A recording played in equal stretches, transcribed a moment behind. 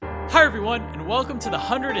Hi everyone, and welcome to the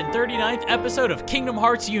 139th episode of Kingdom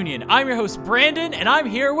Hearts Union. I'm your host Brandon, and I'm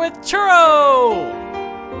here with Churro!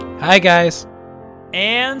 Hi guys.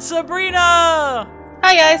 And Sabrina!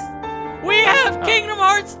 Hi guys! We have Kingdom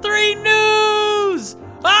Hearts 3 news!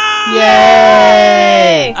 Ah!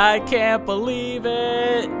 Yay! I can't believe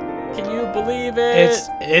it! Can you believe it?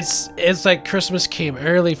 It's like Christmas came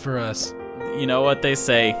early for us. You know what they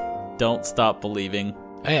say, don't stop believing.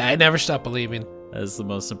 I never stop believing. That is the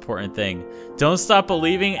most important thing. Don't stop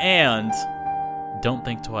believing and don't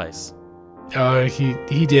think twice. Oh, he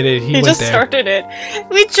did it. He went just there. started it.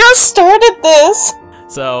 We just started this!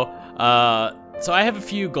 So I have a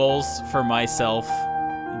few goals for myself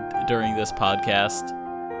during this podcast.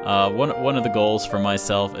 One of the goals for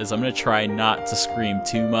myself is I'm going to try not to scream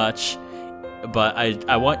too much, but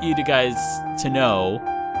I want you guys to know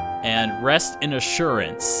and rest in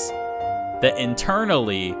assurance that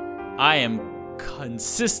internally I am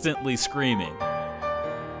consistently screaming.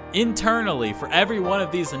 Internally, for every one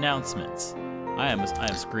of these announcements, I am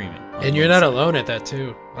screaming. And you're not alone at that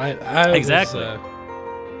too. I Exactly.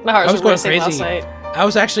 My heart was going racing last crazy. night. I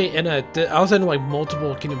was actually in like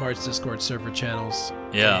multiple Kingdom Hearts Discord server channels.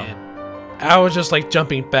 Yeah. And I was just like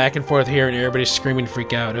jumping back and forth here, and everybody screaming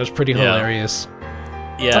freak out. It was pretty hilarious.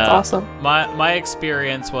 Yeah, That's awesome. My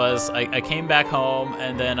experience was I came back home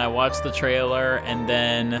and then I watched the trailer and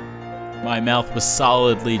then my mouth was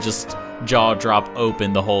solidly just jaw drop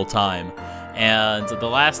open the whole time. And the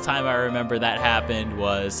last time I remember that happened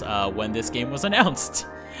was when this game was announced.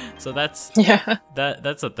 So that's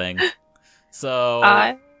a thing. So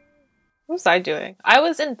What was I doing? I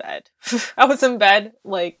was in bed. I was in bed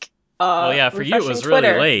like well, yeah, for you it was really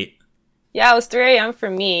Twitter. late. Yeah, it was 3 a.m.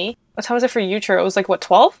 for me. What time was it for you, Churro? It was like, what,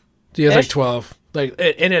 12? Yeah, it was like 12. Like,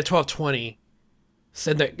 in at 12:20.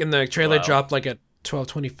 And the trailer Wow. dropped like at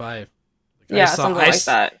 12:25. Yeah, something like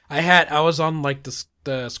that. I was on like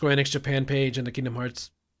the Square Enix Japan page and the Kingdom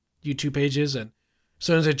Hearts YouTube pages, and as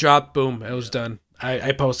soon as it dropped, boom, it was done.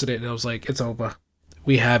 I posted it and I was like, it's over.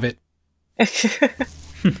 We have it. I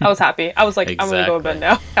was happy. I was like, I'm gonna go to bed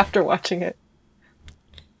now after watching it.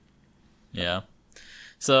 Yeah.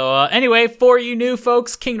 So anyway, for you new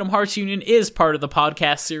folks, Kingdom Hearts Union is part of the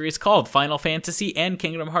podcast series called Final Fantasy and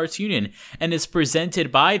Kingdom Hearts Union, and is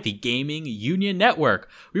presented by the Gaming Union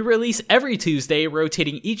Network. We release every Tuesday,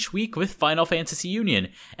 rotating each week with Final Fantasy Union,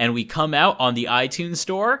 and we come out on the iTunes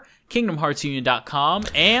Store, KingdomHeartsUnion.com,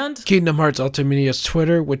 and Kingdom Hearts Ultimania's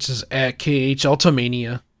Twitter, which is at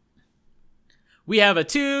KHUltimania. we have a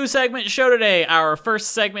 2-segment show today. Our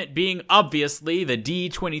first segment being, obviously, the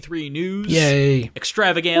D23 News Yay.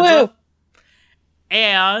 Extravaganza. Woo.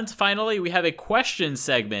 And finally, we have a question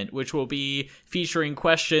segment, which will be featuring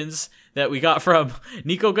questions that we got from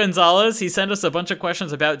Nico Gonzalez. He sent us a bunch of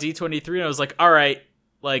questions about D23, and I was like, all right,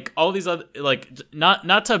 like all these other, like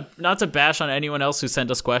not to bash on anyone else who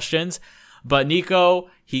sent us questions, but Nico,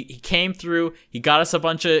 he came through, he got us a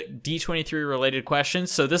bunch of D23 related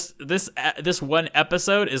questions. So this one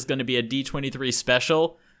episode is going to be a D23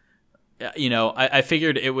 special. You know, I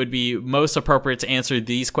figured it would be most appropriate to answer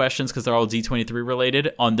these questions because they're all D23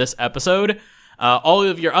 related on this episode. All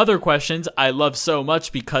of your other questions I love so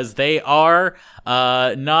much because they are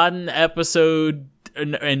non-episode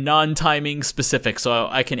and non-timing specific, so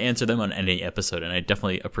I can answer them on any episode, and I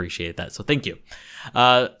definitely appreciate that, so thank you.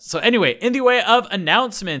 So anyway, in the way of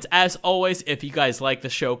announcements, as always, if you guys like the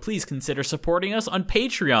show, please consider supporting us on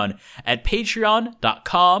Patreon at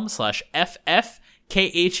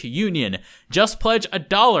patreon.com/FFKHUnion. Just pledge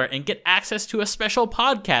 $1 and get access to a special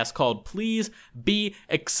podcast called Please Be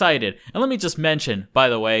Excited. And let me just mention, by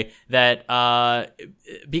the way, that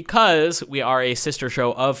because we are a sister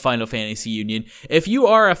show of Final Fantasy Union, if you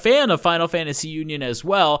are a fan of Final Fantasy Union as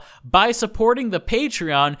well, by supporting the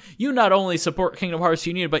Patreon, you not only support Kingdom Hearts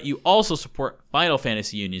Union, but you also support Final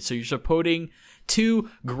Fantasy Union. So you're supporting 2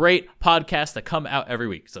 great podcasts that come out every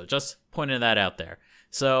week. So just pointing that out there.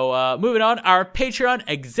 So moving on, our Patreon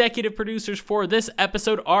executive producers for this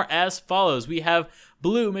episode are as follows. We have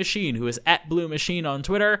Blue Machine, who is at Blue Machine on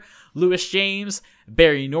Twitter, Lewis James,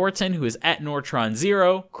 Barry Norton, who is at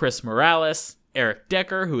Nortron0, Chris Morales, Eric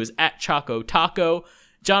Decker, who is at Choco Taco,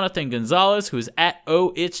 Jonathan Gonzalez, who is at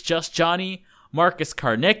Oh It's Just Johnny, Marcus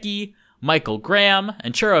Karnecki, Michael Graham,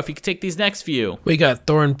 and Churro, if you could take these next few. We got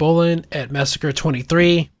Thorin Bolin at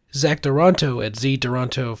Massacre23, Zach Duranto at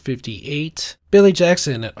ZDuranto58, Billy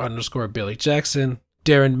Jackson at _Billy Jackson,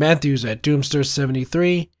 Darren Matthews at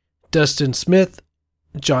Doomster73, Dustin Smith,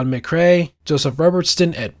 John McRae, Joseph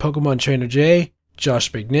Robertson at Pokemon Trainer J,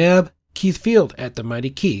 Josh McNabb, Keith Field at The Mighty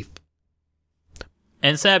Keith.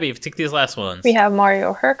 And Sabby, if you take these last ones. We have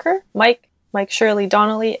Mario Herker, Mike, Mike Shirley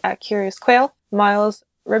Donnelly at Curious Quail, Miles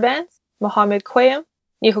Ribans, Mohammed Quayam,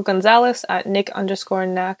 Nico Gonzalez at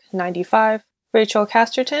Nick_Knack95, Rachel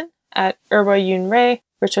Casterton at Erba Yun Ray,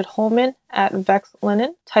 Richard Holman at Vex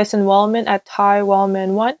Linen, Tyson Wallman at Ty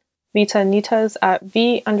Wallman1, Vita Nitas at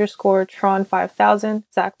V_Tron5000,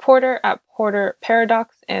 Zach Porter at Porter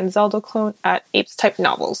Paradox, and Zelda Clone at Apes Type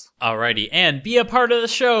Novels. Alrighty, and be a part of the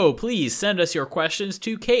show. Please send us your questions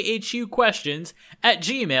to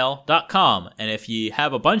khuquestions@gmail.com. And if you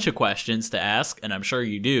have a bunch of questions to ask, and I'm sure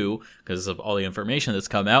you do because of all the information that's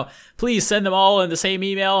come out, please send them all in the same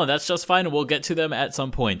email, and that's just fine, and we'll get to them at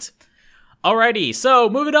some point. Alrighty, so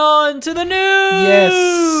moving on to the news! Yes!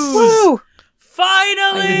 Woo!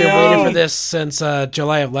 Finally! I've been waiting for this since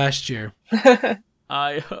July of last year.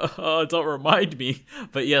 Don't remind me,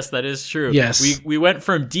 but yes, that is true. Yes. We went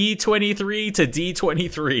from D23 to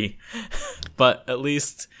D23, but at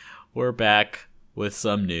least we're back with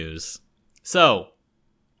some news. So,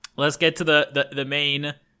 let's get to the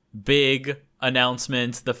main big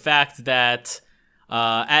announcement. The fact that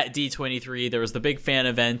at D23 there was the big fan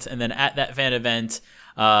event, and then at that fan event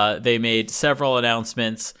they made several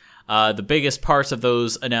announcements. The biggest parts of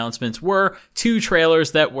those announcements were 2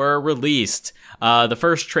 trailers that were released. The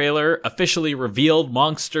first trailer officially revealed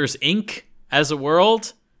Monsters, Inc. as a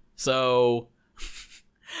world. So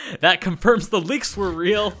that confirms the leaks were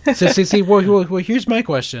real. See, well, here's my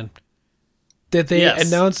question. Did they Yes.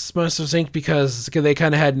 announce Monsters, Inc. because they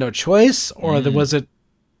kind of had no choice, or was it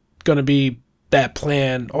going to be that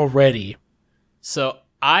plan already? So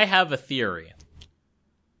I have a theory.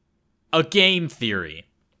 A game theory.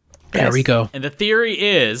 There we go. And the theory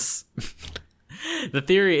is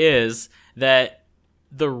that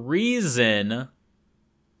the reason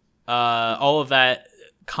all of that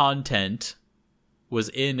content was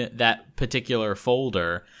in that particular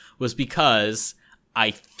folder was because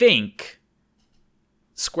I think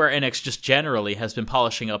Square Enix just generally has been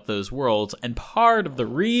polishing up those worlds, and part of the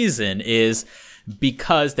reason is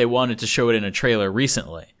because they wanted to show it in a trailer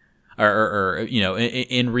recently. Or you know,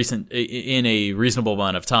 in a reasonable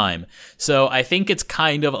amount of time. So I think it's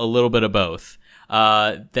kind of a little bit of both.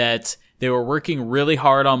 That they were working really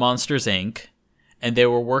hard on Monsters, Inc., and they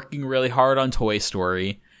were working really hard on Toy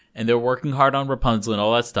Story, and they were working hard on Rapunzel and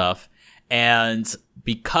all that stuff. And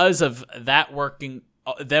because of that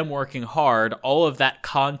them working hard, all of that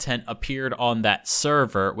content appeared on that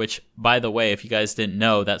server, which, by the way, if you guys didn't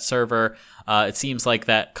know, that server, it seems like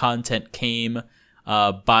that content came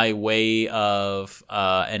by way of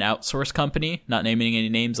an outsource company, not naming any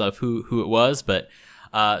names of who it was, but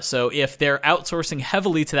so if they're outsourcing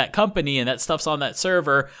heavily to that company and that stuff's on that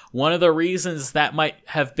server, one of the reasons that might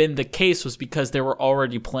have been the case was because they were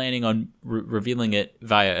already planning on revealing it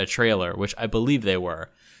via a trailer, which I believe they were.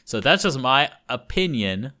 So that's just my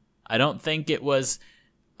opinion. I don't think it was.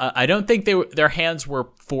 I don't think their hands were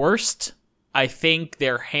forced. I think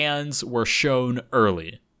their hands were shown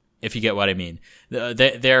early. If you get what I mean.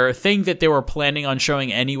 Their thing that they were planning on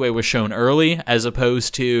showing anyway was shown early, as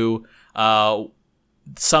opposed to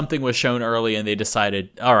something was shown early and they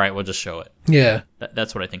decided, all right, we'll just show it. Yeah.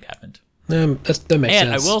 That's what I think happened. That makes sense.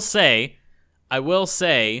 And I will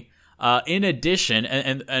say, in addition,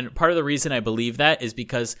 and part of the reason I believe that is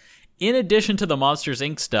because in addition to the Monsters,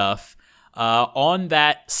 Inc. stuff, on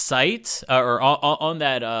that site, or on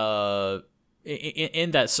that,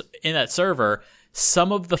 in that server,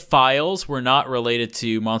 some of the files were not related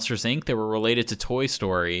to Monsters, Inc. They were related to Toy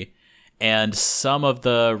Story. And some of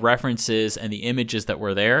the references and the images that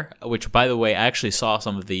were there, which, by the way, I actually saw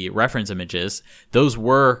some of the reference images, those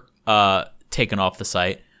were taken off the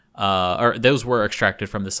site. Or those were extracted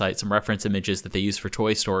from the site, some reference images that they used for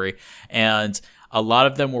Toy Story. And a lot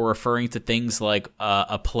of them were referring to things like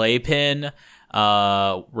a playpen,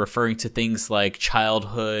 referring to things like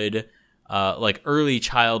childhood, like early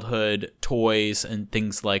childhood toys and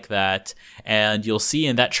things like that. And you'll see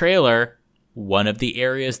in that trailer, one of the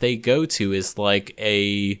areas they go to is like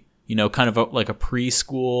a, kind of like a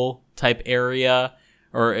preschool type area,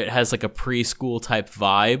 or it has like a preschool type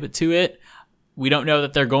vibe to it. We don't know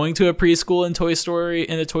that they're going to a preschool in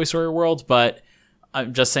the Toy Story world, but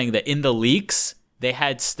I'm just saying that in the leaks, they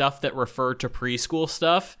had stuff that referred to preschool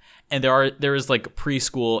stuff, and there is like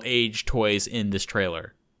preschool age toys in this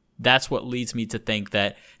trailer. That's what leads me to think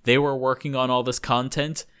that they were working on all this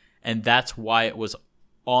content, and that's why it was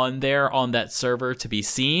on there on that server to be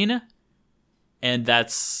seen. And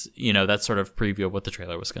that's sort of preview of what the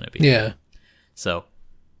trailer was going to be. Yeah. So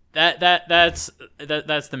that's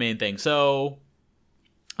the main thing. So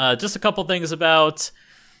just a couple things about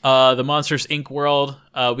the Monsters Inc. world.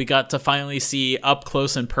 We got to finally see up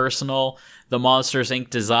close and personal the Monsters Inc.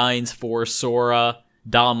 designs for Sora,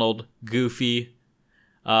 Donald, Goofy.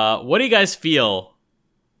 What do you guys feel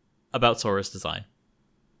about Sora's design?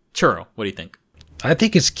 Churro, what do you think? I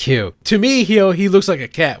think it's cute. To me, he looks like a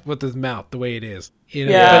cat with his mouth the way it is. You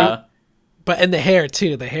know? Yeah. But and the hair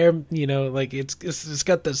too. The hair, like it's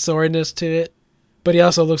got the Sora-ness to it. But he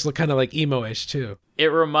also looks kind of like emo-ish too. It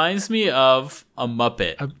reminds me of a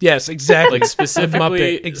Muppet. Yes, exactly. Like specifically,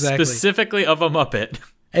 Muppet, exactly. specifically of a Muppet.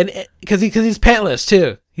 And because he's pantless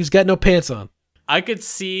too. He's got no pants on. I could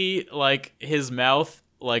see like his mouth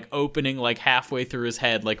like opening like halfway through his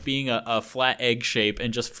head, like being a flat egg shape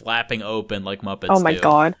and just flapping open like Muppets Oh my do.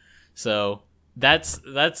 god. So that's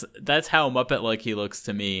how Muppet like he looks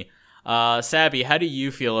to me. Sabby, how do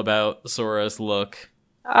you feel about Sora's look?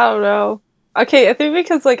 I don't know. Okay, I think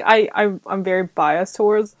because like I'm very biased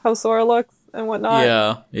towards how Sora looks and whatnot.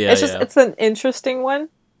 Yeah. It's an interesting one.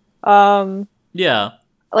 Yeah.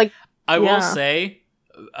 Like I will say,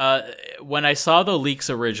 when I saw the leaks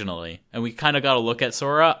originally, and we kind of got a look at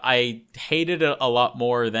Sora, I hated it a lot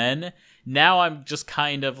more then. Now I'm just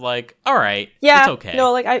kind of like, all right, yeah, it's okay.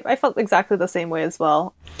 No, like I felt exactly the same way as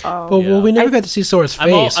well. Well, we never got to see Sora's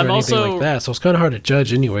face or anything also, like that, so it's kind of hard to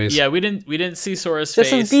judge, anyways. Yeah, we didn't see Sora's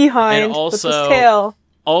just face. his behind, and also, with his tail.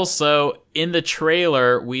 Also, in the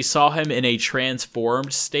trailer, we saw him in a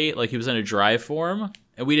transformed state, like he was in a drive form,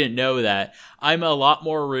 and we didn't know that. I'm a lot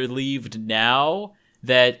more relieved now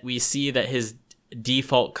that we see that his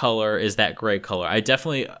default color is that gray color. I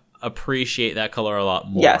definitely appreciate that color a lot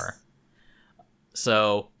more. Yes.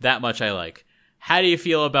 So, that much I like. How do you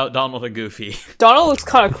feel about Donald and Goofy? Donald looks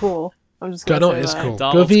kind of cool. I'm just gonna Donald say is that. cool.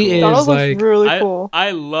 Donald's Goofy cool. is Donald like looks really cool.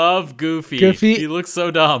 I love Goofy. Goofy- He looks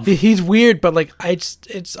so dumb. he's weird, but like I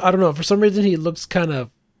don't know. For some reason, he looks kind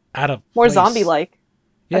of out of More place. zombie-like.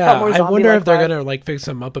 Yeah, more I wonder if zombie-like they're vibe. gonna like fix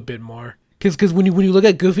him up a bit more. Because when you look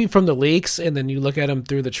at Goofy from the leaks and then you look at him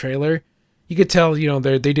through the trailer, you could tell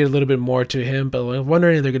they did a little bit more to him. But I'm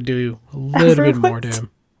wondering if they're gonna do a little bit more to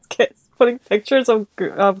him. Kids putting pictures of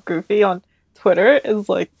Goofy on Twitter is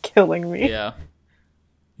like killing me.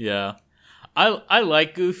 Yeah. I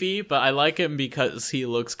like Goofy, but I like him because he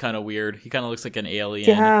looks kind of weird. He kind of looks like an alien.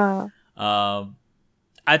 Yeah.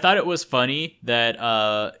 I thought it was funny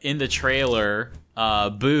that in the trailer,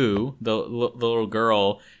 Boo, the little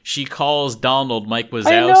girl, she calls Donald Mike Wazowski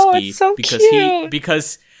I know, it's so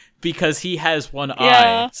because he has one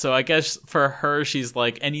Yeah. eye. So I guess for her, she's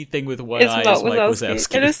like anything with one eye It's is Mike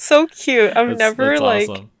Wazowski. It is so cute. I've never that's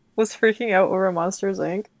awesome. was freaking out over Monsters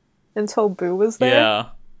Inc. until Boo was there. Yeah.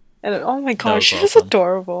 And oh my That gosh, was she's awesome.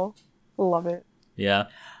 adorable. Love it. Yeah.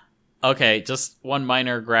 Okay, just one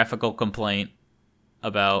minor graphical complaint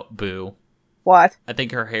about Boo. What? I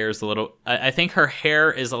think her hair is I think her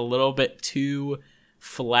hair is a little bit too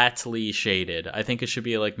flatly shaded. I think it should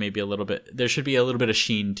be like maybe a little bit. There should be a little bit of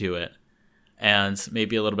sheen to it, and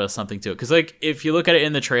maybe a little bit of something to it. Because like if you look at it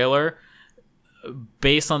in the trailer,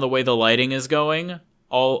 based on the way the lighting is going,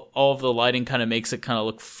 all of the lighting kind of makes it kind of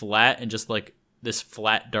look flat and just like this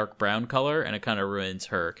flat dark brown color, and it kind of ruins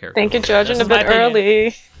her character. Thank you, judging This a is my bit opinion.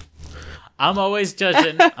 early. I'm always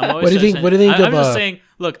judging. What do you think- what do you think I'm of, just saying.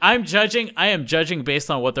 Look, I'm judging. I am judging based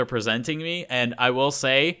on what they're presenting me, and I will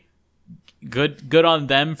say, good on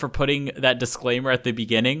them for putting that disclaimer at the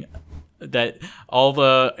beginning that all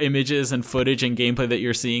the images and footage and gameplay that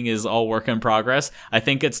you're seeing is all work in progress. I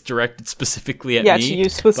think it's directed specifically at Yeah, me. to you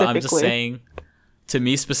But I'm just specifically. saying, to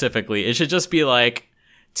me specifically, it should just be like,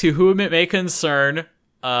 to whom it may concern.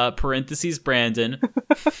 Parentheses Brandon.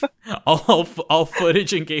 all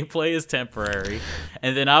footage and gameplay is temporary,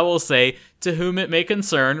 and then I will say, to whom it may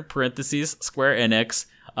concern, parentheses Square Enix.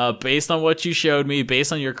 Based on what you showed me,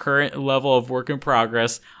 based on your current level of work in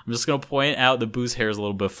progress, I'm just gonna point out the Boo's hair is a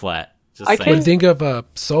little bit flat. Just I saying. What do you think of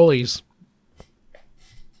Sully's?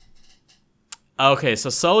 Okay, so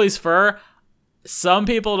Sully's fur. Some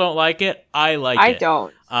people don't like it. I like it. I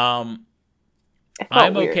don't. Um, It felt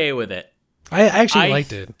I'm weird. okay with it. I actually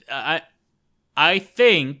liked it. I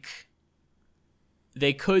think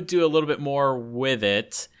they could do a little bit more with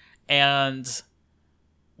it, and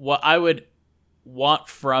what I would want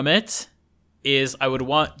from it is I would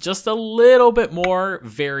want just a little bit more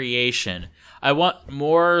variation. I want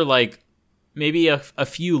more like maybe a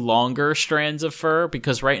few longer strands of fur,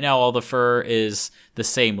 because right now all the fur is the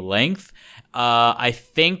same length. I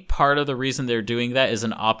think part of the reason they're doing that is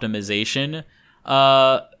an optimization,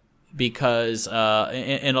 because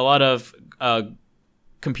in a lot of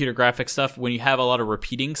computer graphic stuff, when you have a lot of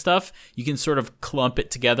repeating stuff, you can sort of clump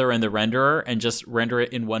it together in the renderer and just render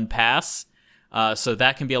it in one pass. So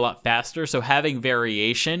that can be a lot faster. So having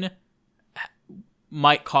variation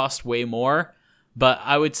might cost way more. But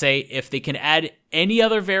I would say if they can add any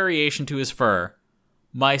other variation to his fur,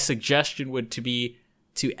 my suggestion would be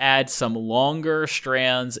to add some longer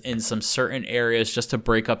strands in some certain areas just to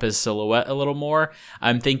break up his silhouette a little more.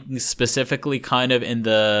 I'm thinking specifically kind of in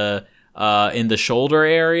the shoulder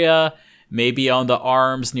area, maybe on the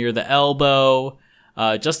arms near the elbow,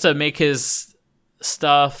 just to make his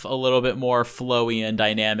stuff a little bit more flowy and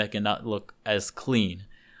dynamic and not look as clean.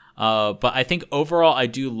 But I think overall I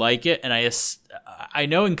do like it, and I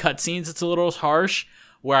know in cutscenes it's a little harsh.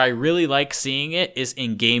 Where I really like seeing it is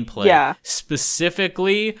in gameplay. Yeah.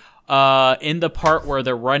 Specifically, in the part where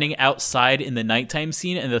they're running outside in the nighttime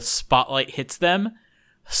scene and the spotlight hits them,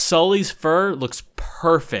 Sully's fur looks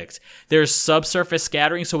perfect. There's subsurface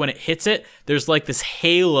scattering, so when it hits it, there's like this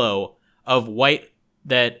halo of white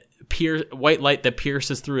light that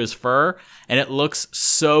pierces through his fur, and it looks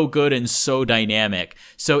so good and so dynamic.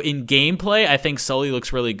 So in gameplay, I think Sully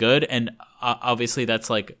looks really good, and obviously that's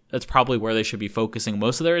probably where they should be focusing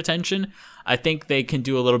most of their attention. I think they can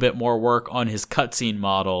do a little bit more work on his cutscene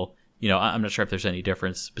model. You know, I'm not sure if there's any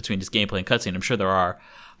difference between his gameplay and cutscene. I'm sure there are.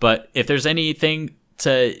 But if there's anything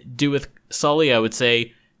to do with Sully, I would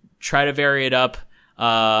say try to vary it up.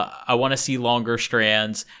 I want to see longer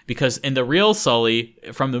strands, because in the real Sully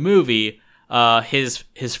from the movie,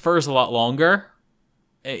 his fur's a lot longer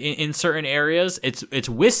in certain areas. It's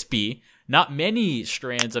wispy. Not many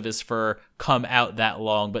strands of his fur come out that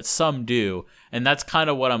long, but some do. And that's kind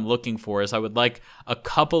of what I'm looking for, is I would like a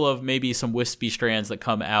couple of maybe some wispy strands that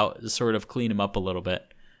come out to sort of clean him up a little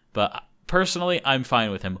bit. But personally, I'm fine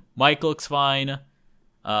with him. Mike looks fine.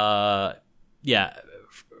 Yeah.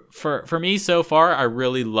 For me so far, I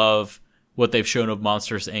really love what they've shown of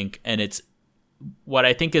Monsters, Inc. And it's what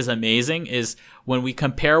I think is amazing is when we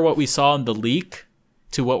compare what we saw in the leak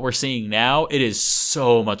to what we're seeing now, it is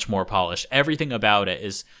so much more polished. Everything about it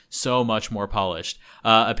is so much more polished.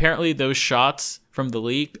 Apparently those shots from the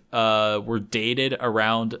leak were dated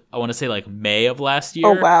around, I want to say like May of last year.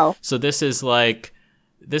 Oh, wow. So this is like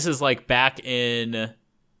back in,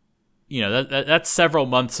 you know, that's several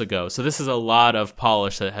months ago. So this is a lot of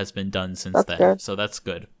polish that has been done since then. Good. So that's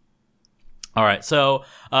good. All right, so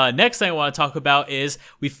next thing I want to talk about is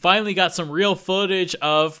we finally got some real footage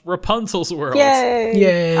of Rapunzel's world.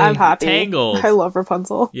 Yay! I'm happy. Tangled. I love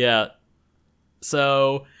Rapunzel. Yeah.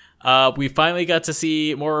 So we finally got to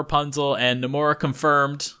see more Rapunzel, and Nomura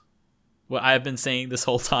confirmed what I've been saying this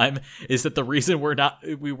whole time, is that the reason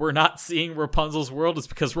we were not seeing Rapunzel's world is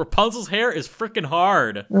because Rapunzel's hair is freaking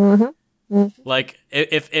hard. Mm-hmm. Mm-hmm. Like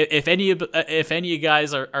if any of you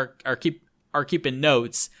guys are keeping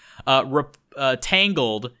notes,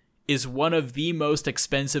 Tangled is one of the most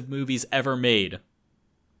expensive movies ever made.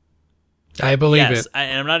 I believe it.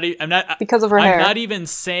 And I'm not because of her hair. I'm not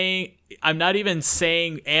even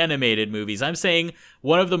saying animated movies. I'm saying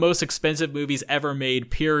one of the most expensive movies ever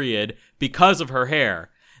made, period, because of her hair.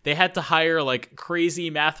 They had to hire like crazy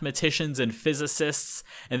mathematicians and physicists,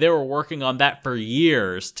 and they were working on that for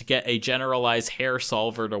years to get a generalized hair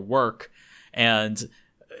solver to work and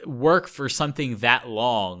work for something that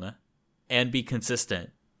long and be consistent.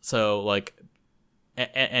 So like,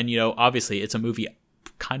 and you know, obviously it's a movie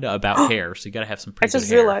kind of about hair, so you gotta have some pretty good hair. I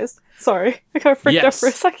just realized. Sorry, I got freaked out for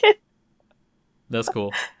a second. That's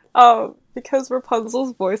cool. Because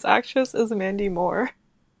Rapunzel's voice actress is Mandy Moore.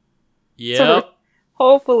 Yeah. So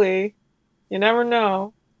hopefully, you never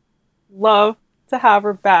know, love to have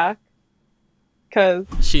her back. Because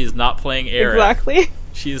she's not playing Aerith. Exactly.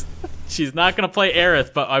 She's not gonna play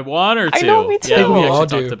Aerith, but I want her to. I know, me too. Yeah, we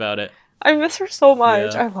actually talked about it. I miss her so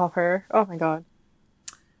much. Yeah. I love her. Oh my god.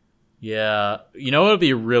 Yeah. You know what would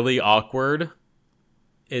be really awkward?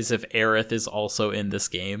 Is if Aerith is also in this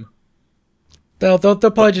game. They'll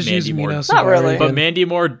probably just use Mina Suvari. Not really. But Mandy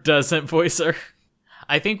Moore doesn't voice her.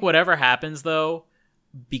 I think whatever happens, though,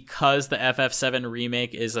 because the FF7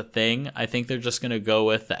 remake is a thing, I think they're just going to go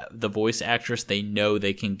with the voice actress they know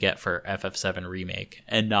they can get for FF7 remake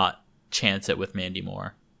and not chance it with Mandy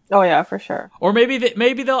Moore. Oh yeah, for sure. Or maybe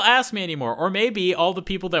they'll ask Mandy Moore. Or maybe all the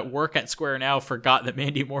people that work at Square now forgot that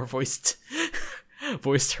Mandy Moore voiced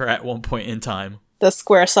her at one point in time. The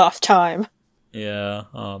Squaresoft time. Yeah.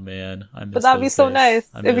 Oh man, I miss. But that'd be so nice.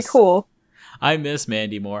 It'd be cool. I miss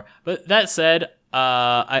Mandy Moore. But that said,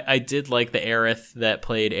 I did like the Aerith that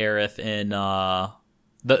played Aerith in. I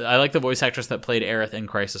like the voice actress that played Aerith in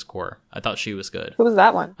Crisis Core. I thought she was good. Who was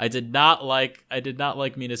that one? I did not like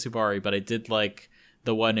Mina Suvari, but I did like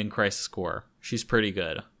the one in Crisis Core. She's pretty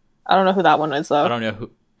good. I don't know who that one is though. I don't know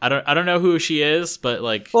I don't know who she is, but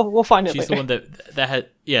like We'll find it she's later. the one that had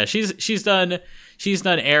she's done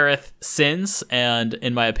Aerith since, and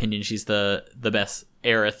in my opinion she's the best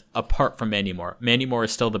Aerith apart from Mandy Moore. Mandy Moore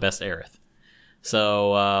is still the best Aerith.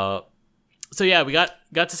 So yeah, we got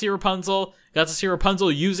to see Rapunzel. Got to see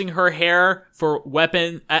Rapunzel using her hair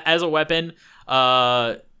as a weapon.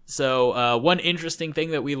 So one interesting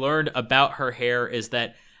thing that we learned about her hair is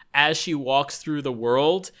that as she walks through the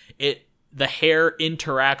world, the hair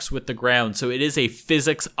interacts with the ground. So it is a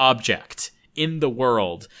physics object in the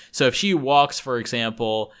world. So if she walks, for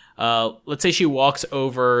example, let's say she walks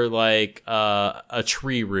over like a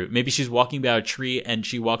tree root. Maybe she's walking by a tree and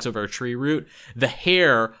she walks over a tree root. The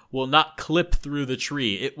hair will not clip through the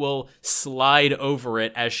tree. It will slide over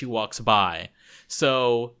it as she walks by.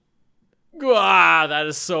 So, that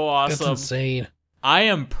is so awesome. That's insane. I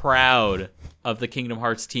am proud of the Kingdom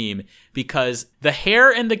Hearts team because the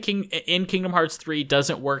hair in Kingdom Hearts 3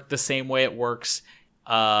 doesn't work the same way it works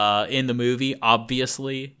in the movie.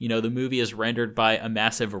 Obviously, the movie is rendered by a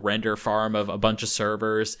massive render farm of a bunch of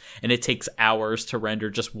servers, and it takes hours to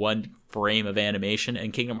render just one frame of animation,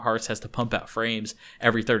 and Kingdom Hearts has to pump out frames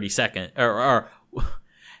every 30 seconds, or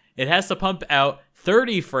it has to pump out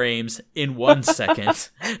 30 frames in 1 second.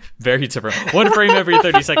 Very different. One frame every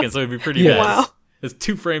 30 seconds, so it'd be pretty bad. Wow. It's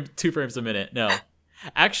two frames a minute. No.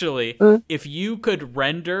 Actually, if you could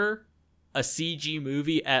render a CG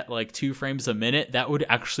movie at like 2 frames a minute, that would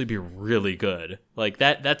actually be really good. Like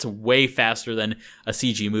that's way faster than a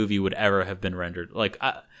CG movie would ever have been rendered. Like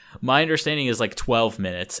my understanding is like 12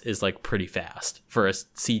 minutes is like pretty fast for a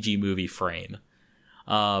CG movie frame.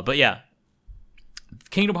 But yeah,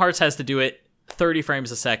 Kingdom Hearts has to do it 30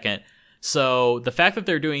 frames a second. So the fact that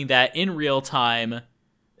they're doing that in real time,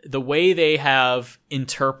 the way they have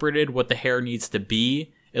interpreted what the hair needs to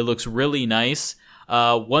be, it looks really nice.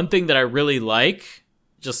 One thing that I really like,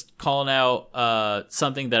 just calling out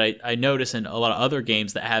something that I notice in a lot of other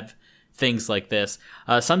games that have things like this.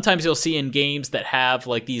 Sometimes you'll see in games that have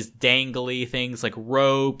like these dangly things like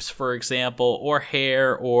ropes, for example, or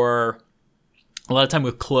hair, or a lot of time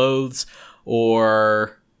with clothes,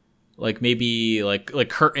 or like maybe like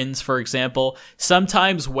curtains, for example.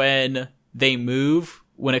 Sometimes when they move,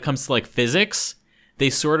 when it comes to like physics, they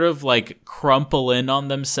sort of like crumple in on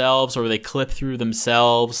themselves or they clip through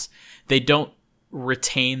themselves. They don't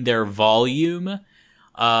retain their volume.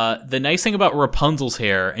 The nice thing about Rapunzel's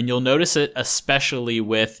hair, and you'll notice it especially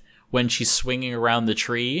with when she's swinging around the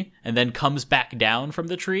tree and then comes back down from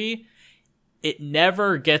the tree, it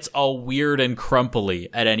never gets all weird and crumply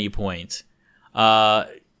at any point.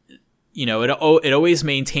 It always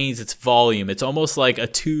maintains its volume. It's almost like a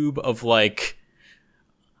tube of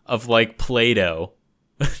Play-Doh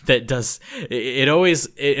that does it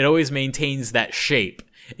always maintains that shape.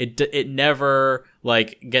 It never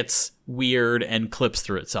like gets weird and clips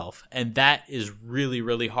through itself, and that is really,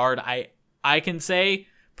 really hard. I can say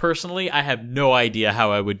personally I have no idea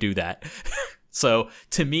how I would do that. So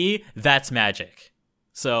to me, that's magic.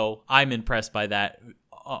 So I'm impressed by that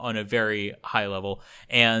on a very high level,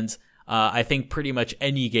 and I think pretty much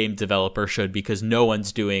any game developer should, because no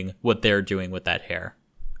one's doing what they're doing with that hair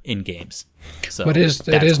in games. So it is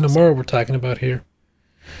Nomura we're talking about here.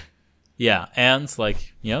 Yeah, and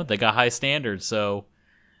they got high standards, so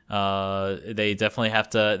they definitely have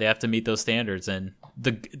to meet those standards. And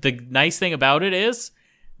the nice thing about it is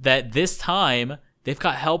that this time they've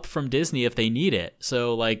got help from Disney if they need it.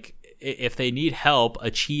 So like if they need help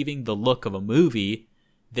achieving the look of a movie,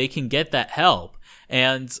 they can get that help.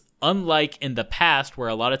 And unlike in the past where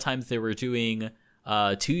a lot of times they were doing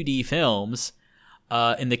 2D films,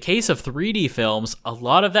 in the case of 3D films, a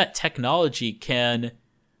lot of that technology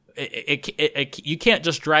you can't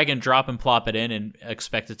just drag and drop and plop it in and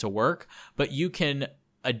expect it to work, but you can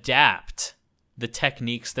adapt the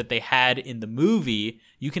techniques that they had in the movie.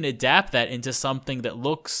 You can adapt that into something that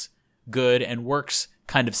looks good and works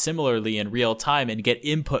kind of similarly in real time and get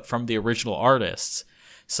input from the original artists.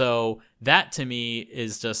 So that to me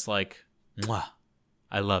is just like, mwah,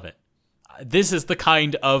 I love it. This is the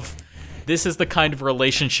kind of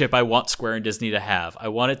relationship I want Square and Disney to have. I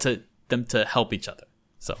want them to help each other.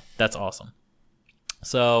 So that's awesome.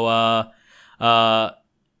 So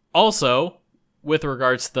also with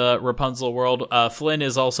regards to the Rapunzel world, Flynn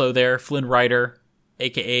is also there. Flynn Rider,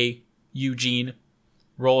 aka Eugene,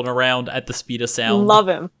 rolling around at the speed of sound. Love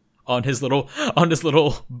him on his little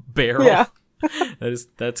barrel. Yeah.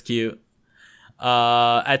 That's cute.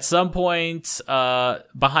 At some point,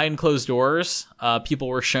 behind closed doors, people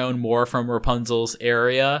were shown more from Rapunzel's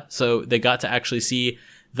area, so they got to actually see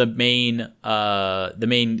the main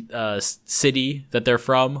city that they're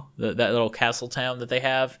from, that little castle town that they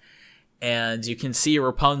have, and you can see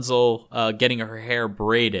Rapunzel getting her hair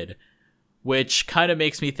braided, which kind of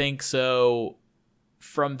makes me think, so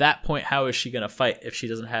from that point, how is she going to fight if she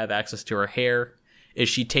doesn't have access to her hair? Is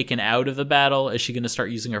she taken out of the battle? Is she going to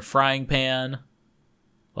start using her frying pan?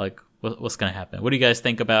 Like, what's going to happen? What do you guys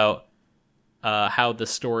think about how the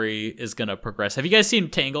story is going to progress? Have you guys seen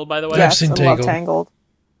Tangled, by the way? I've seen I love Tangled.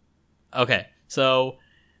 Okay, so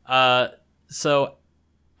how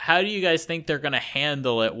do you guys think they're going to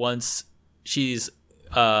handle it once she's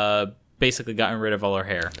basically gotten rid of all her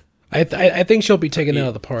hair? I think she'll be taken out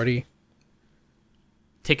of the party.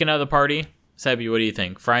 Taken out of the party? Sabi, what do you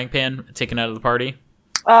think? Frying pan taken out of the party?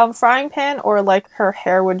 Frying pan, or like her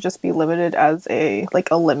hair would just be limited as a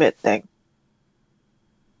limit thing.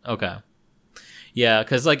 Okay. Yeah,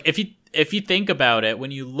 because like if you think about it,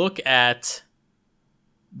 when you look at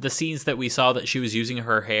the scenes that we saw that she was using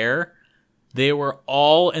her hair, they were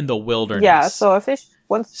all in the wilderness. Yeah, so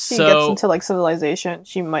once she gets into like civilization,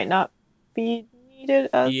 she might not be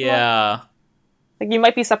needed as much. Like, you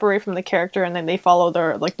might be separated from the character, and then they follow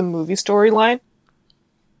their the movie storyline.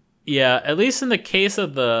 Yeah, at least in the case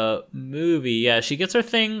of the movie, yeah, she gets her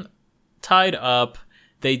thing tied up.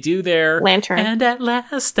 They do their lantern, and at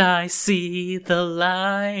last I see the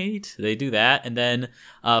light. They do that, and then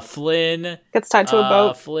Flynn gets tied to a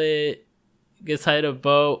boat. Flynn gets tied to a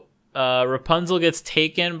boat. Rapunzel gets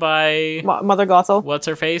taken by Mother Gothel. What's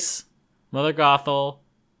her face? Mother Gothel.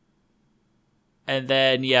 And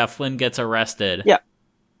then, yeah, Flynn gets arrested. Yeah.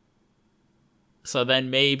 So then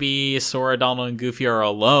maybe Sora, Donald, and Goofy are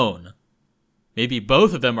alone. Maybe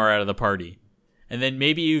both of them are out of the party. And then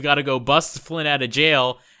maybe you gotta go bust Flynn out of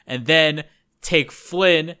jail, and then take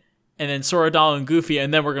Flynn, and then Sora, Donald, and Goofy,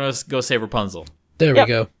 and then we're gonna go save Rapunzel. There we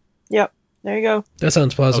go. Yep. There you go. That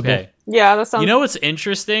sounds plausible. Okay. Yeah, that sounds... You know what's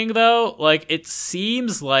interesting, though? Like, it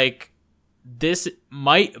seems like this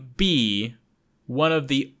might be one of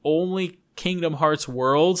the only Kingdom Hearts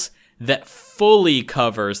worlds that fully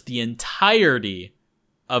covers the entirety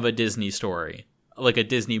of a Disney story, like a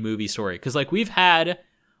Disney movie story. Because like we've had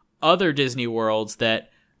other Disney worlds that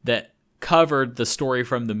covered the story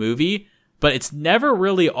from the movie, but it's never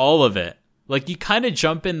really all of it. Like, you kind of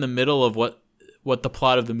jump in the middle of what the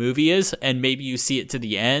plot of the movie is, and maybe you see it to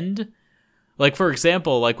the end. Like, for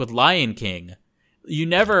example, like with Lion King, you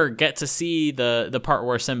never get to see the part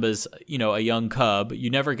where Simba's, a young cub.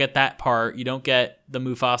 You never get that part. You don't get the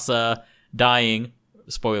Mufasa dying,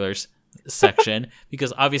 spoilers, section,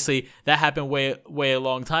 because obviously that happened way a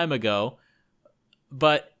long time ago.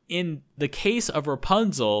 But in the case of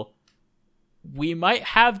Rapunzel, we might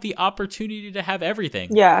have the opportunity to have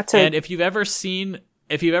everything. Yeah. And if you've ever seen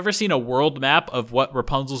a world map of what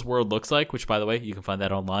Rapunzel's world looks like, which, by the way, you can find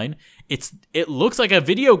that online, it looks like a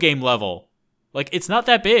video game level. Like, it's not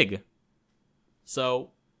that big.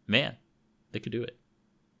 So, man, they could do it.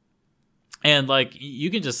 And, like, you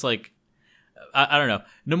can just, like, I don't know.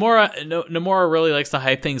 Nomura really likes to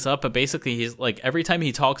hype things up, but basically he's, like, every time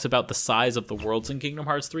he talks about the size of the worlds in Kingdom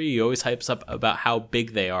Hearts 3, he always hypes up about how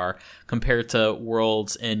big they are compared to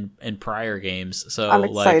worlds in prior games. So I'm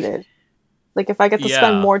excited. Like, if I get to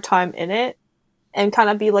spend more time in it, and kind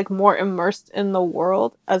of be like more immersed in the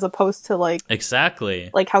world, as opposed to like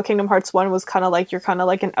like how Kingdom Hearts 1 was kind of like, you're kind of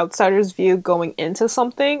like an outsider's view going into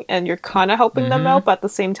something, and you're kind of helping them out, but at the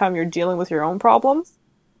same time you're dealing with your own problems.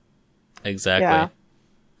 Exactly. Yeah.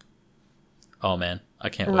 Oh man, I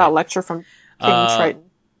can't wait. That lecture from King Triton.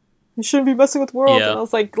 You shouldn't be messing with worlds. Yeah. And I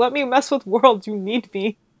was like, let me mess with worlds. You need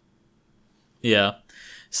me. Yeah.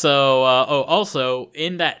 So, also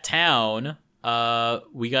in that town,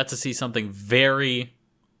 we got to see something very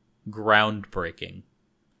groundbreaking.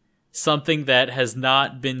 Something that has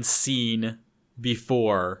not been seen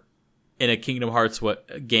before in a Kingdom Hearts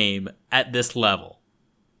game at this level.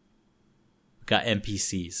 We got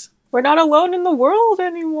NPCs. We're not alone in the world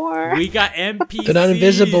anymore. We got NPCs. They're not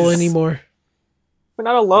invisible anymore. We're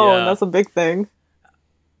not alone. Yeah. That's a big thing.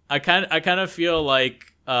 I kind of feel like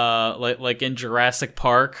in Jurassic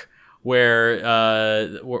Park, where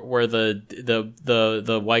the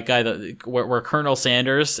white guy where Colonel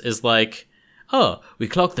Sanders is like, oh, we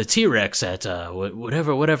clocked the T-Rex at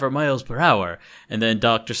whatever miles per hour, and then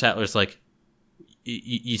Dr. Sattler's like,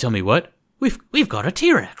 you tell me what? We've got a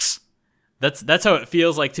T-Rex. That's how it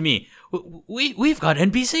feels like to me. We've got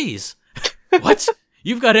NPCs. What?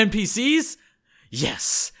 You've got NPCs?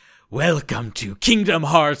 Yes. Welcome to Kingdom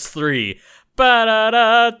Hearts 3.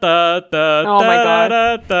 Oh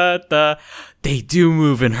my god. They do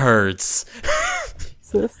move in herds.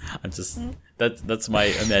 Jesus. That's my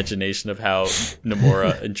imagination of how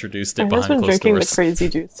Nomura introduced it I behind have been closed drinking doors. the crazy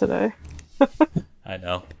juice today. I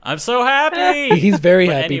know. I'm so happy. He's very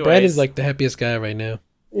But happy. anyways, Brad is like the happiest guy right now.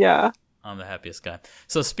 Yeah. I'm the happiest guy.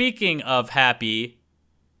 So speaking of happy,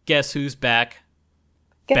 guess who's back?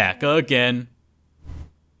 Back again.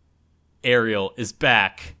 Ariel is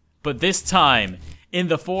back, but this time in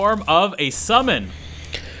the form of a summon.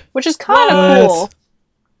 Which is kind of What? cool.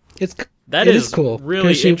 That It is cool. really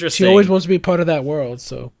 'Cause she, interesting. She always wants to be part of that world,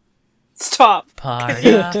 so. Stop. Part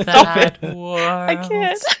of Stop that world. I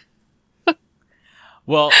can't.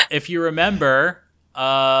 Well, if you remember,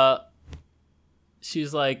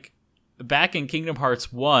 she's like back in Kingdom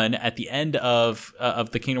Hearts 1 at the end of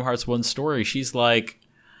the Kingdom Hearts 1 story, she's like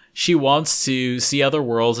she wants to see other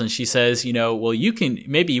worlds, and she says, you know, well, you can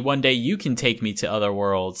maybe one day you can take me to other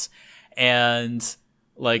worlds. And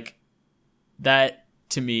like that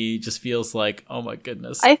to me just feels like, oh my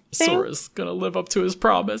goodness, I think- Sora's gonna live up to his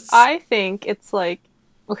promise. I think it's like,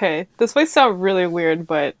 okay, this might sound really weird,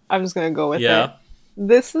 but I'm just gonna go with it.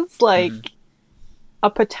 This is like a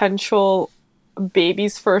potential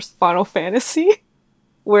baby's first Final Fantasy,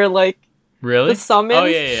 where like Really? the summons Oh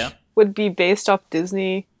yeah. would be based off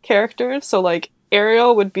Disney characters. So like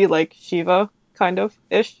Ariel would be like Shiva, kind of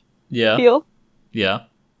ish Yeah. feel. Yeah.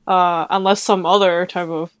 Unless some other type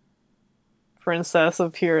of princess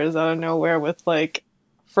appears out of nowhere with like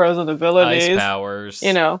frozen abilities. Ice powers.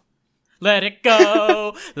 You know. Let it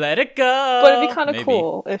go. Let it go. But it'd be kind of Maybe.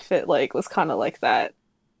 cool if it like was kind of like that.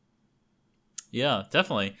 Yeah,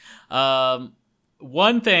 definitely.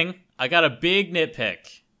 One thing, I got a big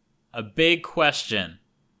nitpick. A big question.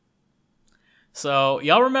 So,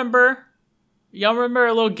 y'all remember a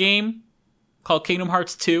little game called Kingdom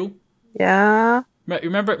Hearts 2? Yeah.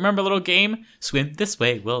 Remember a little game? Swim this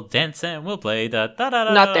way, we'll dance and we'll play da da da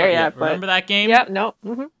da. Not there yet, but remember that game? Yeah, no.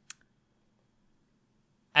 Mm-hmm.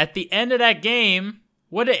 At the end of that game,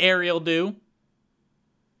 what did Ariel do?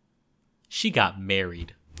 She got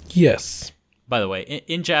married. Yes. By the way,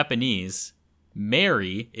 in Japanese,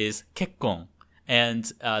 marry is kekkon, and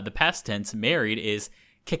the past tense married is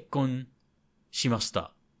kekkon shimashita.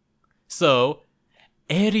 So,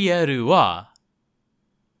 Ariel は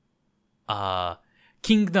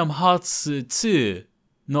Kingdom Hearts 2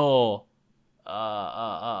の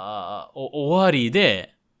終わり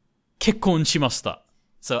で結婚しました.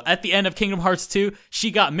 So, at the end of Kingdom Hearts 2,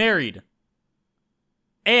 she got married.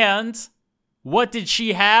 And what did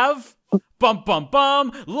she have? Bum bum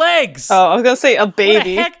bum legs. Oh, I was gonna say a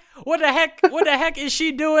baby. What the heck is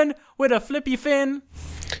she doing with a flippy fin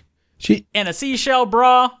She and a seashell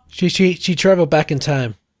bra? she traveled back in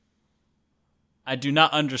time. I do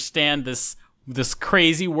not understand this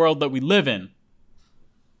crazy world that we live in.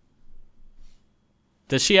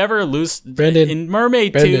 Does she ever lose Brandon, in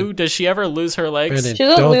Mermaid 2? Brandon. Does she ever lose her legs? Brandon, She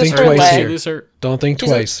doesn't don't lose think her twice legs. here. Lose her. Don't think She's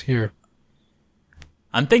a- twice here.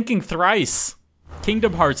 I'm thinking thrice.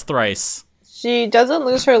 Kingdom Hearts thrice. She doesn't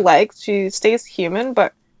lose her legs. She stays human,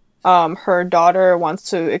 but her daughter wants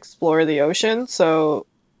to explore the ocean, so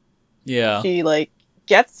Yeah. she like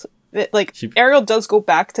gets it. Like She- Ariel does go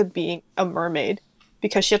back to being a mermaid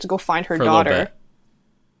because she had to go find her For a little daughter. bit.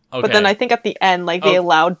 Okay. But then I think at the end, like they Oh.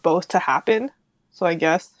 allowed both to happen, so I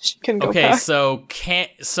guess she can go Okay, back.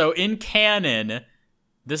 so in canon,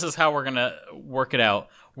 this is how we're gonna work it out.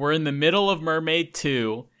 We're in the middle of Mermaid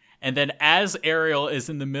 2, and then as Ariel is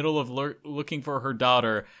in the middle of looking for her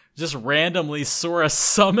daughter, just randomly Sora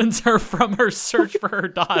summons her from her search for her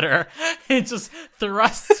daughter and just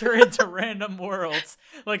thrusts her into random worlds.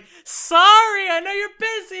 Like, sorry, I know you're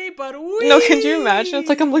busy, but we. No, can you imagine? It's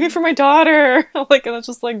like I'm looking for my daughter, like, and it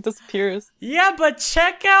just like disappears. Yeah, but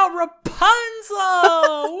check out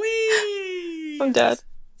Rapunzel. Wee. I'm dead.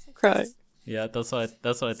 I'm crying. Yeah, that's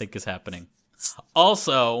what I think is happening.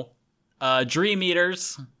 Also, Dream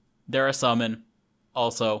Eaters, they're a summon.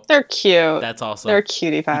 Also, They're cute. that's awesome. They're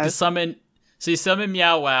cutie You can pies. summon. So you summon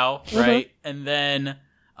Meow Wow, right? And then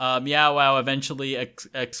Meow Wow eventually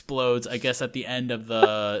explodes. I guess at the end of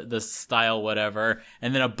the style, whatever.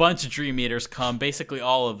 And then a bunch of Dream Eaters come, basically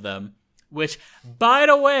all of them. Which, by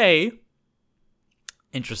the way,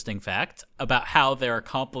 interesting fact about how they're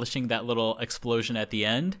accomplishing that little explosion at the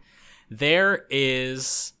end. There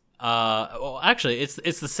is well, actually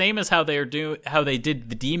it's the same as how they did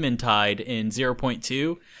the Demon Tide in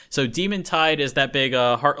 0.2. So Demon Tide is that big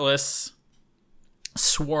heartless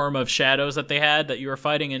swarm of shadows that they had that you were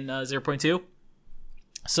fighting in 0.2.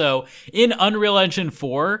 So in Unreal Engine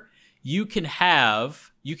 4, you can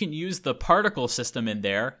use the particle system in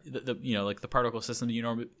there, like the particle system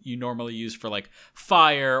you normally use for like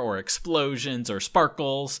fire or explosions or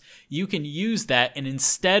sparkles. You can use that, and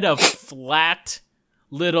instead of flat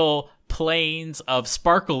little planes of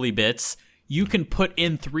sparkly bits, you can put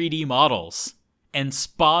in 3D models and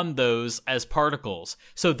spawn those as particles.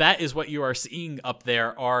 So that is what you are seeing up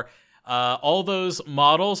there. Are all those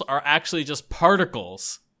models are actually just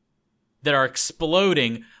particles that are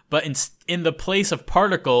exploding, but in the place of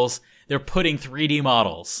particles, they're putting 3D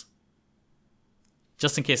models.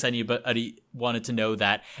 Just in case anybody wanted to know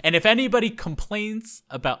that. And if anybody complains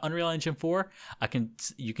about Unreal Engine 4,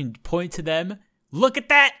 you can point to them. Look at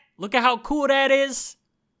that! Look at how cool that is!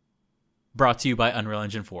 Brought to you by Unreal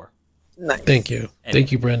Engine 4. Nice. Thank you.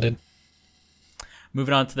 Thank you, Brendan.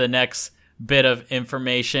 Moving on to the next bit of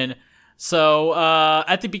information. So,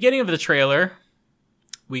 at the beginning of the trailer,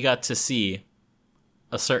 we got to see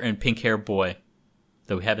a certain pink-haired boy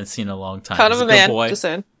that we haven't seen in a long time. Kind of He's a man, good boy. just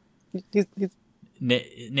saying. He's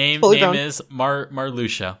Name grown. is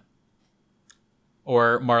Marluxia.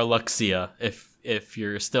 Or Marluxia, if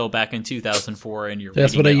you're still back in 2004 and you're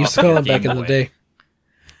That's reading what I it used off to call of him back in the Game Boy. day.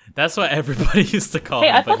 That's what everybody used to call Hey,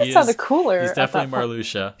 him. I thought but it sounded cooler. He's at that definitely point.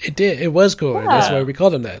 Marluxia. It did. It was cool. Yeah. That's why we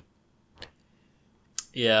called him that.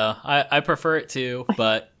 Yeah, I prefer it too,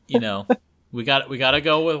 but we got to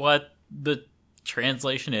go with what the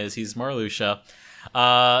translation is. He's Marluxia.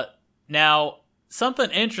 Now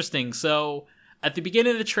something interesting. So at the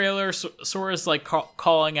beginning of the trailer, Sora's like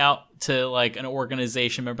calling out to like an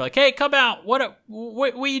organization member, like, "Hey, come out! What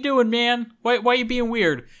are you doing, man? Why are you being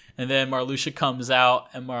weird?" And then Marluxia comes out,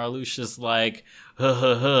 and Marluxia's like,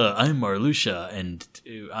 I'm Marluxia, and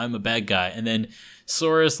I'm a bad guy. And then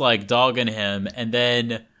Sora's like dogging him, and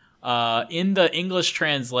then in the English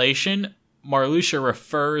translation, Marluxia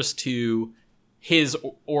refers to his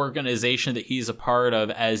organization that he's a part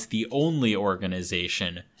of as the only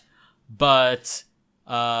organization. But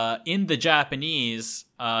in the Japanese,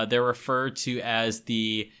 they're referred to as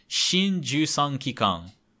the Shin Jusan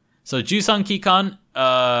Kikan. So Jusan Kikan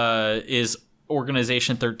is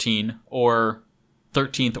Organization 13 or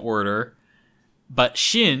 13th Order, but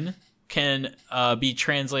Shin can be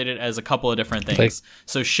translated as a couple of different things.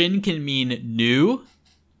 So Shin can mean new.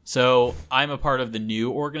 So I'm a part of the new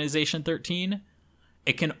Organization 13.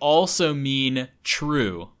 It can also mean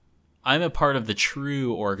true. I'm a part of the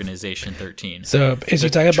true Organization 13. So is he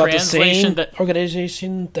talking about the same translation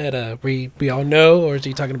organization that we all know, or is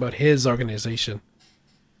he talking about his organization?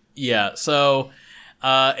 Yeah, so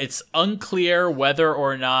it's unclear whether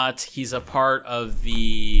or not he's a part of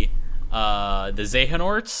the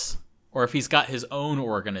Xehanorts, or if he's got his own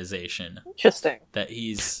organization Interesting. that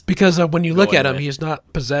he's... Because when you look Going at him, with. he's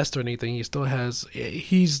not possessed or anything. He still has.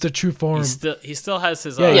 He's the true form. He still has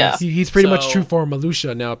his Yeah, own. Yeah. He's pretty much So- true form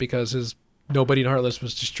Marluxia now because his Nobody in Heartless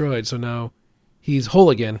was destroyed. So now he's whole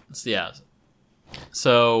again. Yeah.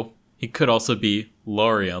 So he could also be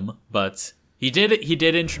Laurium, but he did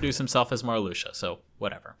introduce himself as Marluxia, so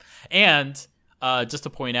whatever. And just to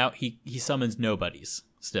point out, he summons nobodies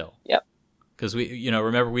still. Yep. Because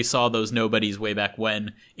remember we saw those nobodies way back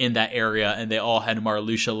when in that area, and they all had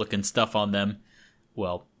Marluxia looking stuff on them.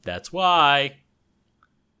 Well, that's why.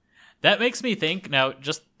 That makes me think, now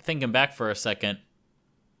just thinking back for a second.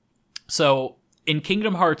 So in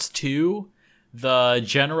Kingdom Hearts 2, the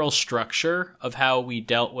general structure of how we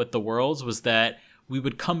dealt with the worlds was that we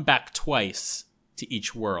would come back twice to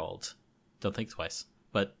each world. Don't think twice.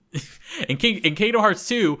 But in Kingdom Hearts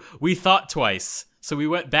 2, we thought twice. So we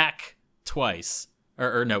went back twice.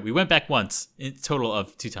 Or no, we went back once. In total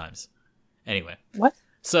of 2 times. Anyway. What?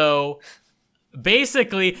 So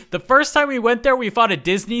basically, the first time we went there, we fought a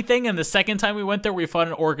Disney thing. And the second time we went there, we fought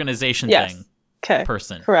an organization Yes. thing. Okay.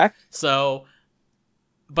 Person. Correct. So,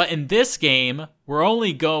 but in this game, we're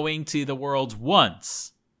only going to the worlds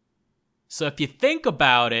once. So if you think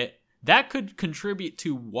about it, that could contribute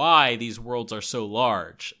to why these worlds are so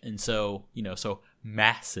large and so, so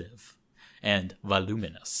massive and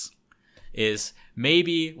voluminous. Is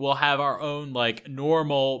maybe we'll have our own like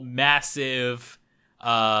normal massive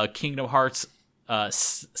Kingdom Hearts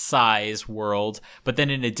size world, but then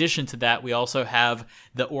in addition to that, we also have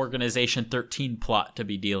the Organization 13 plot to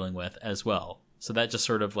be dealing with as well. So that just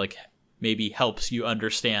sort of like maybe helps you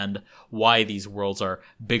understand why these worlds are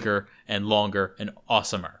bigger and longer and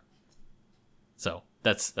awesomer. So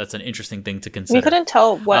that's an interesting thing to consider. We couldn't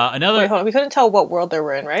tell what. another- Wait, hold on. We couldn't tell what world they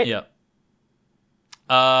were in, right? Yeah.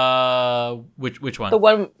 Which one? The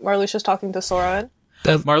one Marluxia's talking to Sora in.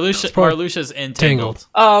 That's probably Marluxia's in Tangled.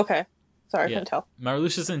 Oh, okay. Sorry, I couldn't tell.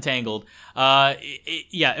 Marluxia's entangled.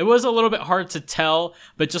 It was a little bit hard to tell,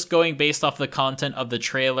 but just going based off the content of the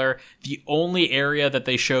trailer, the only area that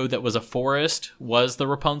they showed that was a forest was the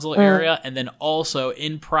Rapunzel area, and then also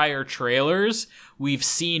in prior trailers, we've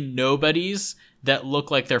seen nobodies that look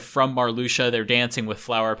like they're from Marluxia. They're dancing with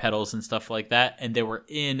flower petals and stuff like that, and they were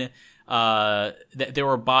they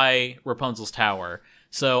were by Rapunzel's tower.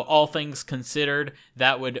 So all things considered,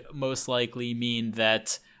 that would most likely mean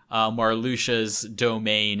that Marluxia's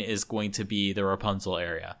domain is going to be the Rapunzel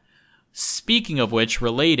area. Speaking of which,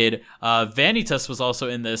 related, Vanitas was also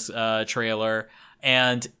in this trailer,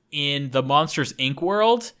 and in the Monsters, Inc.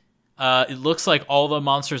 world, it looks like all the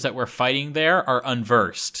monsters that we're fighting there are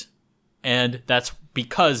unversed. And that's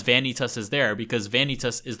because Vanitas is there, because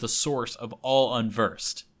Vanitas is the source of all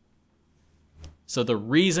unversed. So the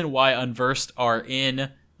reason why unversed are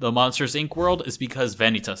in the Monsters, Inc. world is because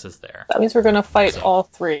Vanitas is there. That means we're gonna fight all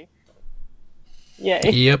three. Yay.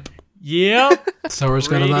 Yep. Yep. Sora's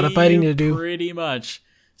got a lot of fighting to do. Pretty much.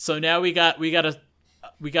 So now we got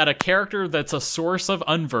a character that's a source of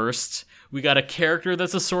unversed. We got a character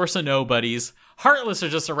that's a source of nobodies. Heartless are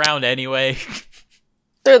just around anyway.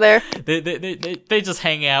 They're there. They just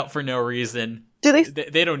hang out for no reason. Do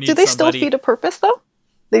they don't need Do they somebody. still feed a purpose though?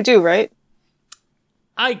 They do, right?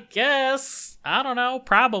 I guess. I don't know.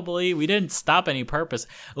 Probably. We didn't stop any purpose.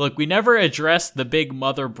 Look, we never addressed the big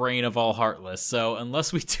mother brain of all Heartless. So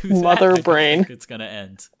unless we do that, Mother I don't brain. think it's going to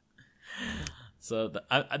end. So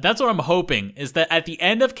that's what I'm hoping, is that at the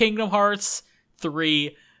end of Kingdom Hearts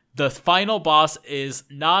 3, the final boss is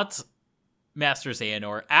not Master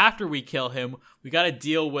Xehanort. After we kill him, we got to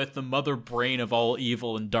deal with the mother brain of all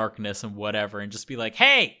evil and darkness and whatever, and just be like,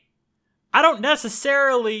 hey, I don't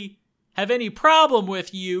necessarily have any problem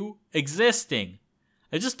with you existing.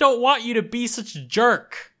 I just don't want you to be such a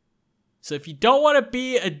jerk. So if you don't want to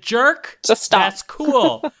be a jerk, Just stop. that's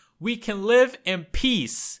cool. We can live in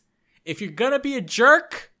peace. If you're gonna be a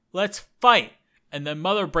jerk, let's fight. And then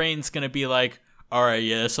Mother Brain's gonna be like, all right,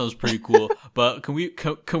 yeah, that sounds pretty cool. But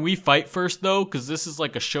can we fight first though? Because this is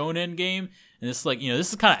like a shonen game, and this is like, this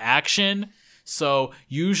is kind of action. So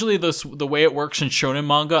usually the way it works in shonen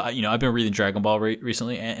manga, I've been reading Dragon Ball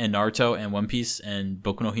recently, and Naruto, and One Piece, and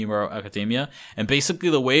Boku no Hero Academia, and basically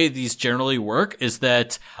the way these generally work is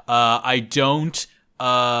that I don't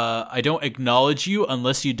acknowledge you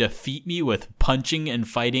unless you defeat me with punching and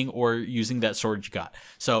fighting or using that sword you got.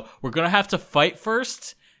 So we're gonna have to fight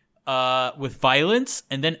first with violence,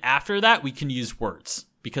 and then after that we can use words,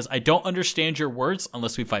 because I don't understand your words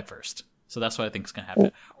unless we fight first. So that's what I think is gonna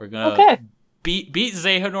happen. We're gonna beat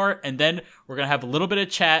Xehanort, and then we're gonna have a little bit of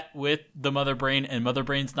chat with the Mother Brain, and Mother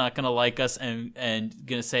Brain's not gonna like us and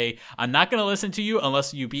gonna say, I'm not gonna listen to you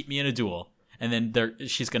unless you beat me in a duel. And then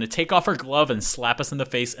she's gonna take off her glove and slap us in the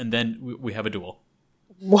face, and then we have a duel.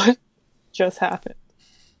 What just happened?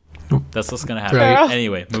 That's what's gonna happen. Right.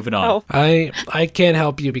 Anyway, moving on. Oh. I can't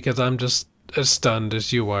help you because I'm just as stunned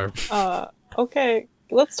as you are. Okay.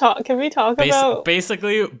 Let's talk. Can we talk about...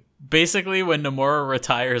 Basically, when Nomura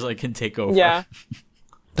retires, I can take over. Yeah.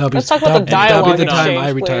 Let's talk about the That'll dialogue be the time exchange, I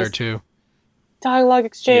retire please. too. Dialogue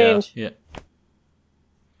exchange. Yeah.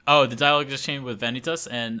 Oh, the dialogue exchange with Vanitas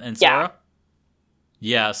and Yeah. Sora?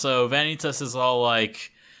 Yeah, so Vanitas is all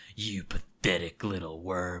like, you pathetic little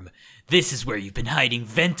worm. This is where you've been hiding,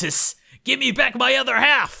 Ventus. Give me back my other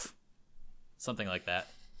half. Something like that.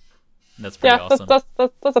 And that's pretty awesome.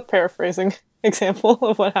 That's a paraphrasing example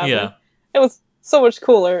of what happened. Yeah. It was so much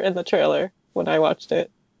cooler in the trailer when I watched it.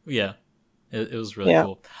 Yeah. It was really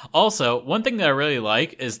cool. Also, one thing that I really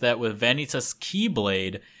like is that with Vanitas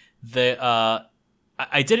Keyblade,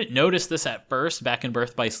 I didn't notice this at first back in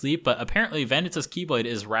Birth by Sleep, but apparently Vanitas Keyblade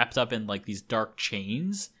is wrapped up in like these dark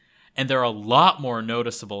chains, and they're a lot more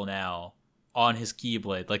noticeable now on his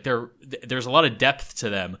Keyblade. Like there's a lot of depth to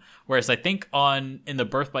them, whereas I think in the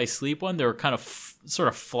Birth by Sleep one, they were kind of sort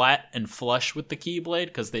of flat and flush with the Keyblade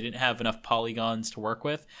because they didn't have enough polygons to work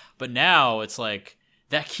with. But now it's like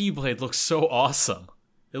that Keyblade looks so awesome.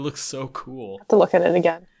 It looks so cool. To look at it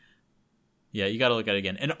again. Yeah, you got to look at it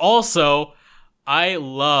again. And also, I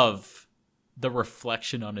love the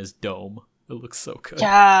reflection on his dome. It looks so good.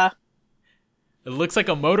 Yeah. It looks like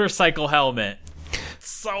a motorcycle helmet. It's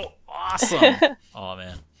so awesome. Oh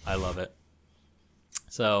man, I love it.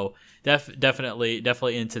 So definitely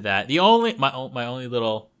into that. My only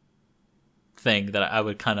little thing that I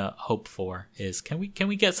would kind of hope for is can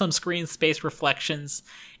we get some screen space reflections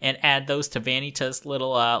and add those to Vanitas'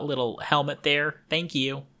 little helmet there? Thank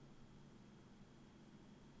you. Yeah, that's what I was thinking.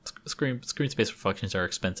 Like, I don't know if it's gonna be like a 3D reflection, but like a screen space reflection. That'd be cool. Basically, when Nomura retires, I can take over. That'd be cool. Yeah. Okay, let's talk. Can we talk about... Basically, when Nomura retires, I can take over. Can we talk about Screen space reflections are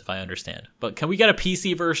expensive, I understand. But can we get a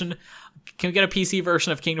PC version? Can we get a PC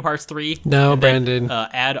version of Kingdom Hearts 3? No, Brandon.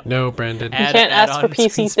 No, Brandon. You can't ask for on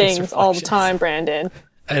PC screen space things all the reflections. time, Brandon.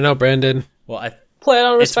 I know, Brandon. Well, Play it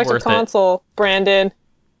on a It's respected worth it. console, Brandon.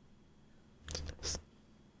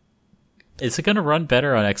 is it going to run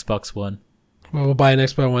better on Xbox One Well, we'll buy an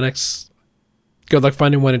Xbox One X. Good luck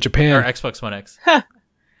finding one in or Japan. Xbox One X?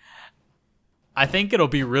 I think it'll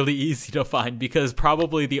be really easy to find because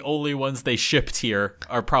probably the only ones they shipped here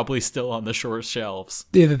are probably still on the shore shelves.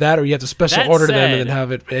 Either that or you have to special That order them said- and then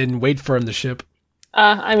have it and wait for them to ship.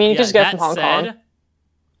 I mean, you can just get it that from Hong Kong.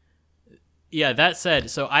 Yeah, that said,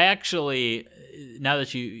 so I actually, now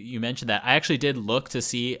that you mentioned that, I actually did look to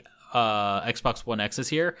see Xbox One X's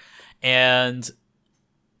here, and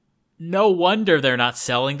no wonder they're not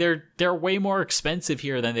selling. They're way more expensive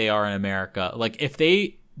here than they are in America. Like, if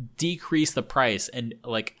they decrease the price and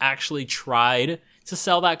like actually tried to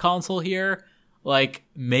sell that console here, like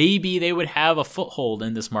maybe they would have a foothold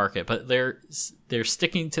in this market, but they're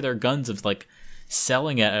sticking to their guns of like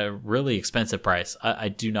selling at a really expensive price. I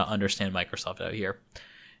do not understand Microsoft out here.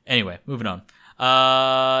 Anyway, moving on.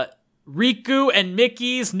 Riku and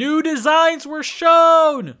Mickey's new designs were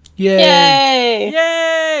shown. Yay! Yay!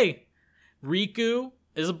 Yay! Riku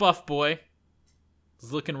is a buff boy.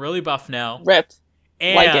 He's looking really buff now. Ripped.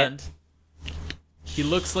 Like And he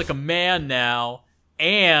looks like a man now,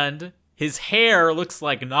 and his hair looks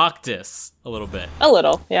like Noctis a little bit. A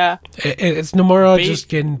little, yeah. It's Nomura Ba- just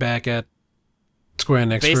getting back at Square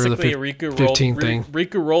Enix for the Basically, Riku 15 rolled, thing.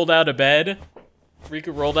 Riku rolled out of bed.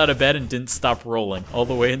 Riku rolled out of bed and didn't stop rolling all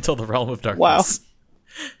the way until the Realm of Darkness.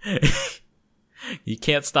 Wow. You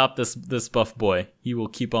can't stop this buff boy. He will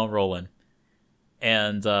keep on rolling.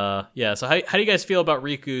 And yeah, so how do you guys feel about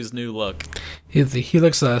Riku's new look? He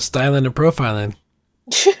looks styling and profiling.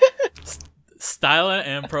 Styling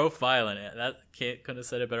and profiling. That couldn't have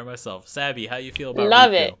said it better myself. Sabby, how you feel about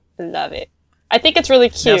Love Riku? Love it. I think it's really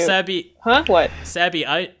cute. Now, Sabby, Huh? What?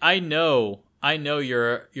 I know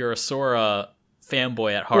you're a Sora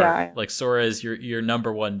fanboy at heart. Yeah. Like Sora is your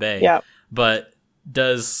number one bae. Yeah. But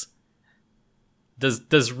does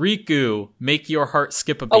Riku make your heart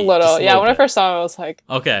skip a beat? A little. Just a Yeah, little when I bit? first saw him, I was like,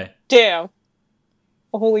 Okay. damn.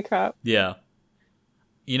 Oh, holy crap. Yeah.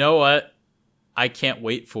 You know what I can't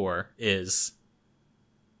wait for is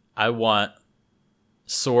I want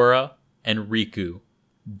Sora and Riku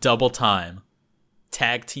double time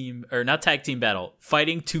tag team, or not tag team battle,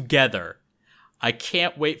 fighting together. I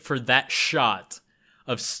can't wait for that shot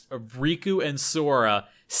of Riku and Sora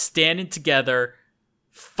standing together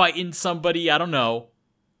fighting somebody, I don't know,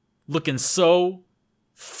 looking so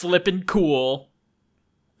flippin' cool.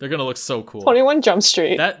 They're gonna look so cool. 21 Jump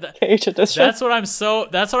Street. Cage edition. That's what I'm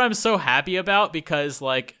so happy about, because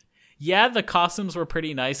like, yeah, the costumes were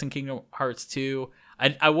pretty nice in Kingdom Hearts 2.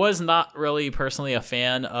 I was not really personally a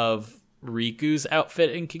fan of Riku's outfit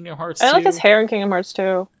in Kingdom Hearts 2. I like his hair in Kingdom Hearts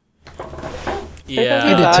 2. Yeah,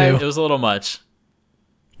 I did too. It was a little much.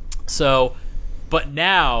 So, but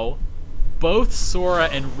now both Sora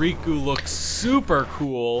and Riku look super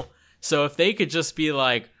cool. So if they could just be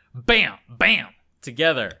like, bam, bam,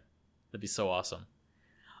 together, that'd be so awesome.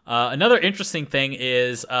 Another interesting thing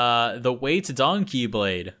is the Way to Dawn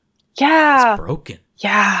Keyblade. Yeah. It's broken.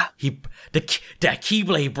 Yeah. That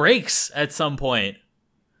Keyblade breaks at some point.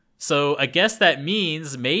 So I guess that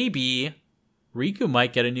means maybe Riku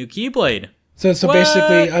might get a new Keyblade. So What?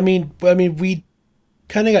 basically, I mean, we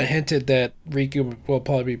kind of got hinted that Riku will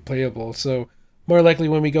probably be playable. So more likely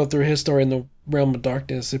when we go through his story in the Realm of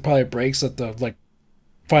Darkness, it probably breaks at the like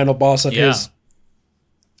final boss of his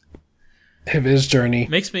journey.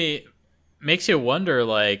 Makes you wonder,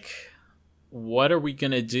 like, what are we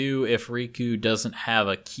gonna do if Riku doesn't have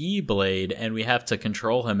a Keyblade and we have to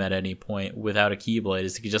control him at any point without a Keyblade?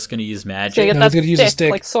 Is he just gonna use So magic? you get No, that he's gonna use a stick,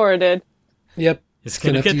 stick. like Sora did. Yep. He's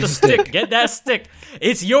gonna have to get the use a stick. Get that stick.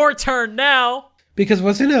 It's your turn now. Because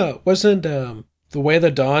wasn't the Way of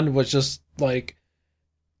the Dawn was just like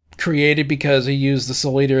created because he used the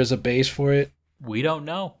Soul Eater as a base for it? We don't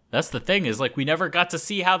know. That's the thing, is like we never got to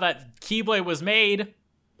see how that Keyblade was made.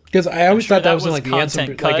 Because I always sure thought that that was in was like the answer,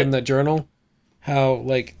 content like cut. in the journal, how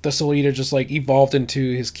like the Soul Eater just like evolved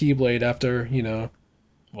into his Keyblade after, you know.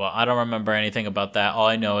 Well, I don't remember anything about that. All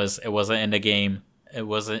I know is it wasn't in the game. There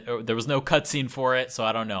was no cutscene for it, so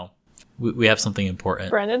I don't know. We have something important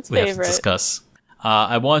Brandon's we have favorite. to discuss.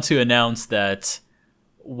 I want to announce that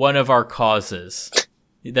one of our causes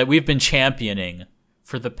that we've been championing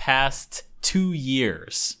for the past 2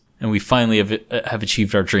 years, and we finally have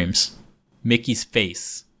achieved our dreams. Mickey's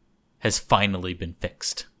face has finally been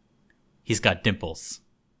fixed. He's got dimples.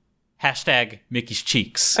 Hashtag Mickey's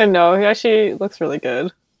cheeks. I know, he actually looks really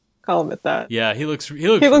good. I'll admit that. Yeah, he looks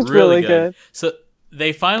really good. So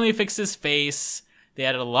they finally fixed his face. They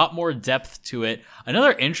added a lot more depth to it.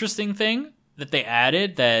 Another interesting thing that they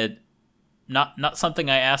added that not something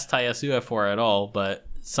I asked Tayasua for at all, but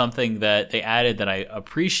something that they added that I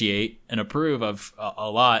appreciate and approve of a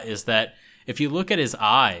lot is that if you look at his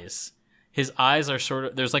eyes are sort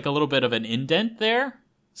of, there's like a little bit of an indent there.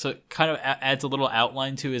 So it kind of adds a little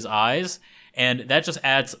outline to his eyes, and that just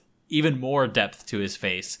adds even more depth to his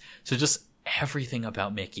face. So just everything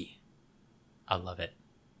about Mickey. I love it.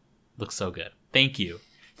 Looks so good. Thank you.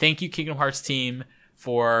 Thank you, Kingdom Hearts team,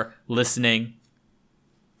 for listening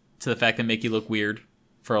to the fact that Mickey looked weird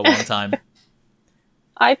for a long time.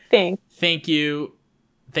 I think. Thank you.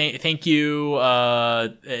 Thank you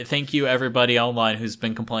everybody online who's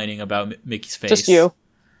been complaining about Mickey's face. Just you.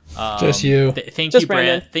 Just you. Thank Just you,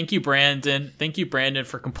 Brandon. Thank you, Brandon. Thank you, Brandon,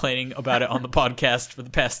 for complaining about it on the podcast for the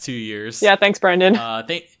past 2 years. Yeah, thanks, Brandon.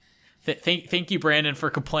 Thank you, Brandon, for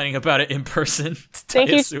complaining about it in person. Thank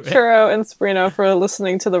you, Churro and Sabrina, for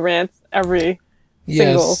listening to the rants every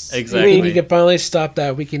single exactly. week. We can finally stop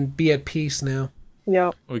that. We can be at peace now.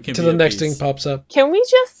 Yep. Till the next thing pops up. Can we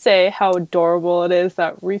just say how adorable it is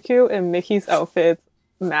that Riku and Mickey's outfits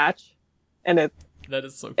match? And that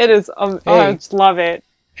is so cool. It is. I just love it.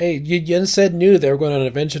 Hey, Yun said knew they were going on an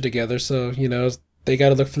adventure together, so, they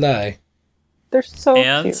gotta look fly. They're so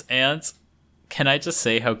cute. And can I just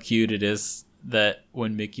say how cute it is that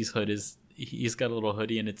when Mickey's hood he's got a little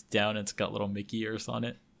hoodie and it's down and it's got little Mickey ears on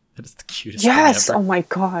it? That is the cutest thing ever. Oh my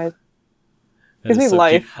god. That Gives me so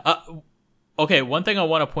life. Okay, one thing I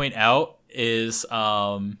want to point out is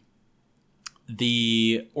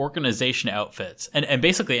the organization outfits and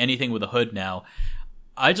basically anything with a hood now.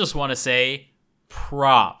 I just want to say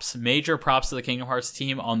major props to the Kingdom Hearts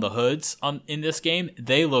team on the hoods in this game.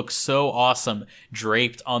 They look so awesome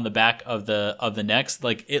draped on the back of the necks.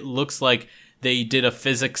 Like, it looks like they did a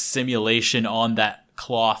physics simulation on that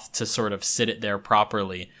cloth to sort of sit it there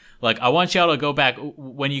properly. Like, I want y'all to go back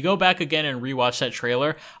when you go back again and rewatch that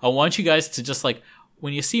trailer. I want you guys to just, like,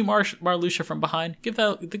 when you see Marluxia from behind, give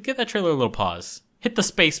that trailer a little pause. Hit the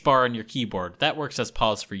space bar on your keyboard. That works as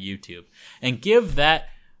pause for YouTube. And give that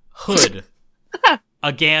hood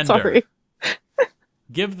a gander. Sorry.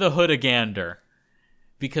 Give the hood a gander.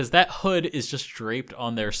 Because that hood is just draped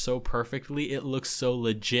on there so perfectly. It looks so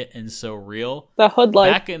legit and so real. The hood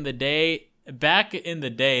light. Back in the day,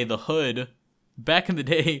 the hood,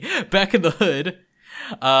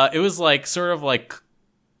 it was like sort of like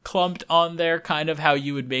clumped on there, kind of how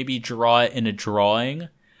you would maybe draw it in a drawing.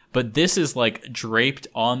 But this is like draped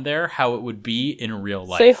on there how it would be in real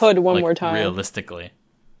life. Say hood one more time. Realistically.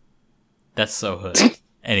 That's so hood.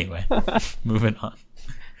 Anyway, moving on.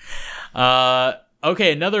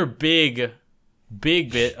 Okay, another big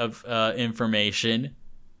bit of information.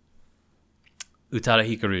 Utada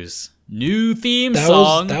Hikaru's new theme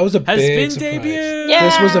song has been surprise. debuted. Yeah!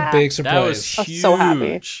 This was a big surprise. That was huge. I was so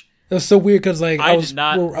happy. It was so weird because I was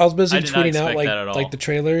busy I did not tweeting out expect like the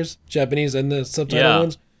trailers, Japanese and the subtitle Yeah.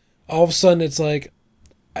 ones. All of a sudden, it's like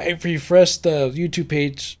I refreshed the YouTube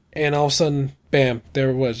page, and all of a sudden, bam, there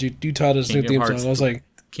it was. Utada's new theme song. I was like,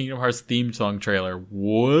 Kingdom Hearts theme song trailer. I was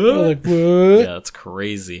What? like, what? Yeah, that's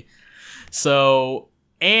crazy. So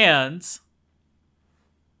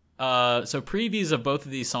previews of both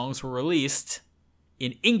of these songs were released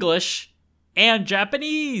in English and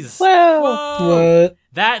Japanese. Whoa. What?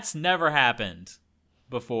 That's never happened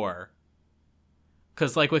before.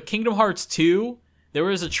 Because, like, with Kingdom Hearts 2, there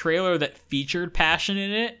was a trailer that featured Passion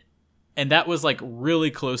in it, and that was, like,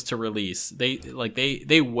 really close to release.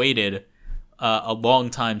 They waited a long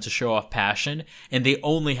time to show off Passion, and they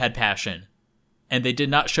only had Passion. And they did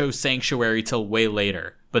not show Sanctuary till way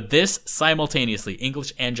later. But this, simultaneously,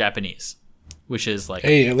 English and Japanese. Which is, like...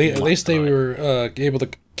 Hey, at least they were able to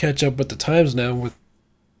catch up with the times now with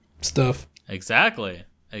stuff. Exactly.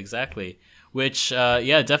 Which,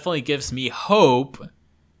 definitely gives me hope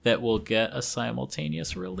that we'll get a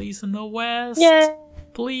simultaneous release in the West. Yay.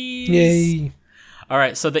 Please. Yay. All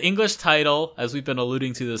right, so the English title, as we've been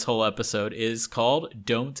alluding to this whole episode, is called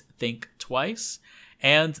Don't Think Twice.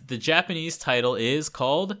 And the Japanese title is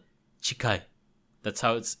called Chikai. That's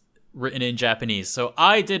how it's written in Japanese. So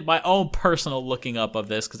I did my own personal looking up of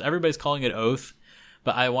this, because everybody's calling it Oath.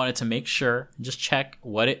 But I wanted to make sure, just check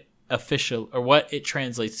what it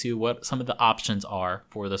translates to, what some of the options are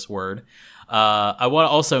for this word. I want to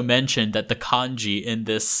also mention that the kanji in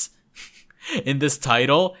this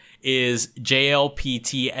title is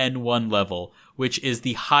JLPT N1 level, which is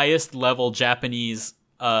the highest level Japanese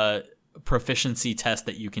proficiency test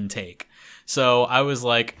that you can take. So I was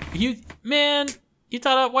like,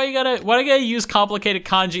 Utada, why do I gotta use complicated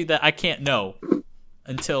kanji that I can't know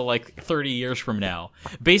until like 30 years from now?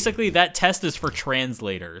 Basically, that test is for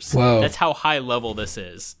translators. Whoa. That's how high level this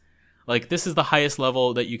is. Like, this is the highest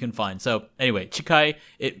level that you can find. So anyway, Chikai,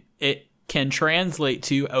 it can translate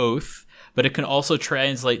to oath, but it can also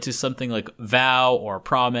translate to something like vow or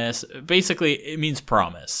promise. Basically, it means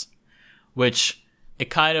promise, which it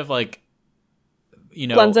kind of like,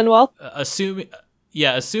 blends in well.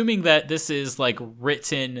 Assuming that this is like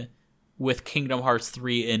written with Kingdom Hearts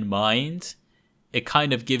 3 in mind, it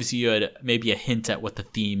kind of gives you maybe a hint at what the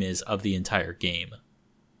theme is of the entire game.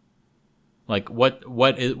 Like what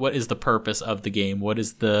is the purpose of the game? What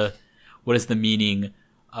is the meaning?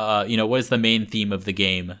 What is the main theme of the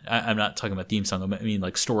game? I'm not talking about theme song. I mean,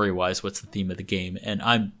 like, story-wise, what's the theme of the game? And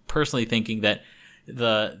I'm personally thinking that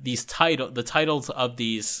the titles of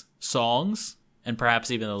these songs, and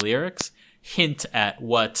perhaps even the lyrics, hint at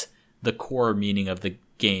what the core meaning of the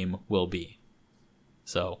game will be.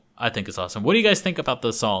 So I think it's awesome. What do you guys think about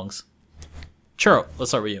the songs? Churro,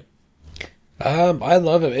 let's start with you. I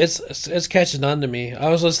love it. It's catching on to me. I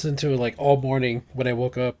was listening to it like all morning when I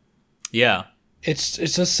woke up. Yeah. It's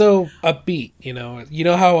just so upbeat, You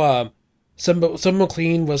know how some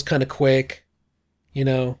McLean was kind of quick,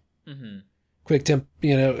 Mm-hmm. quick temp,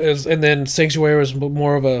 and then Sanctuary was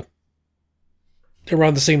more of a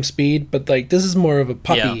around the same speed, but like this is more of a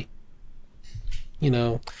puppy,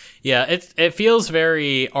 Yeah, it feels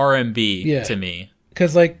very R&B to me.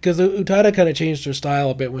 Because Utada kind of changed her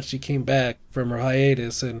style a bit when she came back from her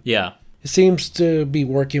hiatus, and it seems to be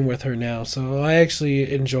working with her now. So I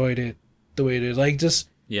actually enjoyed it the way it is. Like, just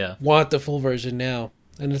want the full version now.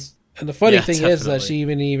 And the funny thing is that she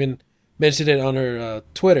even mentioned it on her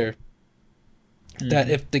Twitter that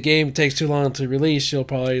if the game takes too long to release, she'll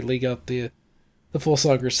probably leak out the full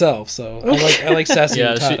song herself. So I like sassy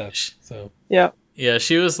Utada. Yeah,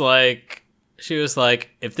 she was like,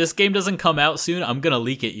 if this game doesn't come out soon, I'm gonna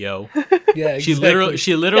leak it, yo. Yeah, exactly.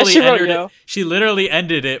 She literally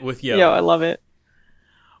ended it with yo. Yo, I love it.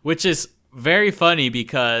 Which is very funny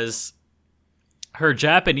because her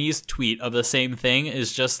Japanese tweet of the same thing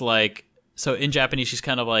is just like, so in Japanese she's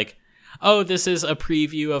kind of like, oh, this is a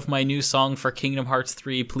preview of my new song for Kingdom Hearts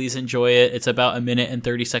 3. Please enjoy it. It's about 1 minute and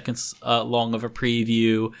 30 seconds long of a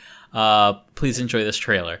preview. Please enjoy this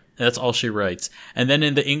trailer. And that's all she writes. And then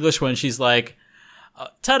in the English one, she's like,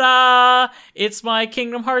 ta-da! It's my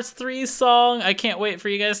Kingdom Hearts 3 song. I can't wait for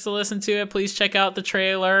you guys to listen to it. Please check out the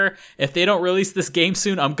trailer. If they don't release this game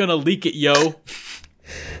soon, I'm gonna leak it, yo.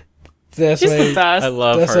 She's the best. I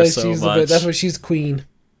love her so much. That's why she's queen.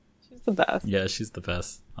 She's the best. Yeah, she's the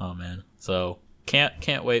best. Oh man. So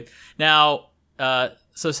can't wait. Now,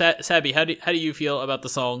 so Sabby, how do you feel about the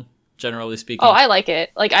song, generally speaking? Oh, I like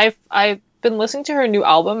it. Like I've been listening to her new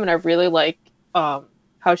album, and I really like how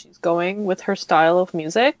she's going with her style of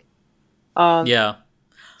music. Yeah.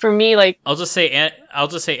 For me, like I'll just say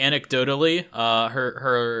anecdotally,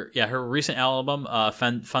 her recent album,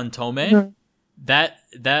 Fantome,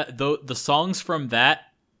 mm-hmm. the songs from that,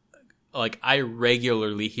 like, I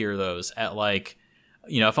regularly hear those at, like,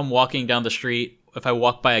 if I'm walking down the street, if I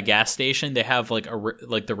walk by a gas station, they have like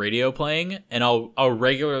the radio playing, and I'll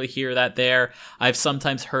regularly hear that there. I've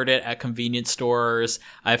sometimes heard it at convenience stores.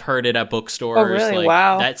 I've heard it at bookstores. Oh, really? Like,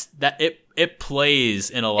 wow. It plays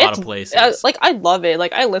in a lot of places. Like, I love it.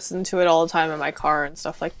 Like, I listen to it all the time in my car and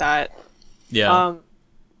stuff like that. Yeah.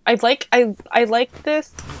 I like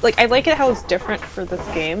this. Like, I like it how it's different for this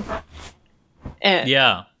game. And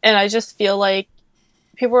I just feel like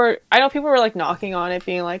people were like knocking on it,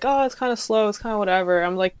 being like, oh, it's kind of slow, it's kind of whatever.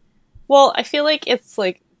 I'm like, well, I feel like it's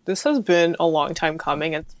like, this has been a long time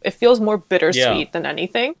coming. It feels more bittersweet than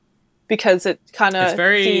anything, because it kind of, it's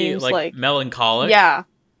very seems like melancholic. Yeah.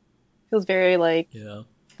 Feels very like,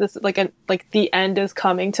 this, like the end is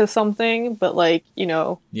coming to something, but like,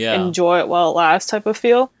 enjoy it while it lasts type of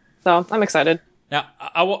feel. So I'm excited. Now,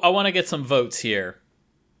 I want to get some votes here.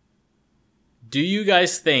 Do you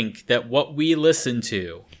guys think that what we listen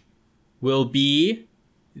to will be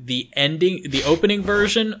the opening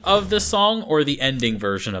version of this song, or the ending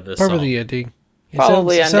version of this song? Probably the ending.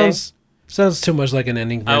 Probably ending. Sounds too much like an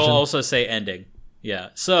ending version. I will also say ending. Yeah.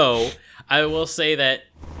 So I will say that,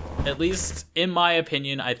 at least in my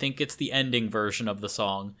opinion, I think it's the ending version of the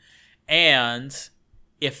song. And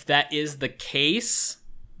if that is the case,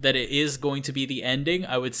 that it is going to be the ending,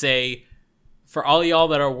 I would say, for all y'all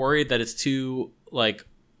that are worried that it's too, like,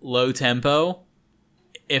 low tempo,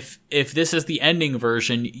 if this is the ending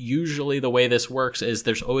version, usually the way this works is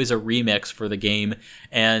there's always a remix for the game,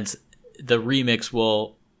 and the remix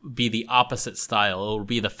will be the opposite style. It'll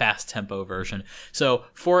be the fast tempo version. So,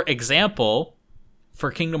 for example,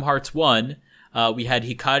 for Kingdom Hearts 1, we had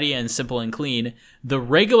Hikari and Simple and Clean. The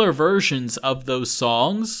regular versions of those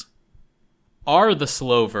songs are the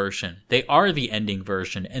slow version. They are the ending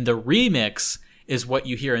version. And the remix is what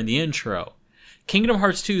you hear in the intro. Kingdom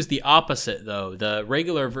Hearts 2 is the opposite, though. The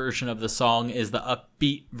regular version of the song is the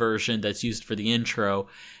upbeat version that's used for the intro,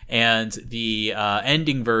 and the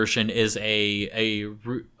ending version is a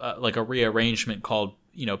rearrangement called,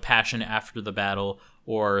 Passion After the Battle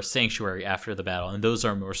or Sanctuary After the Battle, and those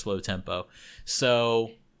are more slow tempo.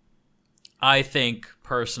 So I think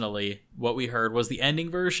personally what we heard was the ending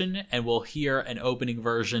version, and we'll hear an opening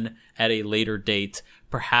version at a later date,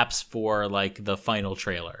 perhaps for like the final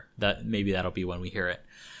trailer. That'll be when we hear it.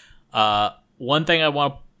 One thing I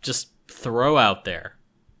want to just throw out there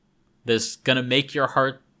that's gonna make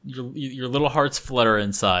your little hearts flutter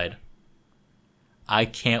inside. I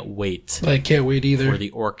can't wait. I can't wait either for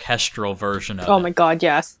the orchestral version of it. Oh my god,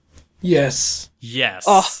 yes. Yes.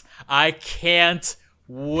 Oh. I can't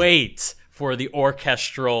wait for the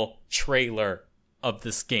orchestral trailer of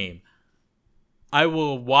this game. I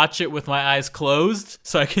will watch it with my eyes closed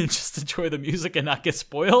so I can just enjoy the music and not get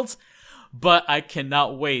spoiled. But I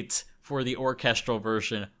cannot wait for the orchestral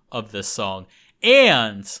version of this song.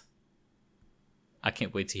 And I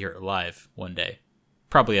can't wait to hear it live one day.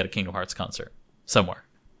 Probably at a Kingdom Hearts concert. Somewhere.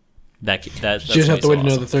 That's you just have to wait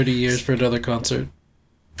another 30 years for another concert.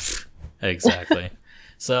 Exactly.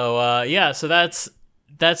 So, so that's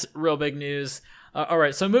real big news. All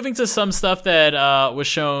right, so moving to some stuff that was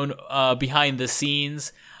shown behind the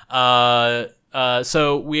scenes.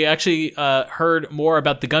 So we actually heard more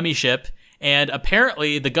about the Gummy Ship, and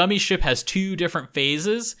apparently the Gummy Ship has two different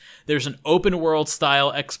phases. There's an open world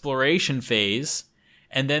style exploration phase,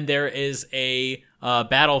 and then there is a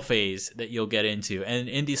battle phase that you'll get into. And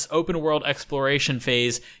in this open world exploration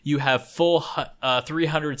phase, you have full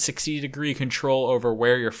 360-degree control over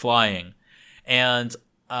where you're flying. And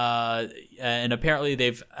apparently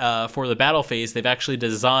they've for the battle phase, they've actually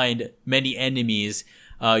designed many enemies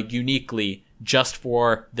uniquely just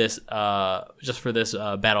for this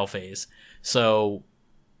battle phase. So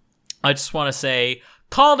I just want to say,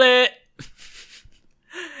 called it.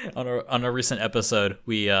 On a recent episode,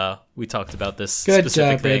 we talked about this. Good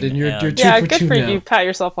specific job, Brandon. thing, You're 2 yeah, for good 2 for now. you. Pat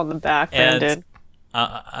yourself on the back, Brandon.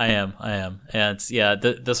 I am, and yeah,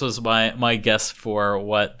 this was my guess for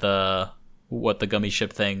what the Gummy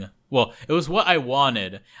Ship thing. Well, it was what I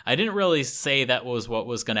wanted. I didn't really say that was what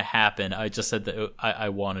was going to happen. I just said that I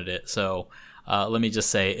wanted it. So let me just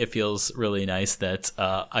say, it feels really nice that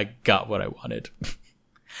I got what I wanted.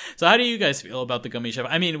 So how do you guys feel about the Gummy Ship?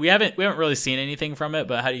 I mean, we haven't really seen anything from it,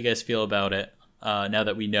 but how do you guys feel about it now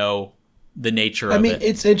that we know the nature of it? I mean,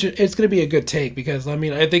 it's going to be a good take because, I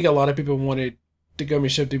mean, I think a lot of people wanted the Gummy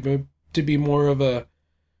Ship to be more of a,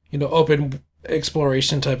 open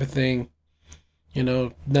exploration type of thing.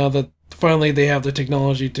 Now that finally they have the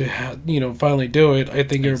technology to, finally do it, I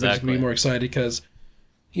think everybody's going to be more excited because,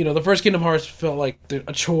 the first Kingdom Hearts felt like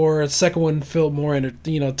a chore. The second one felt more,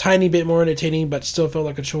 tiny bit more entertaining, but still felt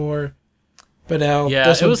like a chore. But now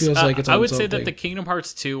this one feels like it's on I would its own say that thing. the Kingdom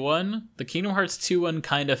Hearts 2 one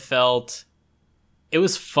kind of felt, it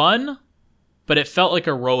was fun, but it felt like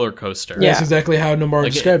a roller coaster. Yeah. That's exactly how Nomar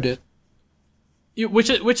described it. Which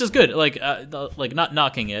is good. Like not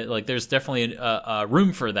knocking it. Like there's definitely a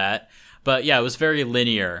room for that. But yeah, it was very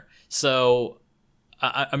linear. So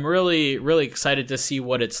I'm really, really excited to see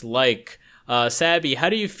what it's like. Sabby, how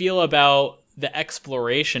do you feel about the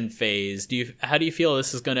exploration phase? How do you feel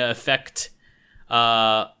this is going to affect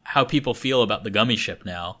how people feel about the Gummy Ship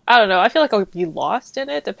now? I don't know. I feel like I'll be lost in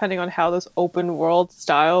it depending on how this open world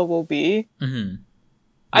style will be. Mm-hmm.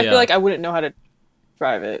 I feel like I wouldn't know how to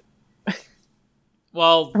drive it.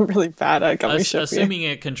 Well, I'm really bad at Gummy Ship. Assuming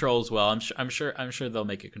it controls well, I'm sure they'll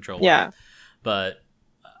make it control well. Yeah. But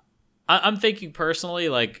I'm thinking personally,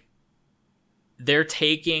 like, they're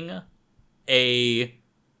taking a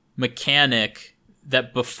mechanic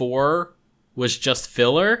that before was just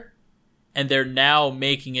filler, and they're now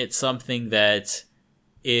making it something that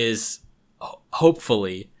is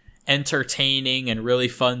hopefully entertaining and really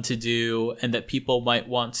fun to do, and that people might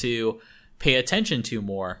want to pay attention to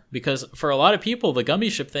more. Because for a lot of people, the Gummy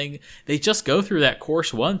Ship thing, they just go through that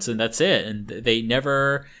course once and that's it, and they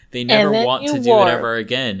never want to do it ever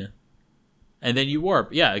again. And then you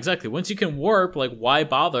warp. Yeah, exactly. Once you can warp, like, why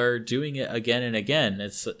bother doing it again and again?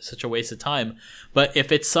 It's such a waste of time. But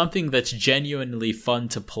if it's something that's genuinely fun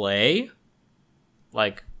to play,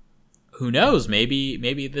 like, who knows?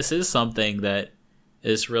 Maybe this is something that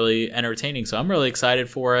is really entertaining. So I'm really excited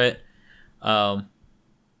for it.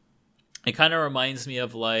 It kind of reminds me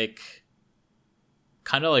of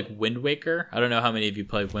kind of like Wind Waker. I don't know how many of you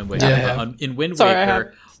played Wind Waker. Yeah. In Wind Sorry,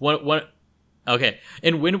 Waker,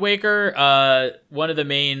 in Wind Waker, one of the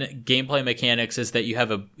main gameplay mechanics is that you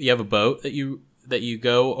have a boat that you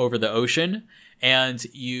go over the ocean, and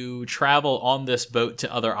you travel on this boat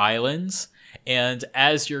to other islands. And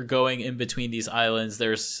as you're going in between these islands,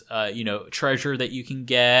 there's treasure that you can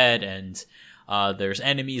get, and there's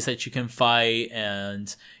enemies that you can fight,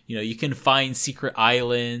 and you can find secret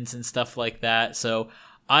islands and stuff like that. So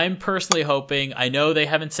I'm personally hoping, I know they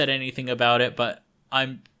haven't said anything about it, but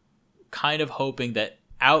I'm kind of hoping that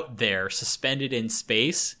out there, suspended in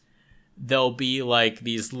space, there'll be like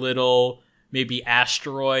these little maybe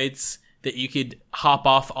asteroids that you could hop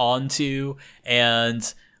off onto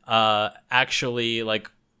and actually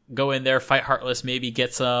like go in there, fight Heartless, maybe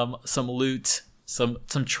get some loot, some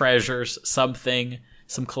treasures, some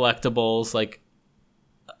collectibles.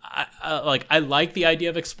 I like the idea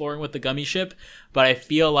of exploring with the gummy ship, but I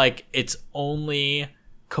feel like it's only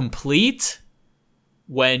complete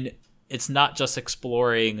when it's not just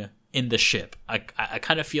exploring in the ship. I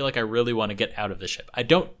kind of feel like I really want to get out of the ship. I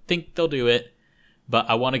don't think they'll do it, but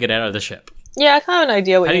I want to get out of the ship. Yeah, I kind of have an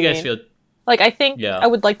idea what How you do you guys mean. feel? Like, I think Yeah. I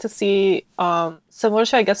would like to see, similar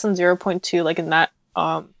to, I guess, in 0.2, like in that,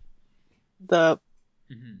 not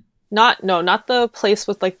the place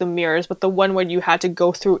with like the mirrors, but the one where you had to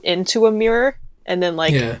go through into a mirror and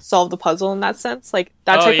then solve the puzzle in that sense, like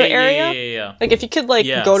that type of area. Yeah. Like if you could go to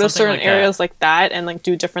something certain like that. areas like that and like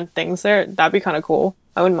do different things there, that'd be kind of cool.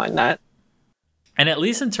 I wouldn't mind that. And at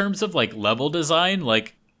least in terms of like level design,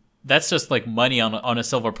 like that's just like money on a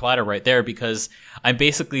silver platter right there, because I'm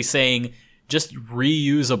basically saying just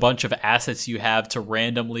reuse a bunch of assets you have to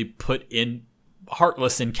randomly put in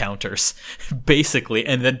Heartless encounters, basically,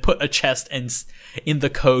 and then put a chest and in the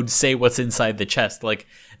code say what's inside the chest. Like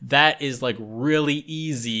that is like really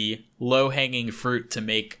easy, low-hanging fruit to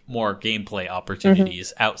make more gameplay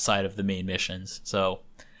opportunities outside of the main missions. So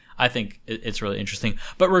I think it's really interesting.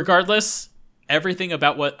 But regardless, everything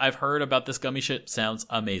about what I've heard about this gummy ship sounds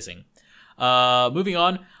amazing. Moving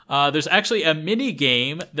on, there's actually a mini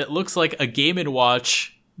game that looks like a Game &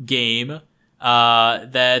 Watch game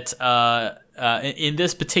that in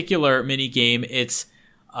this particular mini game, it's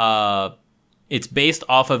based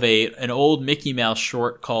off of an old Mickey Mouse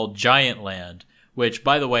short called Giant Land, which,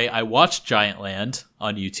 by the way, I watched Giant Land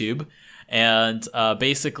on YouTube. And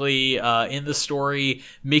basically, in the story,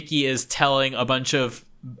 Mickey is telling a bunch of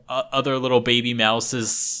other little baby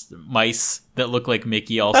mice that look like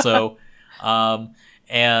Mickey also. So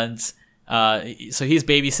he's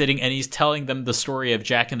babysitting and he's telling them the story of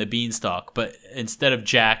Jack and the Beanstalk, but instead of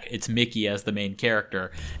Jack, it's Mickey as the main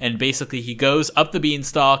character. And basically he goes up the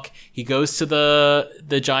beanstalk, he goes to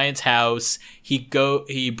the giant's house,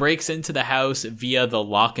 he breaks into the house via the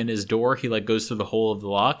lock in his door. He goes through the hole of the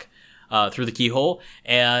lock, through the keyhole,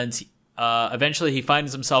 and eventually he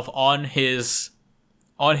finds himself on his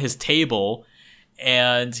table,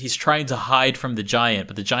 and he's trying to hide from the giant,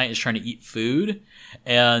 but the giant is trying to eat food.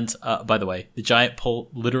 And by the way, the giant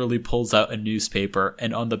literally pulls out a newspaper,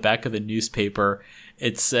 and on the back of the newspaper,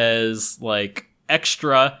 it says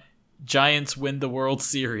extra, Giants win the World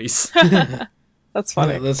Series. That's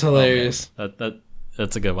funny. That's hilarious.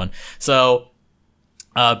 That's a good one. So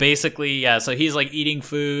basically, yeah. So he's eating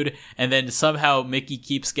food, and then somehow Mickey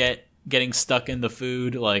keeps getting stuck in the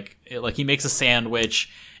food. Like he makes a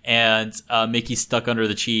sandwich, and Mickey's stuck under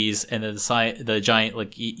the cheese, and then the giant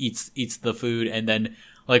eats the food, and then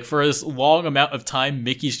for this long amount of time,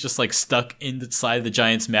 Mickey's just stuck inside the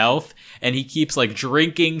giant's mouth, and he keeps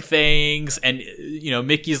drinking things, and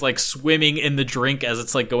Mickey's swimming in the drink as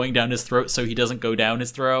it's going down his throat, so he doesn't go down his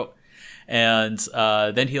throat. And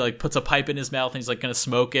then he puts a pipe in his mouth, and he's gonna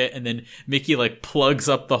smoke it, and then Mickey plugs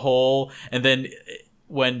up the hole, and then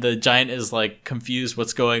when the giant is confused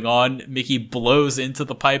what's going on, Mickey blows into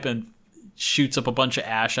the pipe and shoots up a bunch of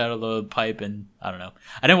ash out of the pipe. And I don't know,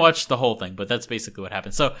 I didn't watch the whole thing, but that's basically what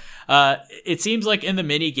happened. So it seems like in the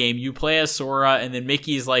mini game you play as Sora, and then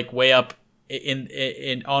Mickey's way up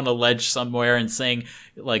in on a ledge somewhere and saying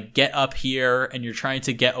get up here, and you're trying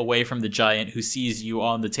to get away from the giant who sees you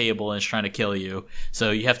on the table and is trying to kill you.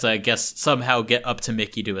 So you have to, I guess, somehow get up to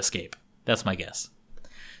Mickey to escape. That's my guess.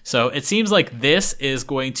 So it seems like this is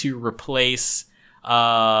going to replace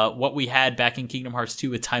what we had back in Kingdom Hearts 2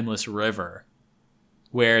 with Timeless River,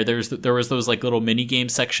 where there was those little mini game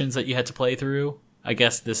sections that you had to play through. I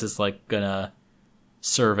guess this is gonna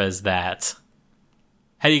serve as that.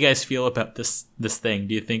 How do you guys feel about this thing?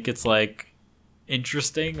 Do you think it's sit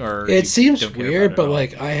It seems weird, but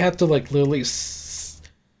I have to literally sit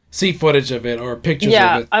see footage of it or pictures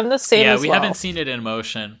Yeah, of it. I'm the same Yeah, as we well. haven't seen it in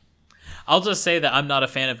motion. I'll just say that I'm not a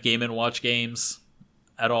fan of Game & Watch games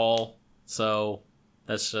at all, so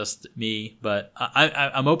that's just me. But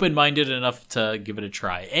I'm open-minded enough to give it a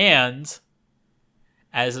try. And,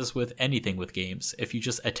 as is with anything with games, if you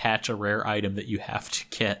just attach a rare item that you have to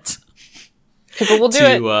get... People will do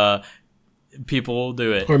it. People will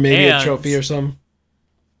do it. Or maybe a trophy or something.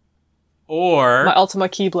 Or... My Ultima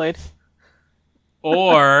Keyblade.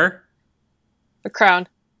 Or... The crown.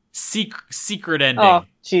 Secret ending. Oh,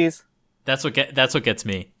 jeez. That's what gets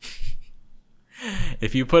me.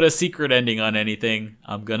 If you put a secret ending on anything,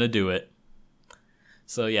 I'm gonna do it.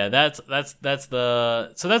 So yeah, that's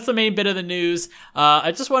the main bit of the news.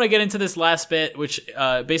 I just want to get into this last bit, which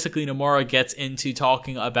basically Nomura gets into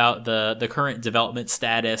talking about the current development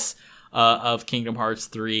status of Kingdom Hearts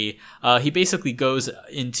 3. He basically goes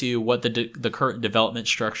into what the current development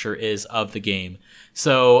structure is of the game.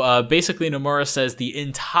 So basically Nomura says the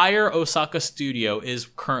entire Osaka studio is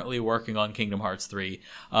currently working on Kingdom Hearts 3.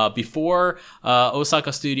 Before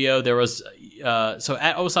Osaka studio, there was... so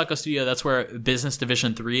at Osaka studio, that's where Business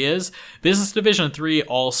Division 3 is. Business Division 3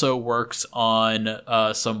 also works on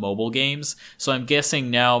some mobile games. So I'm guessing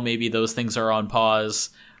now maybe those things are on pause,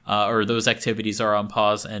 or those activities are on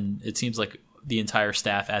pause, and it seems like the entire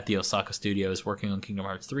staff at the Osaka studio is working on Kingdom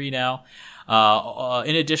Hearts 3 now.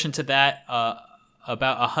 In addition to that,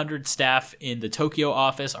 about 100 staff in the Tokyo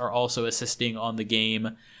office are also assisting on the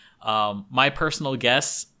game. My personal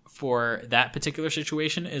guess for that particular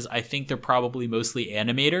situation is I think they're probably mostly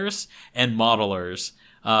animators and modelers,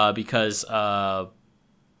 because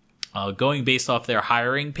going based off their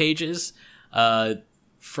hiring pages,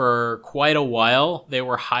 for quite a while they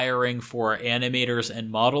were hiring for animators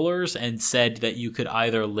and modelers and said that you could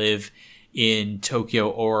either live in Tokyo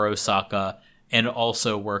or Osaka and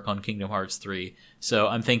also work on Kingdom Hearts 3. So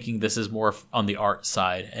I'm thinking this is more on the art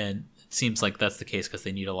side, and it seems like that's the case because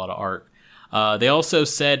they need a lot of art. They also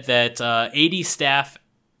said that 80 staff,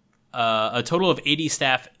 a total of 80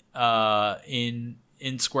 staff in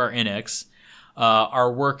Square Enix,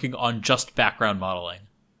 are working on just background modeling.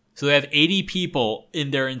 So they have 80 people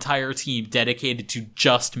in their entire team dedicated to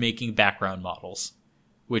just making background models,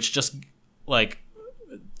 which just like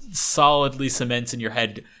solidly cements in your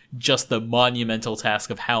head just the monumental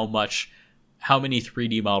task of how many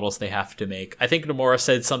 3D models they have to make. I think Nomura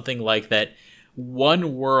said something like that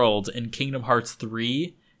one world in Kingdom Hearts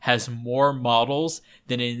 3 has more models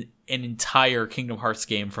than in an entire Kingdom Hearts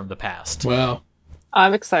game from the past. Wow.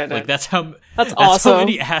 I'm excited. Like that's awesome. How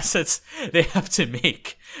many assets they have to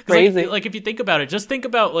make. Crazy. Like if you think about it, just think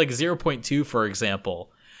about like 0.2 for example.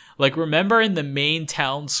 Like remember in the main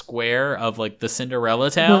town square of like the Cinderella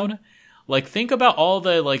town? Like think about all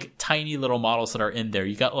the like tiny little models that are in there.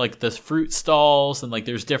 You got like the fruit stalls and like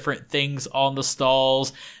there's different things on the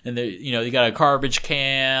stalls, and there, you know, you got a garbage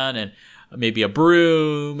can and maybe a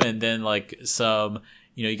broom, and then like some,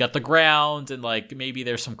 you know, you got the ground and like maybe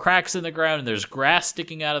there's some cracks in the ground and there's grass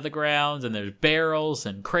sticking out of the ground and there's barrels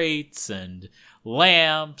and crates and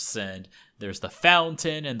lamps and there's the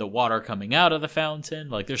fountain and the water coming out of the fountain.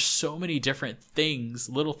 Like there's so many different things,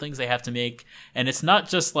 little things they have to make, and it's not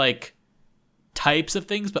just like types of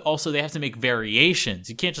things, but also they have to make variations.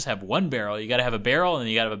 You can't just have one barrel. You got to have a barrel, and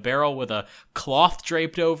you got to have a barrel with a cloth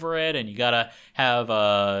draped over it, and you got to have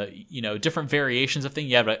different variations of things.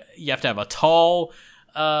 You have to have a tall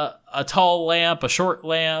lamp, a short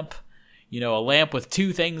lamp, a lamp with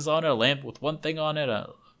two things on it, a lamp with one thing on it,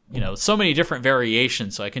 so many different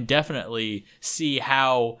variations. So I can definitely see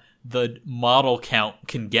how the model count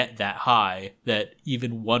can get that high that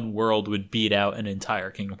even one world would beat out an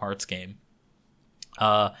entire Kingdom Hearts game.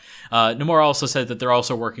 Nomura also said that they're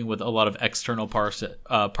also working with a lot of external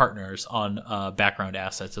partners on background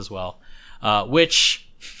assets as well, which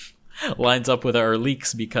lines up with our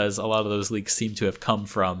leaks because a lot of those leaks seem to have come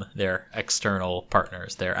from their external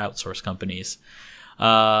partners, their outsourced companies.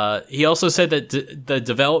 He also said that the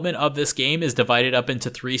development of this game is divided up into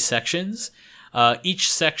 3 sections.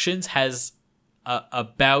 Each section has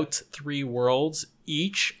about 3 worlds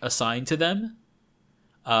each assigned to them.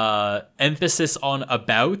 Emphasis on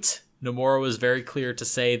about. Nomura was very clear to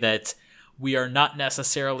say that we are not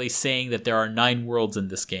necessarily saying that there are 9 worlds in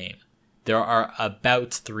this game. There are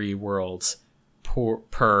about 3 worlds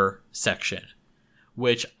per section,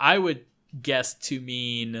 which I would guess to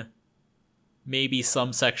mean maybe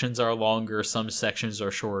some sections are longer, some sections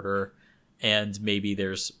are shorter, and maybe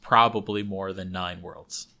there's probably more than 9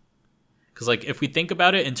 worlds. Because like if we think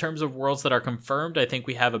about it in terms of worlds that are confirmed, I think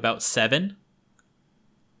we have about 7.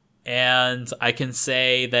 And I can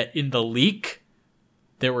say that in the leak,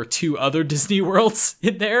 there were 2 other Disney worlds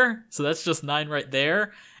in there. So that's just 9 right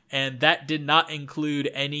there. And that did not include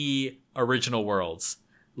any original worlds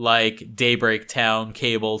like Daybreak Town,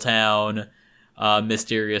 Cable Town,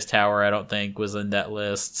 Mysterious Tower, I don't think was in that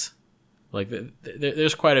list. Like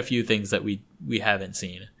there's quite a few things that we haven't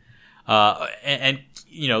seen. And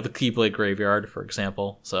you know, the Keyblade Graveyard, for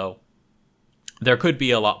example. So there could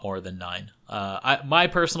be a lot more than 9. My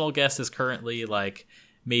personal guess is currently like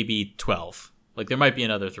maybe 12. Like there might be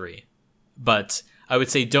another 3, but I would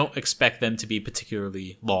say don't expect them to be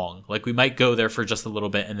particularly long. Like we might go there for just a little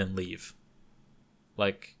bit and then leave.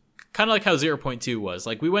 Like kind of like how 0.2 was.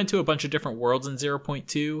 Like we went to a bunch of different worlds in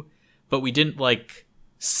 0.2, but we didn't like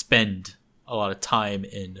spend a lot of time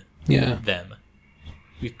in them.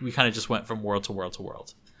 We kind of just went from world to world to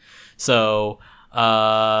world. So in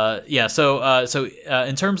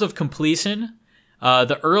terms of completion,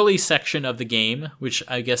 the early section of the game, which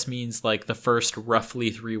I guess means like the first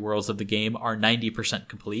roughly 3 worlds of the game, are 90%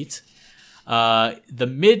 complete. The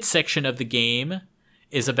mid section of the game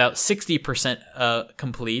is about 60%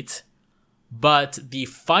 complete, but the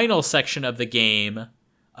final section of the game,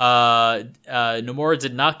 Nomura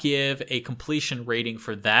did not give a completion rating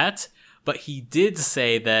for that, but he did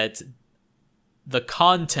say that the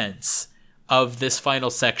contents of this final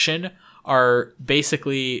section are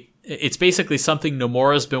basically something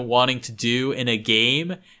Nomura's been wanting to do in a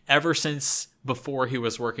game ever since before he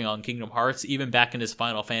was working on Kingdom Hearts. Even back in his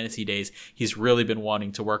Final Fantasy days, he's really been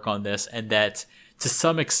wanting to work on this, and that to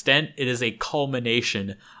some extent it is a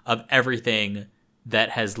culmination of everything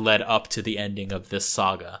that has led up to the ending of this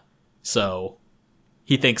saga. So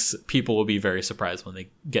he thinks people will be very surprised when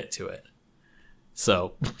they get to it.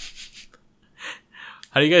 So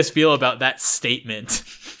how do you guys feel about that statement?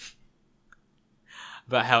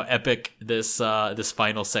 About how epic this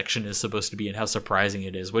final section is supposed to be and how surprising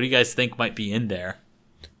it is. What do you guys think might be in there?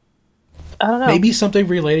 I don't know. Maybe something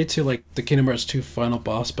related to like the Kingdom Hearts 2 final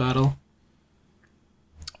boss battle.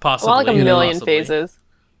 Possibly. Well, like a million possibly. phases.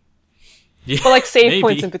 Yeah, But like save maybe.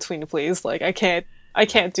 points in between, please. Like I can't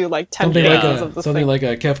do like 10 Something phases of this something thing. like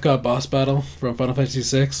a Kefka boss battle from Final Fantasy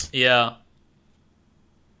VI. Yeah.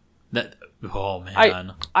 That. Oh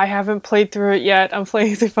man. I haven't played through it yet. I'm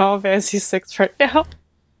playing through Final Fantasy VI right now.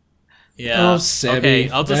 Yeah. Oh, Sebby. Okay,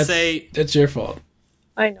 I'll just say that's your fault.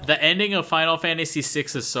 I know. the ending of Final Fantasy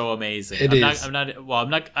VI is so amazing. It is. I'm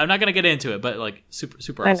not gonna get into it, but like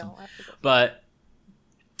super I awesome. know. But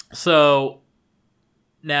so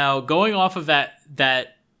now going off of that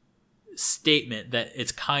statement that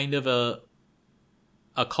it's kind of a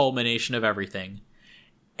culmination of everything,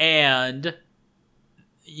 and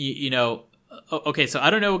you know, okay, so I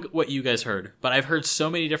don't know what you guys heard, but I've heard so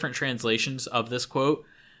many different translations of this quote,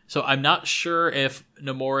 so I'm not sure if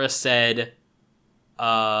Nomura said,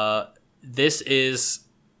 this is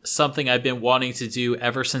something I've been wanting to do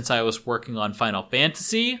ever since I was working on Final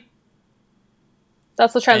Fantasy.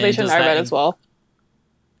 That's the translation I read as well.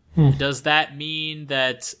 Does that mean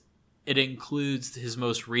that it includes his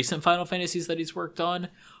most recent Final Fantasies that he's worked on?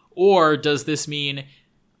 Or does this mean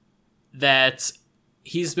that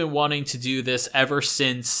he's been wanting to do this ever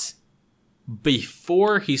since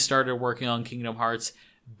before he started working on Kingdom Hearts,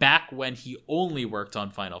 back when he only worked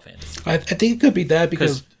on Final Fantasy? I think it could be that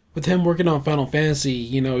because with him working on Final Fantasy,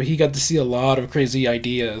 you know, he got to see a lot of crazy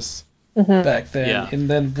ideas back then. Yeah. And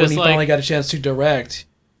then when he finally got a chance to direct,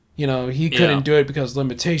 you know, he couldn't do it because of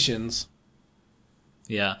limitations.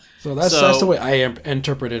 Yeah. So that's the way I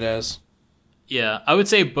interpret it as. Yeah, I would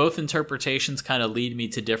say both interpretations kind of lead me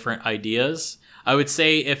to different ideas. I would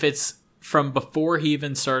say if it's from before he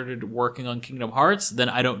even started working on Kingdom Hearts, then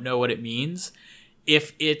I don't know what it means.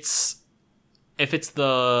 If it's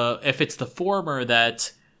the former,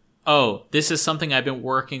 that, oh, this is something I've been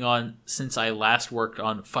working on since I last worked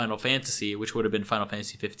on Final Fantasy, which would have been Final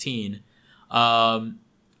Fantasy 15.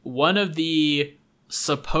 One of the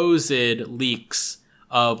supposed leaks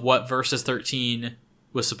of what Versus 13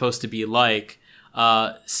 was supposed to be like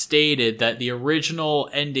stated that the original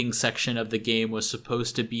ending section of the game was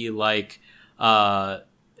supposed to be like,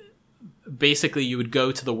 basically you would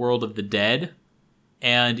go to the world of the dead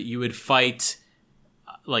and you would fight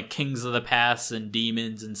like kings of the past and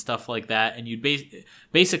demons and stuff like that, and you'd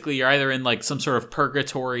basically you're either in like some sort of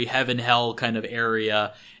purgatory, heaven, hell kind of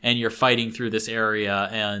area, and you're fighting through this area,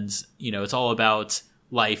 and you know, it's all about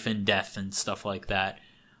life and death and stuff like that,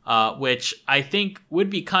 which I think would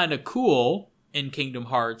be kind of cool in Kingdom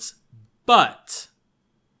Hearts, but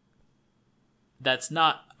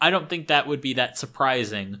I don't think that would be that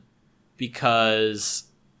surprising, because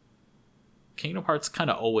Kingdom Hearts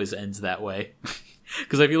kind of always ends that way.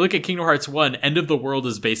 Because if you look at Kingdom Hearts 1, end of the world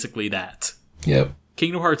is basically that. Yep.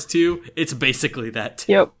 Kingdom Hearts 2, it's basically that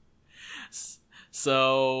too. Yep.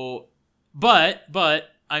 So, but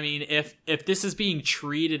I mean, if this is being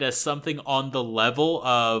treated as something on the level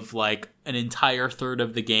of like an entire third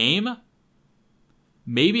of the game,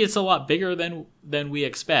 maybe it's a lot bigger than we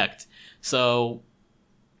expect. So,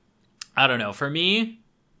 I don't know. For me,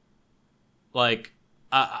 like,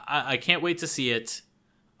 I can't wait to see it.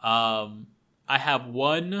 I have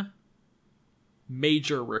one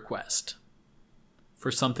major request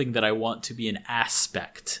for something that I want to be an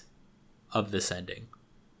aspect of this ending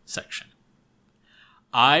section.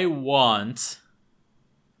 I want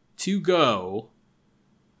to go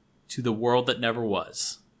to the world that never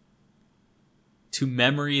was, to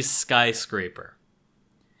Memory's skyscraper.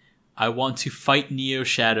 I want to fight Neo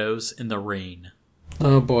Shadows in the rain.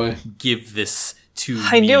 Oh boy. Give this to me.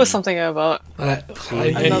 I knew it was something about. I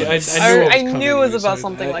knew it was about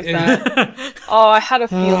something like that. Oh, I had a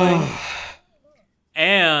feeling.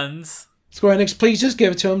 And Square Enix, please just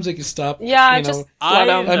give it to him so he can stop. Yeah, just let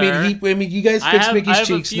him. I mean, you guys fix Mickey's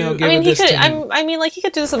cheeks now. Give it this to him. I mean, like he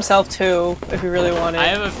could do this himself too if he really wanted. I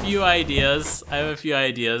have a few ideas.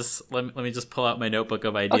 Let me just pull out my notebook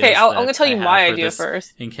of ideas. Okay, I'm gonna tell you my idea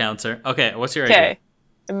first. Encounter. Okay, what's your idea? Okay,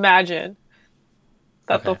 imagine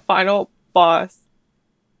that the final boss,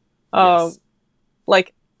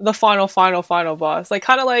 like the final boss, like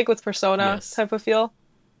kind of like with Persona type of feel.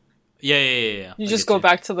 Yeah. You just go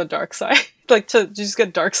back to the dark side, like you just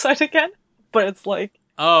get dark side again, but it's like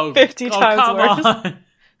 50 times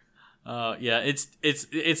worse. Yeah,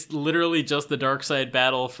 it's literally just the dark side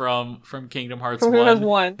battle from Kingdom Hearts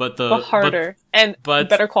 1, but harder and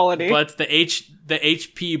better quality. But the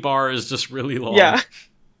HP bar is just really long. Yeah,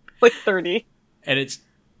 like 30. And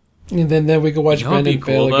then we can watch Brandon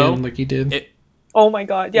fail again, like he did. Oh my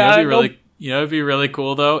god! Yeah, it'd be really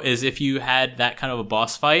cool though is if you had that kind of a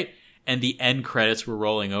boss fight and the end credits were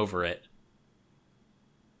rolling over it,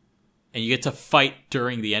 and you get to fight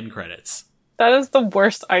during the end credits. That is the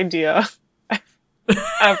worst idea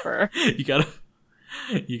ever. You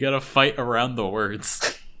gotta fight around the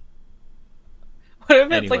words.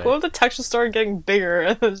 What if the text started getting bigger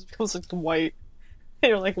and it becomes like white? And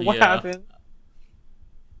you're like, what happened?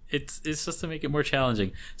 It's just to make it more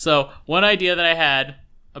challenging. So one idea that I had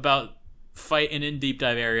about fighting in Deep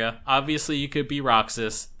Dive area, obviously you could be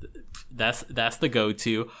Roxas. That's the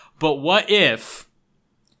go-to. But what if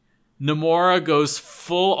Nomura goes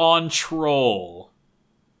full on troll?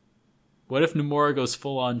 What if Nomura goes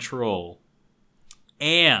full on troll?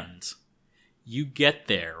 And you get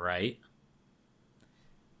there, right?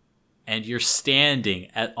 And you're standing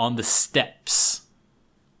on the steps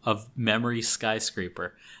of Memory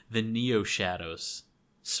Skyscraper. The Neo Shadows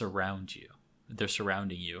surround you. They're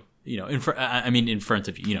surrounding you. In front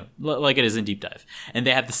of you. Like it is in Deep Dive. And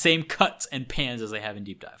they have the same cuts and pans as they have in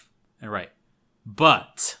Deep Dive. And right.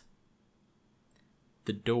 But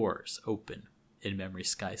the doors open in Memory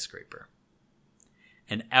Skyscraper.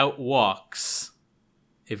 And out walks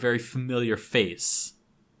a very familiar face.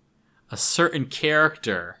 A certain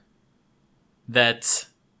character that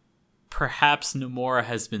perhaps Nomura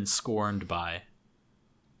has been scorned by.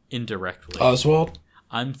 Indirectly. Oswald?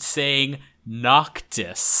 I'm saying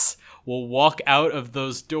Noctis will walk out of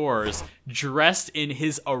those doors dressed in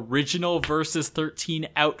his original Versus 13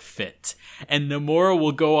 outfit, and Nomura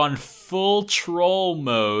will go on full troll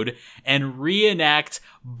mode and reenact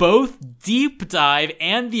both Deep Dive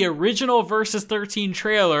and the original Versus 13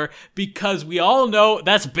 trailer, because we all know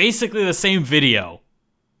that's basically the same video.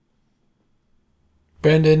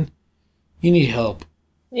 Brandon, you need help.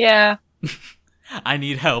 Yeah. I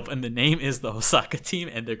need help, and the name is the Osaka team,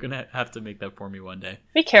 and they're gonna have to make that for me one day.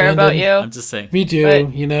 We care about you. I'm just saying. We do,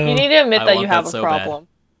 but you need to admit that you have a problem.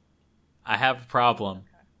 I have a problem.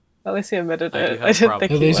 At least you admitted it. I didn't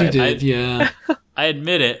think At least you did, yeah. I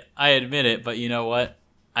admit it, but you know what?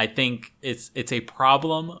 I think it's a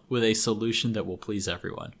problem with a solution that will please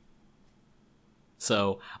everyone.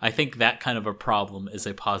 So I think that kind of a problem is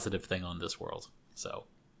a positive thing on this world. So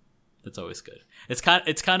that's always good. It's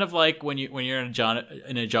kind of like when you're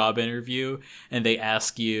in a job interview and they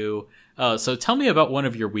ask you, so tell me about one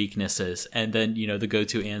of your weaknesses, and then the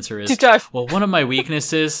go-to answer is, well, one of my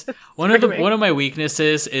weaknesses one of my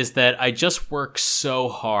weaknesses is that I just work so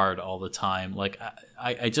hard all the time. Like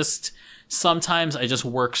sometimes I just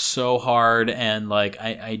work so hard, and like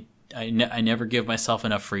I never give myself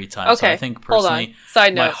enough free time. Okay, so I think personally,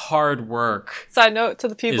 Side note. my hard work. Side note to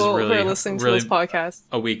the people who are listening to this podcast: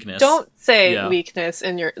 a weakness. Don't say weakness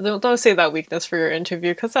in your. Don't say that weakness for your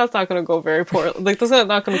interview, because that's not going to go very poorly. Like that's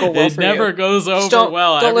not going to go well for you. It never goes over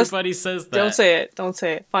well. Everybody says that. Don't say it. Don't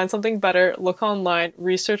say it. Find something better. Look online.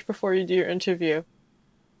 Research before you do your interview.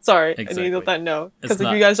 Sorry, Exactly. I need to let that know. Because It's if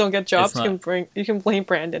not- you guys don't get jobs, it's you can blame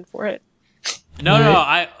Brandon for it. No,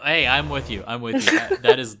 Right. I'm with you.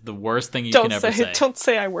 That is the worst thing you can ever say. Don't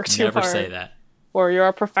say I work too Never hard. say that. Or you're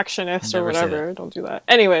a perfectionist or Never say whatever. Don't do that.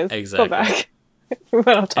 Anyways, Exactly. go back. We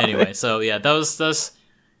went off topic. Anyway, so yeah, that was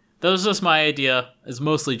just my idea. It's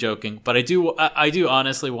mostly joking, but I do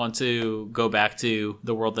honestly want to go back to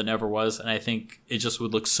the world that never was, and I think it just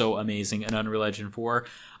would look so amazing in Unreal Engine 4.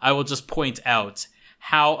 I will just point out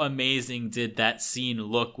how amazing did that scene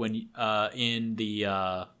look when in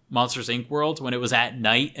the Monsters Inc. world when it was at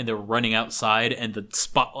night and they're running outside and the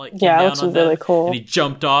spotlight came down it looks on really them cool. and he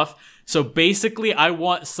jumped off. So basically, I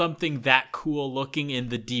want something that cool looking in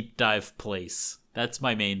the deep dive place. That's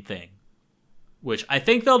my main thing, which I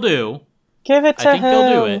think they'll do. Give it to I think him.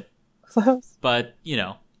 they'll do it, but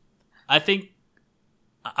I think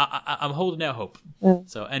I'm holding out hope.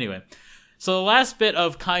 So anyway, so the last bit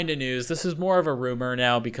of kind of news. This is more of a rumor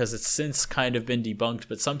now because it's since kind of been debunked.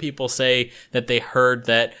 But some people say that they heard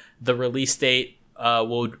that the release date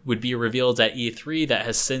would be revealed at E3. That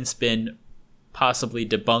has since been possibly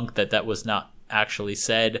debunked. That was not actually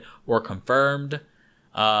said or confirmed.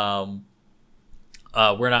 We're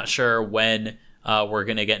not sure when we're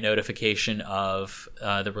going to get notification of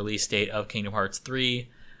the release date of Kingdom Hearts 3.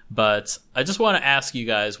 But I just want to ask you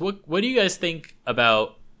guys, what do you guys think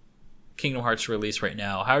about Kingdom Hearts release right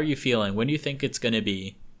now? How are you feeling? When do you think it's going to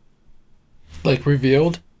be? Like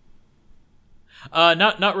revealed?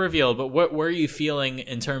 Not revealed, but where are you feeling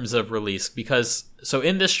in terms of release? Because so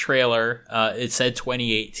in this trailer, it said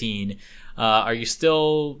 2018. Are you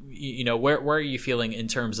still, where are you feeling in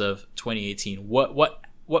terms of 2018?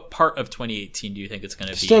 What part of 2018 do you think it's going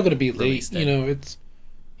to be? Still going to be late. released in? It's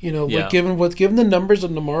Yeah. like given the numbers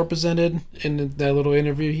that Namor presented in that little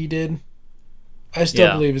interview he did, I still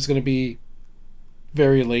Yeah. believe it's going to be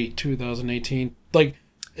very late 2018. Like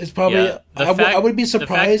it's probably Yeah. I would be the fact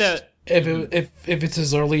surprised that- if it's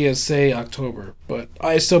as early as say October, but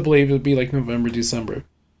I still believe it would be like November, December.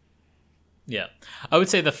 Yeah. I would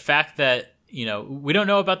say the fact that, we don't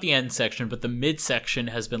know about the end section, but the mid section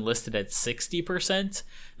has been listed at 60%.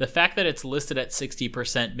 The fact that it's listed at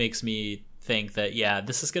 60% makes me think that, yeah,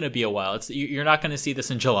 this is going to be a while. You're not going to see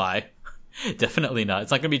this in July. Definitely not.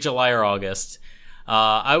 It's not going to be July or August.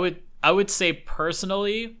 I would say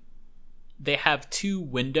personally, they have two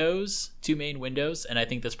main windows, and I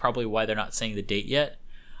think that's probably why they're not saying the date yet.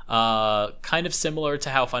 Kind of similar to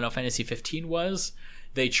how Final Fantasy 15 was.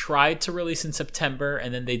 They tried to release in September,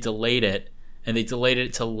 and then they delayed it,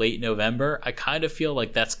 to late November. I kind of feel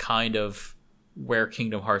like that's kind of where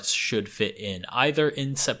Kingdom Hearts should fit in, either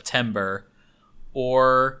in September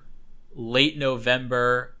or late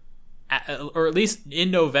November, or at least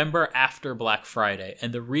in November after Black Friday.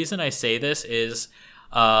 And the reason I say this is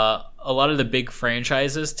a lot of the big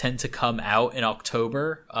franchises tend to come out in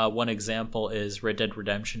October. One example is Red Dead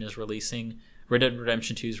Redemption 2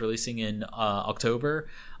 is releasing in October.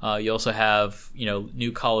 You also have,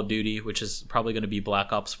 new Call of Duty, which is probably going to be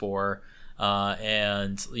Black Ops 4.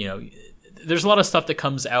 And, there's a lot of stuff that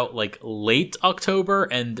comes out like late October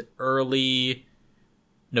and early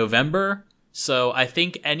November. So I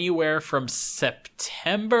think anywhere from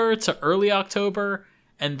September to early October,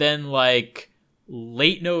 and then like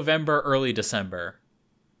late November, early December.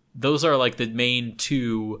 Those are like the main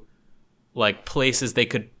two like places they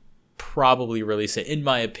could probably release it, in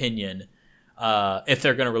my opinion, if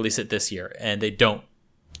they're going to release it this year and they don't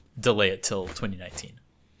delay it till 2019.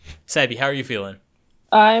 Sabby, how are you feeling?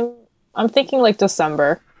 I'm thinking like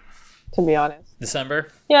December, to be honest. December?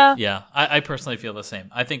 Yeah. Yeah, I personally feel the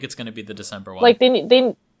same. I think it's going to be the December one. Like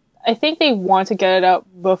I think they want to get it out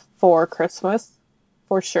before Christmas,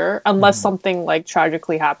 for sure. Unless something like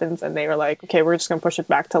tragically happens and they are like, okay, we're just going to push it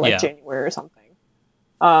back to like January or something.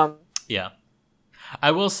 Yeah.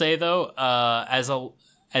 I will say though, as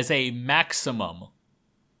a maximum,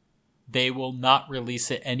 they will not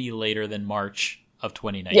release it any later than March of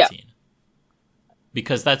 2019. Yeah.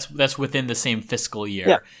 Because that's within the same fiscal year.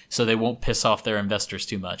 Yeah. So they won't piss off their investors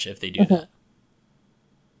too much if they do that.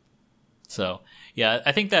 So, yeah,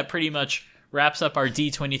 I think that pretty much wraps up our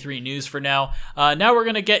D23 news for now. Now we're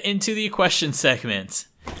going to get into the question segment.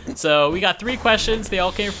 So we got 3 questions. They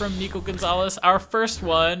all came from Nico Gonzalez. Our first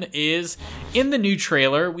one is, in the new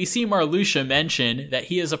trailer, we see Marluxia mention that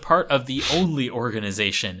he is a part of the Only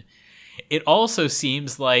organization. It also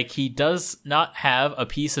seems like he does not have a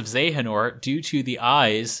piece of Xehanort due to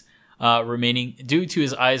his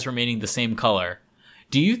eyes remaining the same color.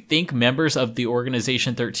 Do you think members of the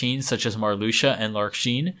Organization 13, such as Marluxia and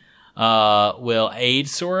Larkshin, will aid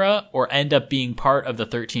Sora or end up being part of the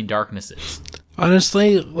 13 Darknesses?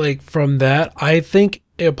 Honestly, like from that, I think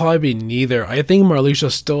it'll probably be neither. I think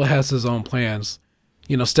Marluxia still has his own plans,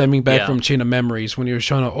 stemming back from Chain of Memories when he was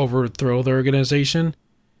trying to overthrow the organization.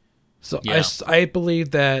 So I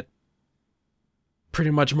believe that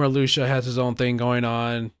pretty much Marluxia has his own thing going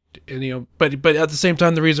on, and but at the same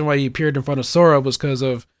time, the reason why he appeared in front of Sora was because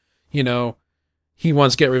of, he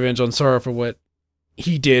wants to get revenge on Sora for what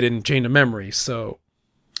he did in Chain of Memories. So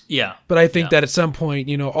yeah, but I think that at some point,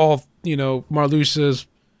 all Marluxia's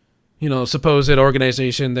supposed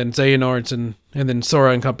organization, then Xehanort's and then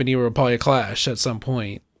Sora and company will probably clash at some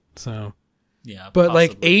point. So yeah, but possibly.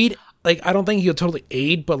 like aid. Like, I don't think he'll totally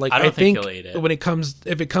aid, but like I think he'll aid it.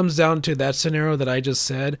 if it comes down to that scenario that I just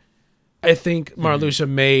said, I think Marluxia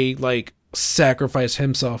may like sacrifice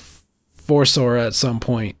himself for Sora at some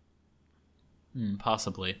point.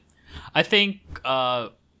 Possibly. I think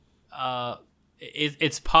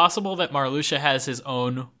it's possible that Marluxia has his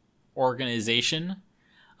own organization.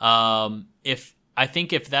 If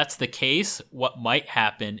that's the case, what might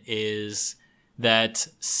happen is that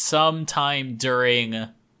sometime during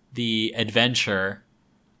the adventure,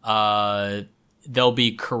 they'll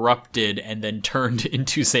be corrupted and then turned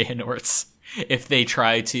into Xehanorts if they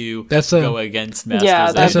try to go against Master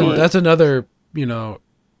Xehanort. That's another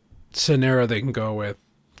scenario they can go with.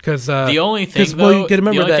 Because the only thing, though, you can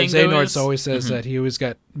remember that Xehanorts always says that he always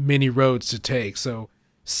got many roads to take. So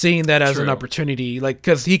seeing that as an opportunity, like,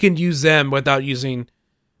 because he can use them without using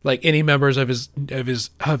like any members of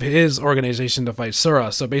his organization to fight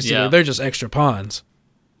Sora. So basically, they're just extra pawns.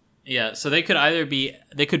 Yeah, so they could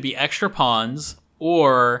be extra pawns,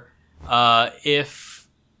 or if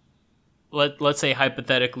let's say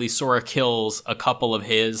hypothetically Sora kills a couple of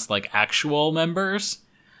his like actual members,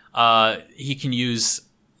 he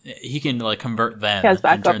can like convert them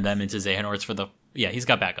and turn them into Xehanorts he's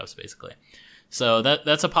got backups basically. So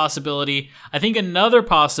that's a possibility. I think another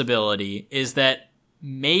possibility is that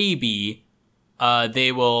maybe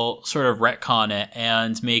they will sort of retcon it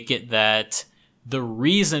and make it that the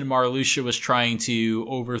reason Marluxia was trying to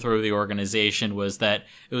overthrow the organization was that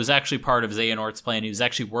it was actually part of Xehanort's plan. He was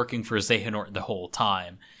actually working for Xehanort the whole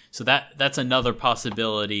time. So that's another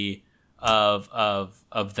possibility of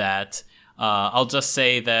that. I'll just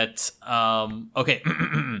say that, okay,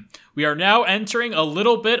 we are now entering a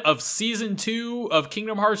little bit of Season 2 of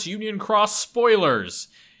Kingdom Hearts Union Cross spoilers.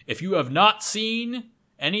 If you have not seen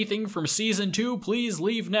anything from Season 2, please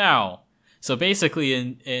leave now. So basically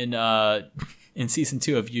in Season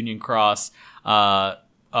 2 of Union Cross,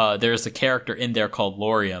 there's a character in there called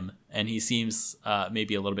Lauriam, and he seems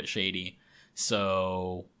maybe a little bit shady.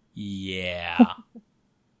 So, yeah.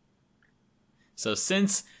 So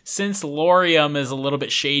since Lauriam is a little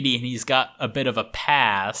bit shady and he's got a bit of a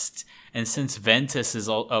past, and since Ventus is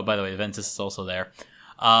by the way, Ventus is also there,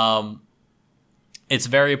 it's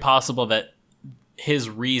very possible that his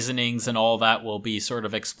reasonings and all that will be sort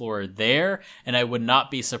of explored there, and I would not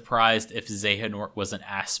be surprised if Xehanort was an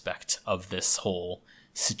aspect of this whole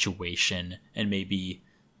situation, and maybe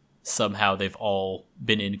somehow they've all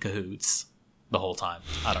been in cahoots the whole time.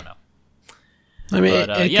 I don't know. I mean,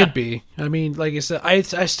 it could be. I mean, like I said, I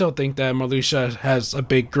still think that Marluxia has a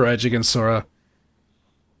big grudge against Sora.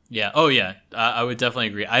 Yeah. Oh, yeah. I would definitely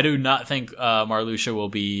agree. I do not think Marluxia will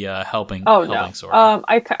be helping. Sora.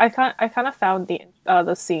 I kind of found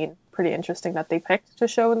the scene pretty interesting that they picked to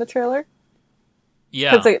show in the trailer.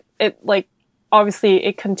 Yeah. Because it like obviously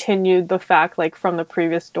it continued the fact like from the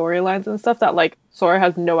previous storylines and stuff that like Sora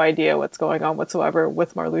has no idea what's going on whatsoever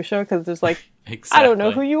with Marluxia, because there's like exactly. I don't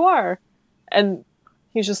know who you are. And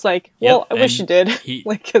he's just like, well, I wish you did.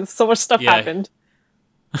 Like, because so much stuff happened.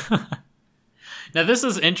 Now, this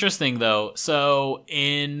is interesting, though. So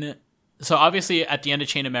obviously, at the end of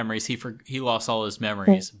Chain of Memories, he lost all his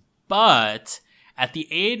memories. But at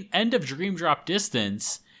the end of Dream Drop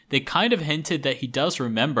Distance, they kind of hinted that he does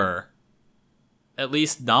remember at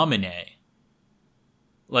least Naminé.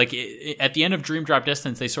 Like, at the end of Dream Drop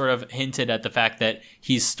Distance, they sort of hinted at the fact that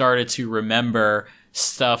he's started to remember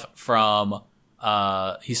stuff from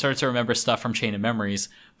Chain of Memories,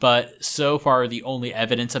 but so far the only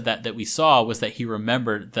evidence of that we saw was that he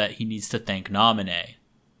remembered that he needs to thank Naminé,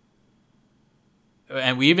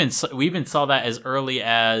 and we even saw that as early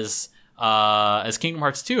as Kingdom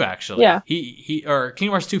Hearts 2 actually. Yeah. He or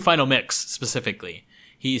Kingdom Hearts 2 Final Mix specifically.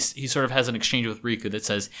 He sort of has an exchange with Riku that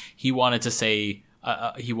says he wanted to say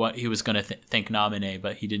he was going to thank Naminé,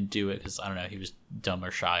 but he didn't do it because I don't know, he was dumb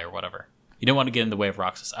or shy or whatever. He didn't want to get in the way of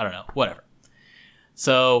Roxas. I don't know. Whatever.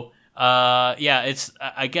 So, I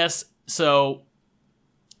guess, so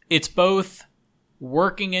it's both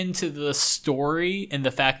working into the story and the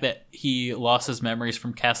fact that he lost his memories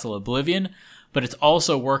from Castle Oblivion, but it's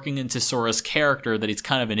also working into Sora's character that he's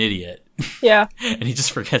kind of an idiot. Yeah. And he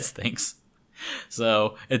just forgets things.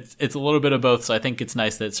 So it's a little bit of both. So I think it's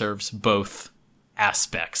nice that it serves both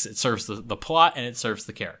aspects. It serves the plot and it serves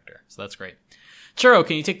the character. So that's great. Churro,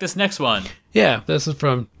 can you take this next one? Yeah, this is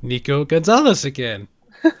from Nico Gonzalez again.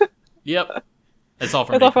 Yep. It's all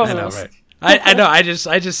from It's all Nico. from I know, us. right? I know. I just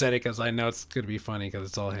said it because I know it's gonna be funny because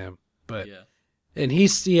it's all him. But Yeah. and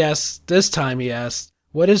he asked this time. He asked,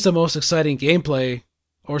 "What is the most exciting gameplay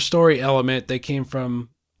or story element that came from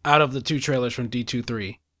out of the 2 trailers from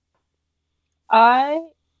D23?" I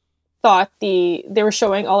thought they were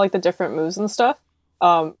showing all like the different moves and stuff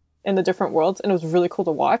in the different worlds, and it was really cool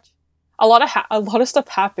to watch. A lot of stuff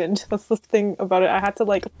happened. That's the thing about it. I had to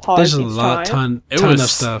like pause. There's a each lot, time. It ton was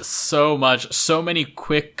of stuff. so many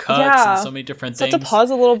quick cuts Yeah. and so many different So I things. had to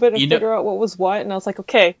pause a little bit and You know- figure out what was what, and I was like,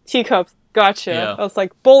 okay, teacups, gotcha. Yeah. I was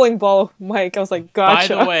like, bowling ball, Mike. I was like,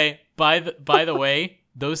 gotcha. By the way,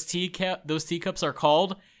 those teacups are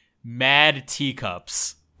called Mad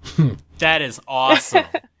Teacups. That is awesome.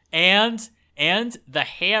 And the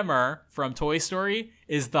hammer from Toy Story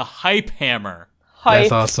is the Hype Hammer. Hype.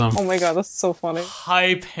 That's awesome. Oh my god, that's so funny.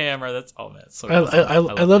 Hype Hammer. That's man. So I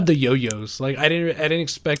awesome. love that. the yo-yos. Like I didn't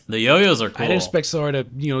expect. The yo-yos are cool. I didn't expect Sora to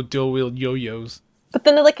dual wield yo-yos. But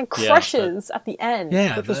then it crushes at the end.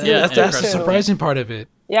 Yeah, which was that's, really yeah, cool, that's the too. surprising part of it.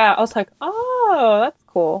 Yeah, I was like, oh, that's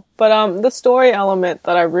cool. But the story element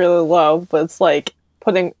that I really love was like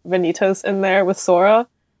putting Vanitas in there with Sora,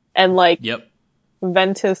 and like Yep.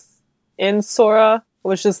 Ventus in Sora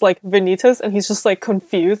was just like Vanitas, and he's just like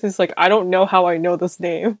confused. He's like, I don't know how I know this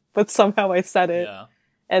name, but somehow I said it. Yeah.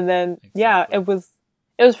 And then yeah, Exactly.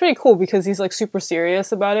 it was pretty cool because he's like super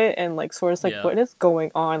serious about it, and like Sora's like, Yeah. what is going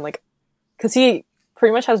on? Like, because he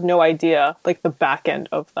pretty much has no idea like the back end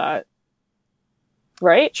of that,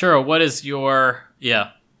 right? Churro, what is your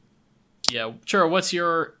Churro, what's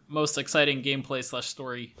your most exciting gameplay /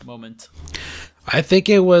 story moment? I think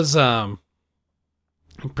it was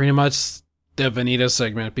pretty much the Vanita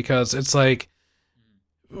segment because it's like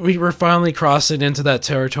we were finally crossing into that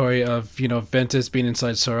territory of Ventus being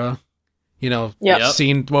inside Sora. Yeah. Yep.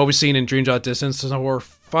 Seeing what we've seen in Dream Drop Distance, so we're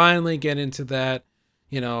finally getting into that.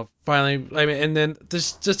 Finally, I mean, and then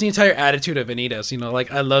just the entire attitude of Vanitas.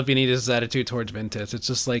 Like I love Vanitas' attitude towards Ventus. It's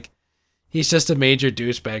just like he's just a major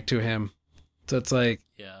douchebag to him. So it's like,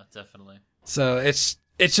 Yeah, definitely. so it's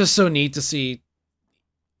just so neat to see,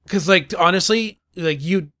 because like honestly, like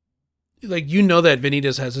you that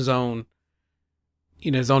Vanitas has his own,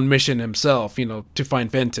 his own mission himself, to find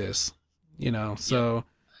Ventus, so.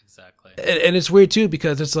 Exactly. And it's weird too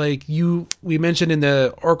because it's like we mentioned in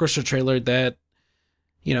the orchestra trailer that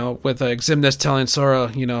with Xemnas telling Sora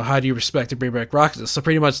how do you respect and bring back Roxas, so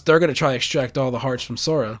pretty much they're gonna try to extract all the hearts from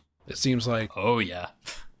Sora, it seems like. Oh yeah.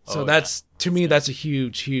 So that's to me that's a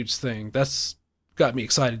huge thing. That's got me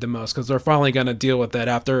excited the most because they're finally gonna deal with that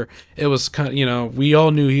after it was kind of, we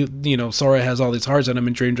all knew Sora has all these hearts in him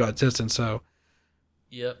in Dream Drop Distance, so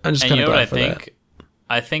Yep. I'm just and kinda you know what glad I for think?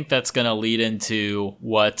 I think that's gonna lead into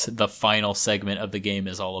what the final segment of the game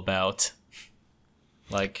is all about.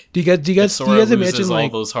 Like, do you guys if Sora loses imagine all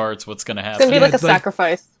like those hearts, what's gonna It's happen? gonna be Yeah, like a it's like-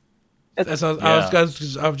 sacrifice. That's what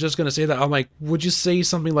I was just gonna say that. I'm like, would you say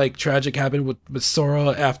something like tragic happened with Sora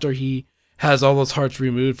after he has all those hearts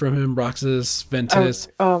removed from him, Roxas, Ventus,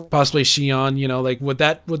 possibly Xion? Like would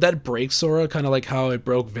that break Sora, kind of like how it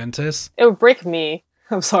broke Ventus? It would break me.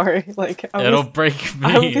 I'm sorry. Like It'll break me.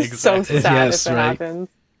 I would be so exactly. sad Yes, if it right. happens.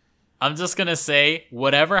 I'm just gonna say,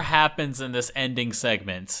 whatever happens in this ending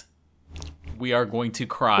segment, we are going to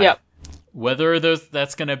cry. Yep. Whether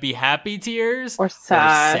that's gonna be happy tears Or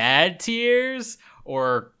sad. sad tears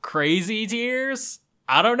or crazy tears,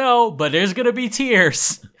 I don't know, but there's gonna be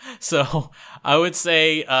tears. So I would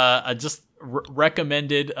say, just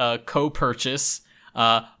recommended co-purchase.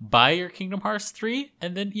 Buy your Kingdom Hearts 3,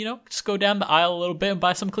 and then just go down the aisle a little bit and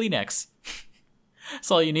buy some Kleenex. That's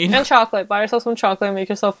all you need. And chocolate. Buy yourself some chocolate and make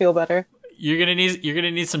yourself feel better. You're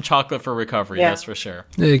gonna need some chocolate for recovery. Yeah. That's for sure.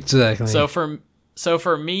 Exactly. So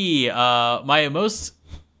for me, my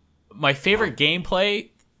favorite gameplay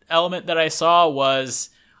element that I saw was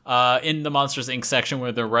in the Monsters Inc. section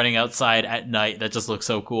where they're running outside at night. That just looks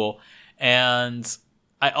so cool. And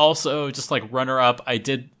I also just like runner up.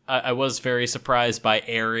 I was very surprised by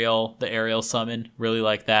Ariel, the Ariel summon. Really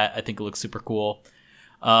like that. I think it looks super cool.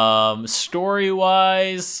 Story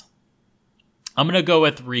wise, I'm gonna go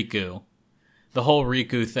with Riku. The whole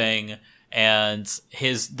Riku thing and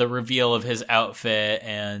the reveal of his outfit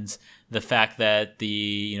and the fact that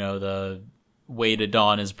the way to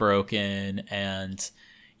dawn is broken and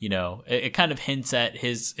it kind of hints at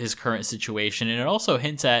his current situation, and it also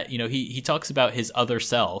hints at, he talks about his other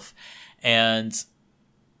self. And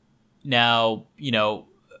now,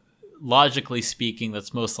 logically speaking,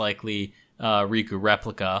 that's most likely Riku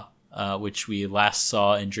Replica, which we last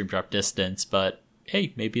saw in Dream Drop Distance, but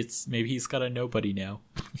hey, maybe he's got a nobody now.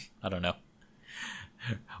 I don't know.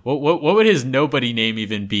 What would his nobody name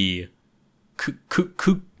even be?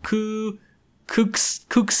 Kuksir?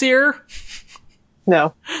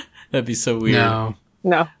 No. That'd be so weird.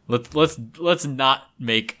 No. Let's not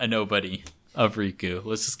make a nobody of Riku.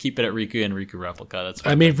 Let's just keep it at Riku and Riku Replica. That's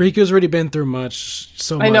fine. I mean, Riku's already been through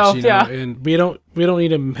so much, and we don't need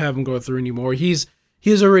to have him go through anymore. He's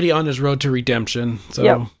already on his road to redemption. So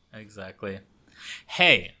Yep. Exactly.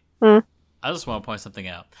 Hey, I just want to point something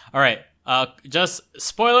out. All right. Just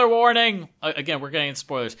spoiler warning. Again, we're getting into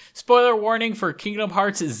spoilers. Spoiler warning for Kingdom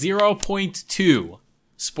Hearts 0.2.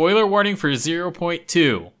 Spoiler warning for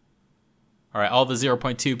 0.2. All right, all the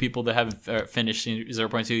 0.2 people that haven't finished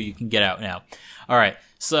 0.2, you can get out now. All right,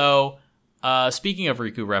 so speaking of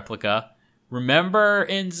Riku Replica, remember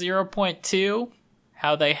in 0.2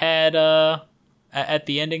 how they had, at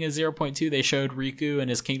the ending of 0.2, they showed Riku in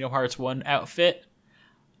his Kingdom Hearts 1 outfit?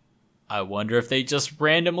 I wonder if they just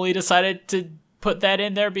randomly decided to put that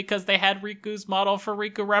in there because they had Riku's model for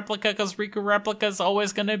Riku Replica, because Riku Replica is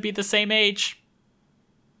always going to be the same age.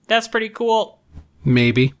 That's pretty cool.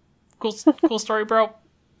 Maybe. Cool story, bro.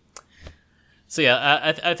 So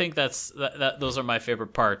yeah, I think that those are my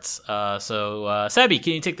favorite parts. So Sabby,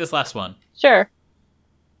 can you take this last one? Sure.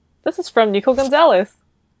 This is from Nico Gonzalez.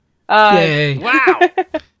 Yay!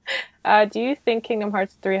 Wow. Do you think Kingdom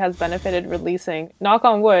Hearts 3 has benefited releasing, knock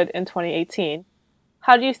on wood, in 2018?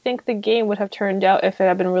 How do you think the game would have turned out if it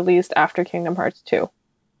had been released after Kingdom Hearts 2?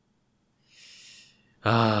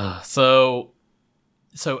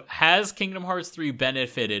 So has Kingdom Hearts 3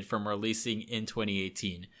 benefited from releasing in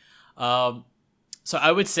 2018? So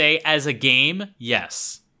I would say as a game,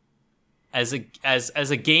 yes. As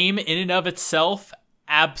a game in and of itself,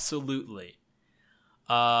 absolutely.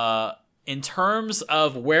 In terms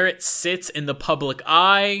of where it sits in the public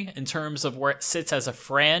eye, in terms of where it sits as a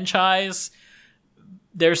franchise,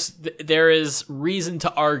 there is reason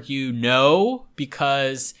to argue no,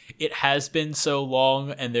 because it has been so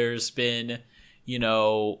long, and there's been, you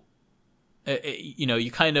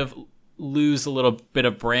kind of lose a little bit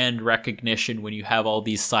of brand recognition when you have all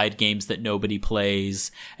these side games that nobody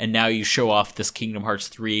plays, and now you show off this Kingdom Hearts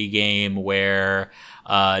 3 game where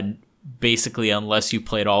basically, unless you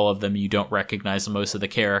played all of them, you don't recognize most of the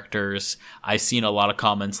characters. I've seen a lot of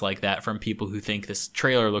comments like that from people who think this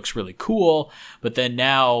trailer looks really cool, but then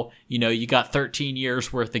now, you got 13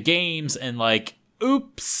 years worth of games, and like,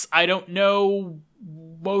 oops, I don't know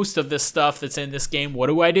most of this stuff that's in this game. What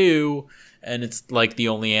do I do? And it's like, the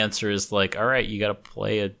only answer is like, all right, you got to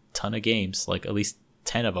play a ton of games, like at least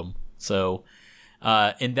 10 of them. So,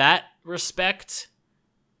 in that respect,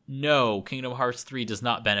 no, Kingdom Hearts 3 does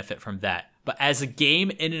not benefit from that. But as a game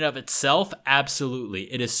in and of itself,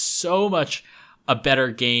 absolutely. It is so much a better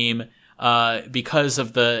game because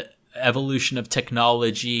of the evolution of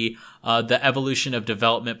technology, the evolution of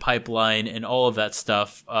development pipeline, and all of that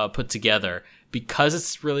stuff put together. Because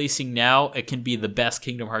it's releasing now, it can be the best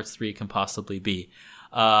Kingdom Hearts 3 can possibly be.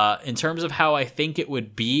 In terms of how I think it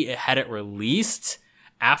would be had it released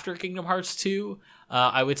after Kingdom Hearts 2,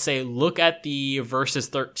 I would say look at the Versus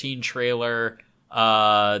 13 trailer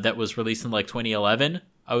that was released in like 2011.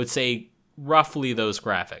 I would say roughly those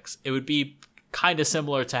graphics. It would be kind of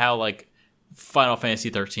similar to how like Final Fantasy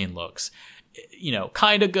 13 looks.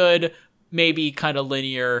 Kind of good, maybe kind of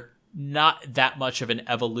linear, not that much of an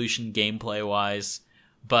evolution gameplay wise.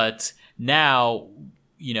 But now,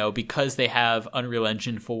 because they have Unreal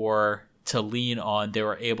Engine 4 to lean on, they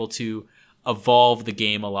were able to evolve the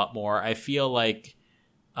game a lot more. I feel like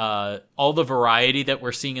all the variety that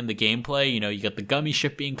we're seeing in the gameplay, you got the gummy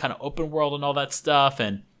ship being kind of open world and all that stuff,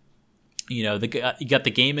 and you got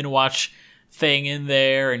the Game & Watch thing in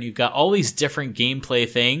there, and you've got all these different gameplay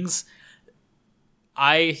things.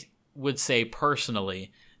 I would say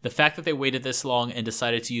personally, the fact that they waited this long and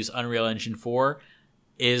decided to use Unreal Engine 4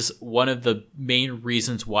 is one of the main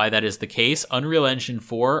reasons why that is the case. Unreal Engine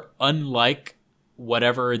 4, unlike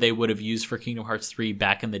whatever they would have used for Kingdom Hearts 3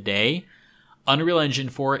 back in the day, Unreal Engine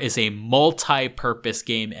 4 is a multi-purpose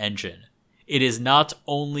game engine. It is not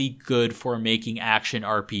only good for making action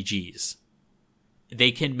RPGs.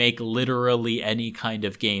 They can make literally any kind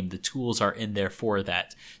of game. The tools are in there for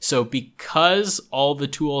that. So because all the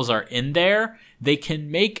tools are in there, they can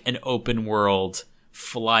make an open world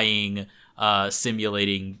flying,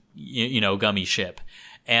 simulating, gummy ship.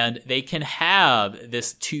 and they can have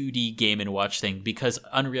this 2D Game & Watch thing because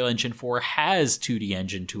Unreal Engine 4 has 2D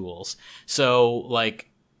engine tools. So, like,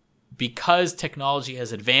 because technology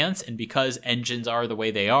has advanced and because engines are the way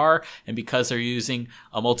they are and because they're using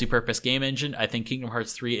a multi-purpose game engine, I think Kingdom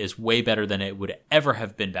Hearts 3 is way better than it would ever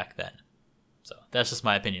have been back then. So that's just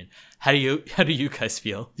my opinion. How do you guys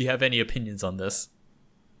feel? Do you have any opinions on this?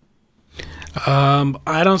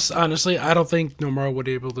 I don't think Nomura would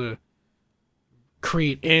be able to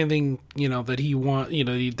create anything,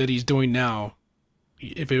 that that he's doing now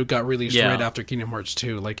if it got released right after Kingdom Hearts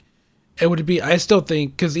 2. Like, it would be, I still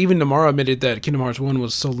think, because even Nomura admitted that Kingdom Hearts 1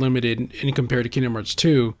 was so limited in compared to Kingdom Hearts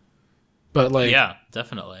 2, but like... Yeah,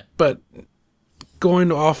 definitely. But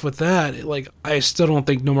going off with that, like, I still don't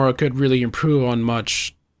think Nomura could really improve on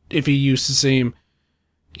much if he used the same,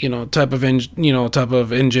 type of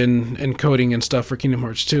engine and coding and stuff for Kingdom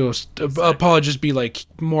Hearts 2. Exactly. It'll probably just be like,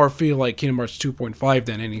 more feel like Kingdom Hearts 2.5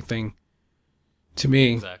 than anything, to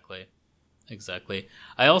me. Exactly.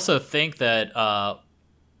 I also think that,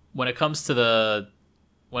 when it comes to the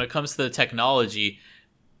technology,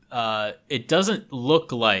 it doesn't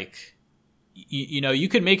look like, you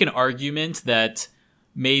could make an argument that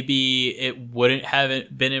maybe it wouldn't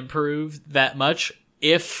have been improved that much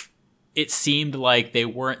if it seemed like they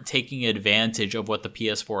weren't taking advantage of what the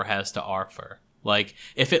PS4 has to offer. Like,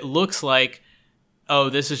 if it looks like, oh,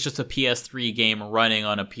 this is just a PS3 game running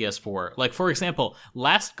on a PS4. Like, for example,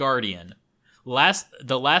 Last Guardian looks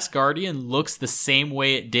the same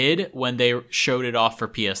way it did when they showed it off for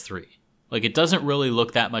PS3. Like, it doesn't really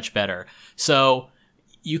look that much better. So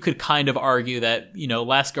you could kind of argue that,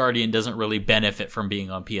 Last Guardian doesn't really benefit from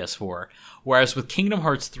being on PS4. Whereas with Kingdom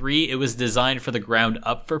Hearts 3, it was designed for the ground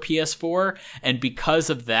up for PS4. And because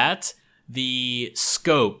of that, the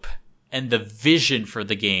scope and the vision for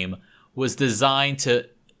the game was designed to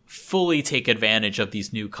fully take advantage of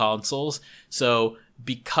these new consoles. So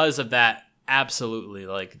because of that, absolutely,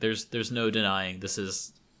 like, there's no denying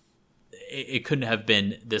it couldn't have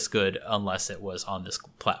been this good unless it was on this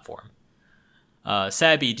platform.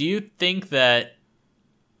 Sabby, do you think that,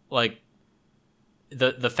 like,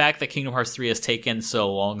 the fact that Kingdom Hearts 3 has taken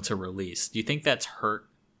so long to release, do you think that's hurt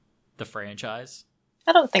the franchise?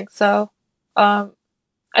 I don't think so. I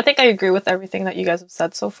think I agree with everything that you guys have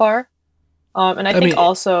said so far. And I think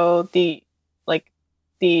also the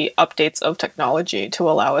updates of technology to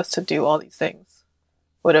allow us to do all these things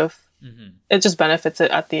would have, it just benefits it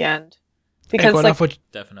at the end. Because,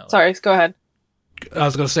 definitely. Sorry, go ahead. I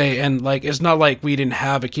was going to say, and like, it's not like we didn't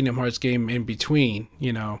have a Kingdom Hearts game in between,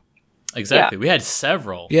 Exactly. Yeah. We had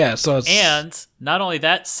several. Yeah, so and not only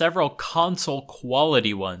that, several console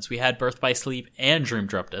quality ones. We had Birth by Sleep and Dream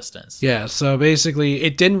Drop Distance. Yeah, so basically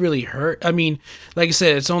it didn't really hurt. I mean, like I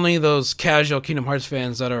said, it's only those casual Kingdom Hearts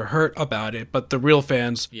fans that are hurt about it, but the real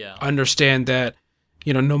fans understand that,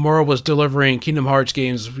 Nomura was delivering Kingdom Hearts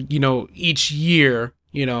games, each year,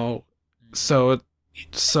 so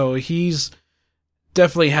he's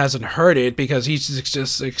definitely hasn't heard it because he's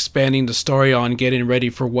just expanding the story on getting ready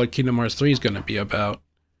for what Kingdom Hearts 3 is going to be about.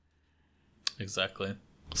 Exactly.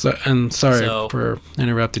 So, and sorry for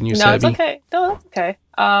interrupting you, No, Sabby. it's okay. No, that's okay.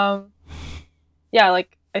 Yeah,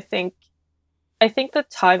 like, I think the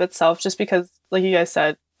time itself, just because, like you guys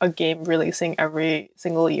said, a game releasing every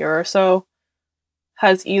single year or so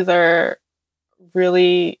has either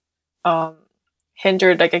really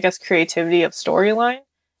hindered, like, I guess, creativity of storyline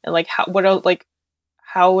and, like,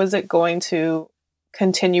 how is it going to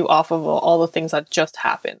continue off of all the things that just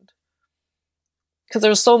happened? Because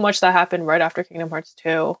there was so much that happened right after Kingdom Hearts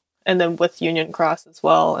 2, and then with Union Cross as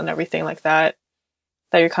well, and everything like that,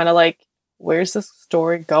 that you're kind of like, where's this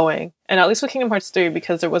story going? And at least with Kingdom Hearts 3,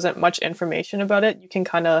 because there wasn't much information about it, you can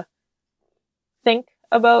kind of think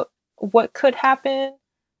about what could happen.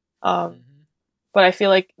 But I feel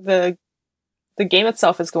like the game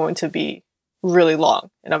itself is going to be really long,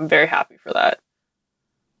 and I'm very happy for that.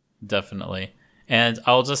 Definitely. And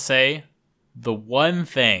I'll just say, the one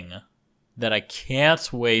thing that I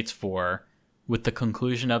can't wait for with the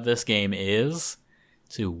conclusion of this game is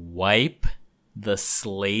to wipe the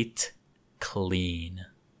slate clean.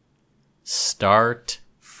 Start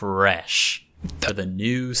fresh for the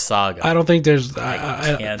new saga. I don't think there's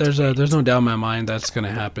no doubt in my mind that's going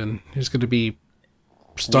to happen. It's going to be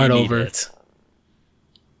start over.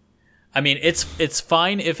 I mean, it's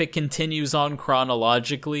fine if it continues on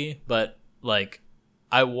chronologically, but, like,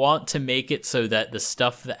 I want to make it so that the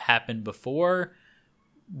stuff that happened before,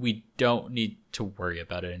 we don't need to worry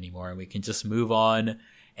about it anymore, and we can just move on.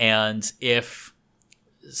 And if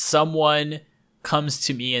someone comes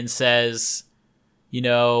to me and says,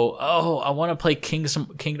 oh, I want to play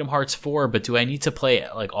Kingdom Hearts 4, but do I need to play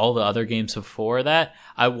like all the other games before that?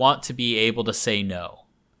 I want to be able to say no.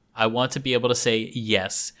 I want to be able to say,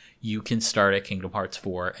 yes, you can start at Kingdom Hearts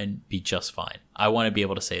 4 and be just fine. I want to be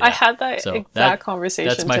able to say that. I had that exact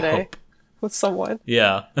conversation today hope. with someone.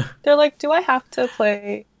 Yeah. They're like, do I have to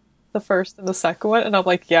play the first and the second one? And I'm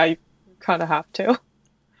like, yeah, you kind of have to.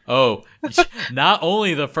 Oh, not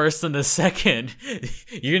only the first and the second,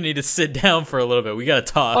 you're going to need to sit down for a little bit. We got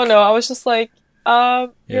to talk. Oh no, I was just like,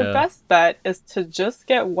 your best bet is to just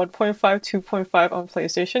get 1.5, 2.5 on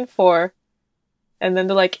PlayStation 4. And then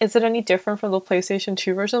they're like, is it any different from the PlayStation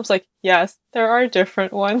 2 version? I was like, yes, there are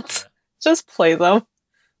different ones. Just play them.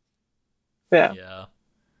 Yeah.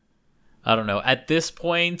 I don't know. At this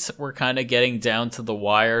point, we're kind of getting down to the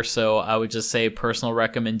wire, so I would just say personal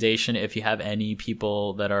recommendation if you have any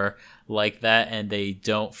people that are like that and they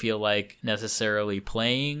don't feel like necessarily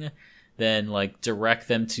playing, then like direct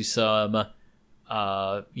them to some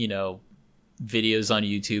videos on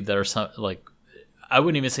YouTube that are like, I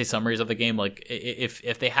wouldn't even say summaries of the game. Like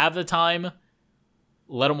if they have the time,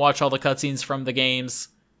 let them watch all the cutscenes from the games.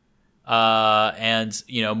 And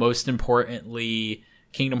most importantly,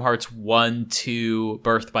 Kingdom Hearts 1, 2,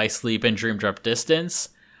 Birth by Sleep, and Dream Drop Distance.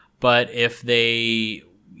 But if they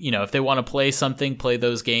want to play something, play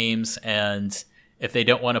those games. And if they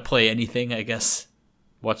don't want to play anything, I guess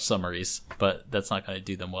watch summaries. But that's not going to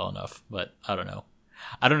do them well enough. But I don't know.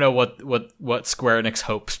 I don't know what Square Enix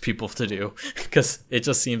hopes people to do, because it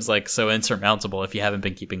just seems like so insurmountable if you haven't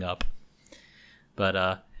been keeping up.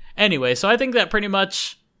 But anyway, so I think that pretty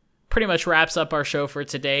much wraps up our show for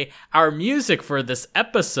today. Our music for this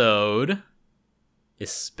episode is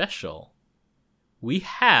special. We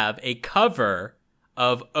have a cover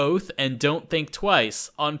of Oath and Don't Think Twice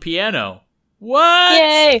on piano. What?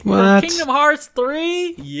 Yay! What? Kingdom Hearts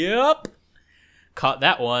 3? Yep. Caught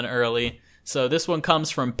that one early. So this one comes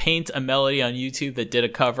from Paint a Melody on YouTube that did a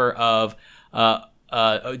cover of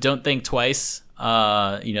Don't Think Twice,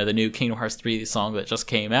 the new Kingdom Hearts 3 song that just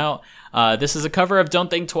came out. This is a cover of Don't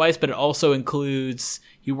Think Twice, but it also includes,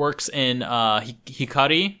 he works in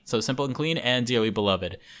Hikari, so Simple and Clean, and Dearly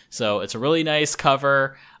Beloved. So it's a really nice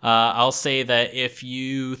cover. I'll say that if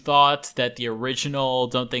you thought that the original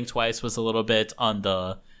Don't Think Twice was a little bit on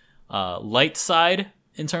the light side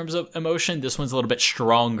in terms of emotion, this one's a little bit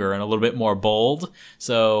stronger and a little bit more bold.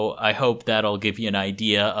 So I hope that'll give you an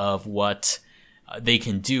idea of what they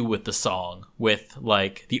can do with the song, with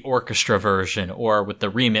like the orchestra version or with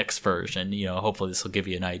the remix version. Hopefully this will give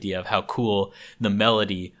you an idea of how cool the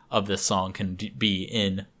melody of this song can be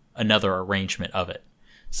in another arrangement of it.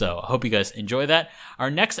 So I hope you guys enjoy that.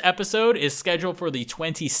 Our next episode is scheduled for the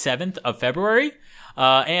 27th of February.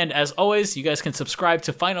 And as always, you guys can subscribe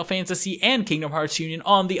to Final Fantasy and Kingdom Hearts Union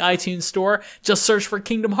on the iTunes Store. Just search for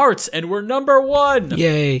Kingdom Hearts, and we're number 1!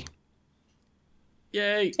 Yay.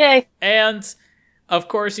 Yay! And of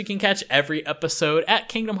course, you can catch every episode at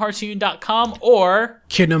KingdomHeartsUnion.com or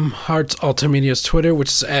Kingdom Hearts Ultimania's Twitter, which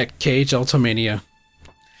is at KHUltimania.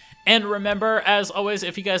 And remember, as always,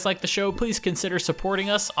 if you guys like the show, please consider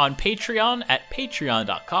supporting us on Patreon at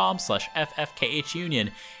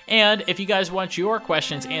patreon.com/FFKHUnion. And if you guys want your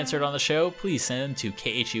questions answered on the show, please send them to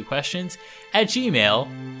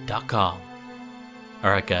khuquestions@gmail.com.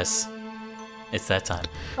 All right, guys, it's that time.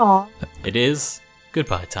 Aw. It is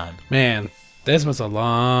goodbye time. Man, this was a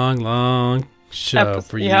long show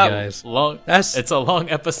for you guys. It's a long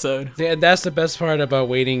episode. Yeah, that's the best part about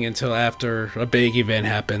waiting until after a big event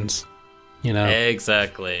happens.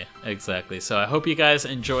 Exactly. So I hope you guys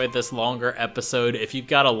enjoyed this longer episode. If you've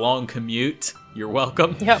got a long commute, you're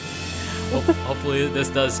welcome. Yep. Hopefully this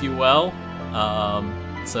does you well.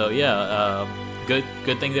 Good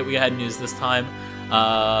thing that we had news this time.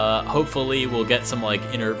 Hopefully we'll get some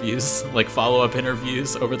interviews, follow-up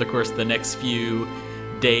interviews over the course of the next few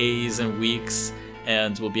days and weeks,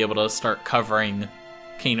 and we'll be able to start covering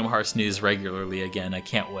Kingdom Hearts news regularly again. I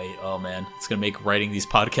can't wait. Oh man, it's gonna make writing these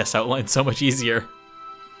podcast outlines so much easier.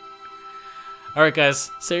 All right,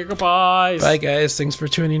 guys, say your goodbyes. Bye, guys. Thanks for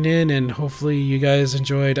tuning in, and hopefully you guys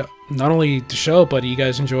enjoyed not only the show, but you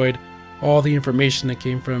guys enjoyed all the information that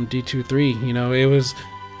came from D23.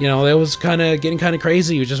 It was kind of getting kind of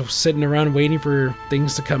crazy. We were just sitting around waiting for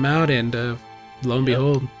things to come out, and lo and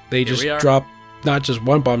behold, they just dropped not just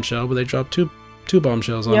one bombshell, but they dropped two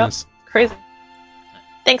bombshells on us. Crazy.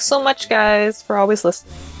 Thanks so much, guys, for always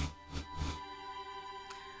listening.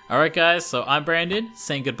 All right, guys, so I'm Brandon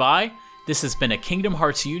saying goodbye. This has been a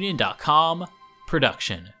KingdomHeartsUnion.com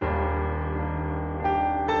production.